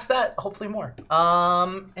past that, hopefully more.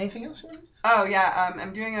 Anything else you want to say? Oh yeah,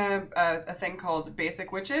 I'm doing a thing called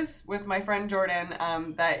Basic Witches with my friend Jordan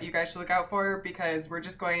that you guys should look out for because we're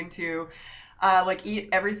just going to eat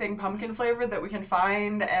everything pumpkin flavored that we can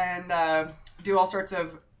find and do all sorts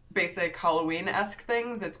of basic Halloween-esque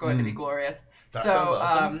things. It's going to be glorious. That sounds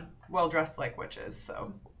awesome. Well dressed like witches,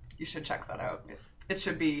 so you should check that out. It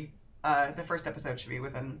should be the first episode should be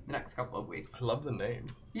within the next couple of weeks. I love the name.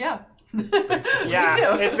 Yeah. Yeah, Me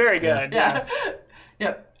too. it's very good. Yeah.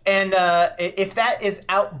 Yep. And if that is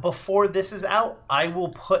out before this is out, I will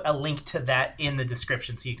put a link to that in the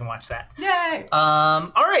description so you can watch that. Yay.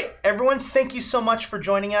 All right, everyone, thank you so much for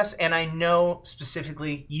joining us. And I know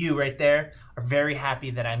specifically you right there are very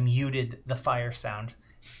happy that I muted the fire sound.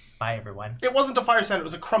 Bye, everyone. It wasn't a fire sound, it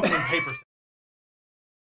was a crumpling paper sound.